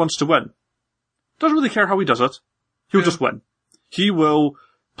 Spike wants to win. Doesn't really care how he does it. He'll just win. He will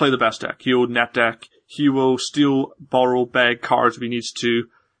play the best deck. He'll net deck. He will steal, borrow, beg cards if he needs to.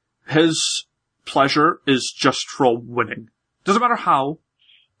 His pleasure is just from winning. Doesn't matter how.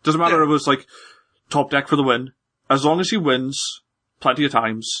 Doesn't matter if it was like top deck for the win. As long as he wins plenty of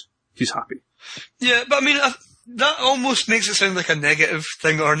times, he's happy. Yeah, but I mean, that almost makes it sound like a negative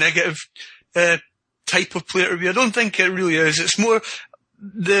thing or a negative type of player to be. I don't think it really is. It's more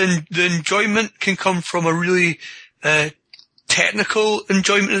the enjoyment can come from a really technical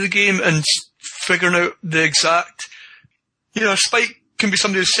enjoyment of the game and figuring out the exact. You know, Spike can be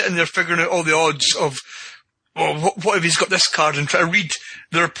somebody who's sitting there figuring out all the odds of, oh, what if he's got this card, and try to read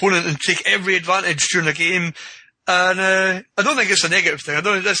their opponent and take every advantage during a game. And I don't think it's a negative thing. I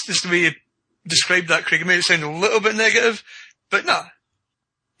don't think that's just the way you described that, Craig. It made it sound a little bit negative, but nah.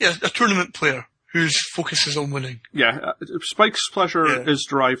 Yeah, a tournament player whose focus is on winning. Yeah, Spike's pleasure is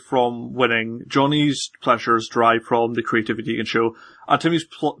derived from winning. Johnny's pleasure is derived from the creativity he can show. And Timmy's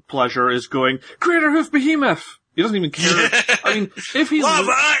pleasure is going, Crater Hoof Behemoth! He doesn't even care. I mean, if he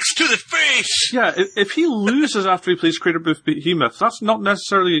lava axe to the face. Yeah, if he loses after he plays Crater Behemoth, that's not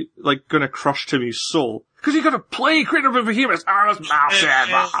necessarily like going to crush Timmy's soul because you got to play Crater Behemoth. That's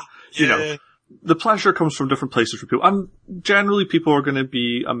massive. You know, the pleasure comes from different places for people, and generally people are going to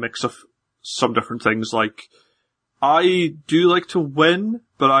be a mix of some different things. Like, I do like to win,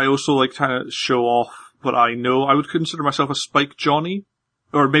 but I also like to kind of show off what I know. I would consider myself a Spike Johnny.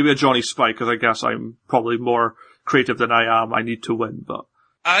 Or maybe a Johnny Spike, because I guess I'm probably more creative than I am. I need to win, but...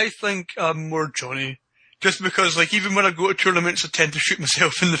 I think I'm more Johnny. Just because, like, even when I go to tournaments, I tend to shoot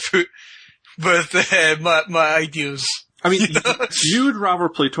myself in the foot with my ideas. I mean, you would rather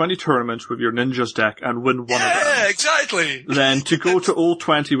play 20 tournaments with your Ninjas deck and win one of them. Yeah, exactly. Than to go to all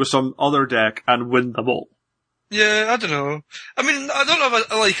 20 with some other deck and win them all. Yeah, I don't know. I mean,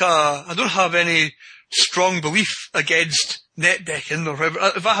 I don't have any strong belief against net decking or whatever.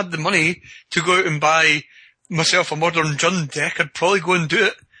 If I had the money to go out and buy myself a Modern Jund deck, I'd probably go and do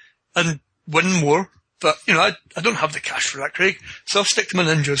it and win more. But, you know, I don't have the cash for that, Craig. So I'll stick to my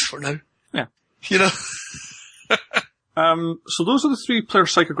Ninjas for now. Yeah. You know? So those are the 3-player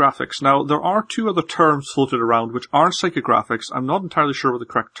psychographics. Now, there are 2 other terms floated around which aren't psychographics. I'm not entirely sure what the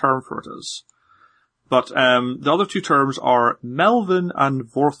correct term for it is. But the other 2 terms are Melvin and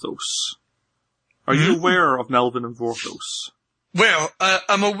Vorthos. Are you aware of Melvin and Vorthos? Well,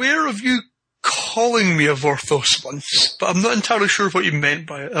 I'm aware of you calling me a Vorthos once, but I'm not entirely sure what you meant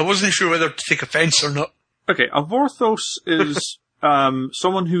by it. I wasn't sure whether to take offence or not. Okay, a Vorthos is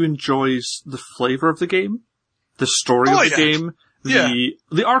someone who enjoys the flavour of the game, the story of the game, the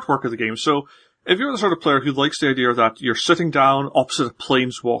artwork of the game. So, if you're the sort of player who likes the idea that you're sitting down opposite a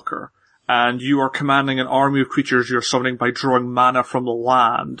planeswalker, and you are commanding an army of creatures you're summoning by drawing mana from the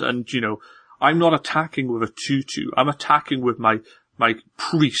land, and, you know, I'm not attacking with a 2/2. I'm attacking with my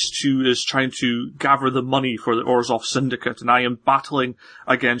priest who is trying to gather the money for the Orzhov Syndicate, and I am battling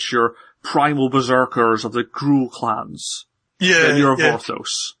against your primal berserkers of the Gruul clans. Yeah. Then you're a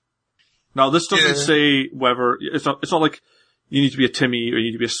Vorthos. Now, this doesn't say whether, it's not like you need to be a Timmy, or you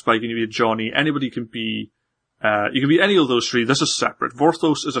need to be a Spike, you need to be a Johnny. Anybody can be, you can be any of those 3. This is separate.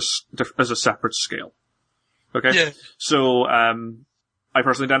 Vorthos is a separate scale. Okay? Yeah. So, I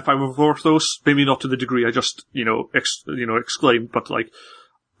personally identify with Vorthos, maybe not to the degree I just, exclaimed, but like,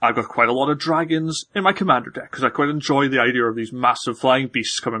 I've got quite a lot of dragons in my commander deck, because I quite enjoy the idea of these massive flying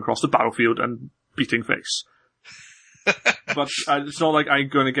beasts coming across the battlefield and beating face. But it's not like I'm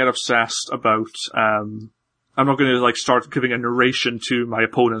going to get obsessed about, I'm not going to like start giving a narration to my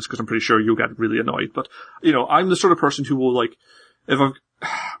opponents, because I'm pretty sure you'll get really annoyed, but, you know, I'm the sort of person who will like, if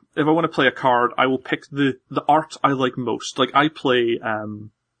I want to play a card, I will pick the art I like most. Like, I play,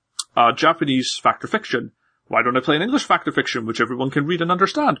 Japanese fact or fiction. Why don't I play an English fact or fiction, which everyone can read and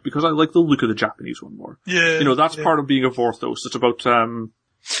understand? Because I like the look of the Japanese one more. Yeah. You know, that's part of being a Vorthos. It's about,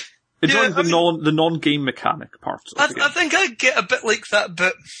 enjoying the non-game mechanic parts of the game. I think I get a bit like that,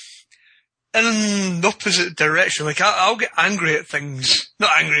 but in the opposite direction. Like, I'll get angry at things.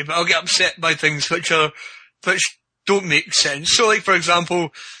 Not angry, but I'll get upset by things which don't make sense. So, like, for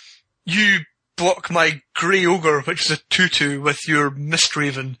example, you block my Grey Ogre, which is a 2/2, with your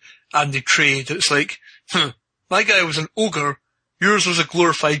Mistraven, and they trade. It's like, my guy was an ogre, yours was a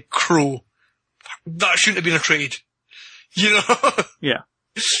glorified crow. That shouldn't have been a trade. You know? Yeah.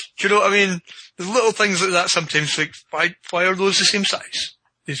 Do you know what I mean? There's little things like that sometimes, like, why are those the same size?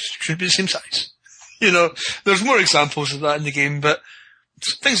 They should be the same size. You know, there's more examples of that in the game, but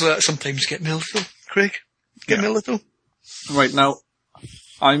things like that sometimes get me a little, Craig. Get me a little. Right, now,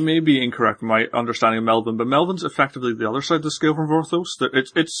 I may be incorrect in my understanding of Melvin, but Melvin's effectively the other side of the scale from Vorthos.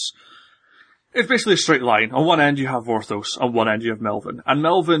 It's basically a straight line. On one end you have Vorthos, on one end you have Melvin. And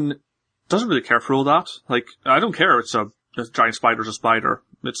Melvin doesn't really care for all that. Like, I don't care if it's a giant spider's a spider.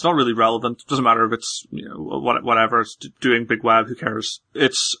 It's not really relevant. It doesn't matter if it's, you know, whatever, it's doing big web, who cares?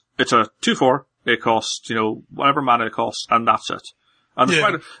 It's a 2/4, it costs, you know, whatever mana it costs, and that's it. And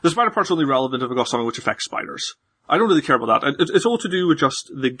the spider part's only relevant if it got something which affects spiders. I don't really care about that. It's all to do with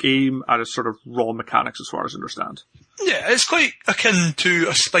just the game at its sort of raw mechanics, as far as I understand. Yeah, it's quite akin to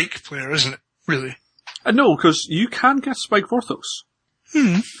a Spike player, isn't it? Really? No, because you can get Spike Vorthos.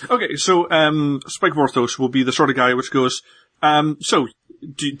 Okay, so Spike Vorthos will be the sort of guy which goes, so,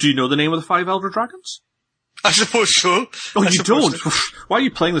 do you know the name of the 5 Elder Dragons? I suppose so. Oh, you don't? Why are you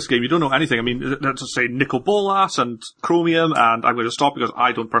playing this game? You don't know anything. I mean, let's say Nicol Bolas and Chromium, and I'm going to stop because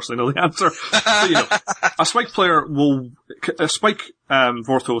I don't personally know the answer. So, you know, a Spike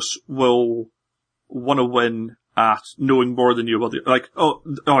Vorthos will want to win at knowing more than you about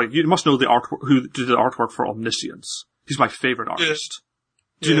you must know the artwork, who did the artwork for Omniscience. He's my favorite artist.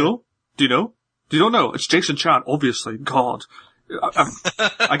 Yeah. Do you know? You don't know? It's Jason Chan, obviously. God.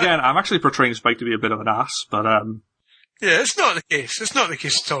 Again, I'm actually portraying Spike to be a bit of an ass, but yeah, it's not the case. It's not the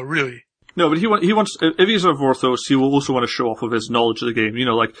case at all, really. No, but he wants, if he's a Vorthos, he will also want to show off of his knowledge of the game. You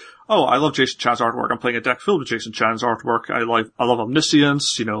know, like, oh, I love Jason Chan's artwork. I'm playing a deck filled with Jason Chan's artwork. I love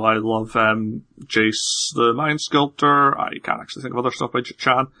Omniscience. You know, I love, Jace the Mind Sculptor. I can't actually think of other stuff by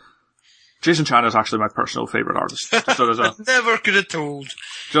Chan. Jason Chan is actually my personal favorite artist. So there's a, never could have told.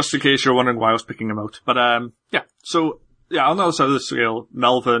 Just in case you're wondering why I was picking him out. But, yeah. So, yeah, on the other side of the scale,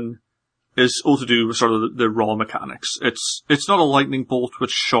 Melvin is all to do with sort of the raw mechanics. It's not a lightning bolt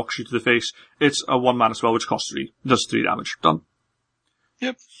which shocks you to the face. It's a 1-mana spell which costs 3. Does 3 damage. Done.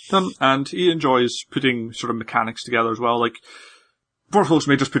 Yep. Done. And he enjoys putting sort of mechanics together as well. Like, Vorthos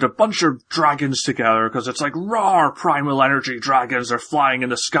may just put a bunch of dragons together because it's like raw primal energy dragons. They're flying in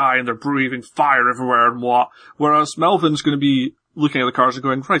the sky and they're breathing fire everywhere and what. Whereas Melvin's going to be looking at the cards and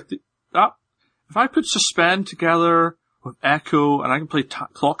going, right, if I put Suspend together with Echo, and I can play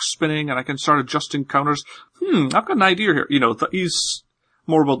clock spinning, and I can start adjusting counters. I've got an idea here. You know, he's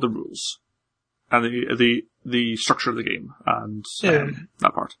more about the rules and the structure of the game and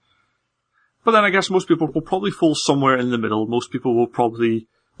that part. But then I guess most people will probably fall somewhere in the middle. Most people will probably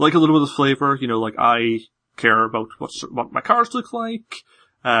like a little bit of flavor. You know, like I care about what my cards look like,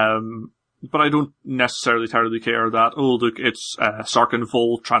 but I don't necessarily terribly care that, oh look, it's Sarkin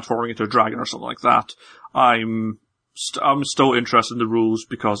Volt transforming into a dragon or something like that. I'm still interested in the rules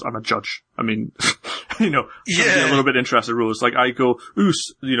because I'm a judge. I mean, you know, a little bit interested in rules. Like I go, you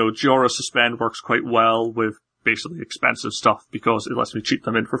know, Giora Suspend works quite well with basically expensive stuff because it lets me cheat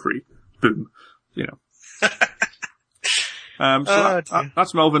them in for free. Boom. You know.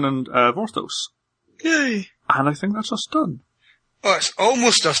 That's Melvin and Vorthos. Yay. And I think that's us done. Oh, it's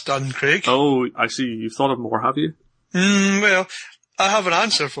almost us done, Craig. Oh, I see. You've thought of more, have you? Well, I have an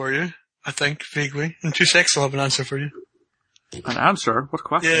answer for you. I think, vaguely. In 2 seconds I'll have an answer for you. An answer? What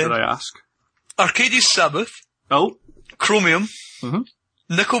question did I ask? Arcades Sabbath. Oh. Chromium. Mm-hmm.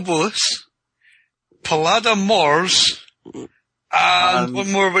 Nicol Bolas. Pallada Mors. And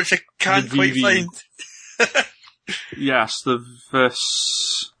one more which I can't quite find. Yes, the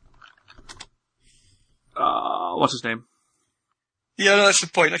what's his name? Yeah, no, that's the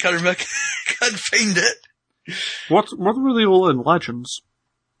point. I can't remember. I can't find it. What were they all in? Legends?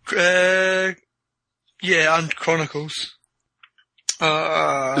 Yeah, and Chronicles.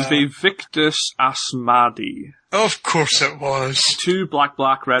 The Victus Asmadi. Of course it was. 2 black,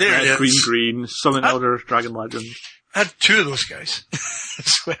 red, green, summon Elder Dragon Legend. I had 2 of those guys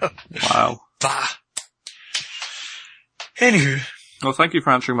as well. Wow. Bah. Anywho. Well, thank you for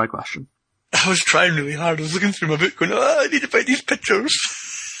answering my question. I was trying really hard. I was looking through my book going, I need to find these pictures.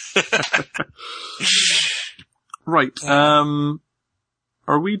 Right.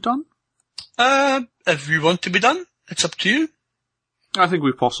 Are we done? If you want to be done, it's up to you. I think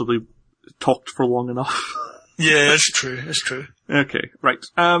we've possibly talked for long enough. Yeah, it's true. It's true. Okay, right.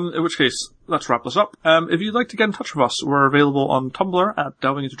 In which case, let's wrap this up. If you'd like to get in touch with us, we're available on Tumblr at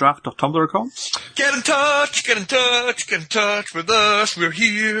delvingintodraft.tumblr.com. Get in touch with us. We're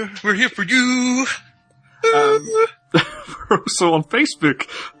here for you. We're also on Facebook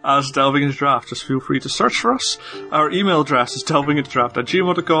as Delving Into Draft. Just feel free to search for us. Our email address is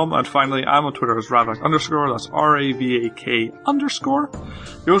delvingintodraft@gmail.com. And finally, I'm on Twitter as Ravak_. That's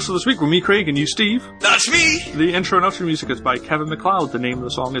RAVAK_. You're also this week with me, Craig, and you, Steve. That's me. The intro and outro music is by Kevin MacLeod. The name of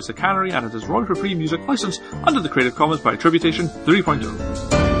the song is The Cannery, and it is royalty-free music licensed under the Creative Commons by Attribution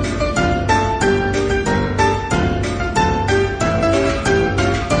 3.0.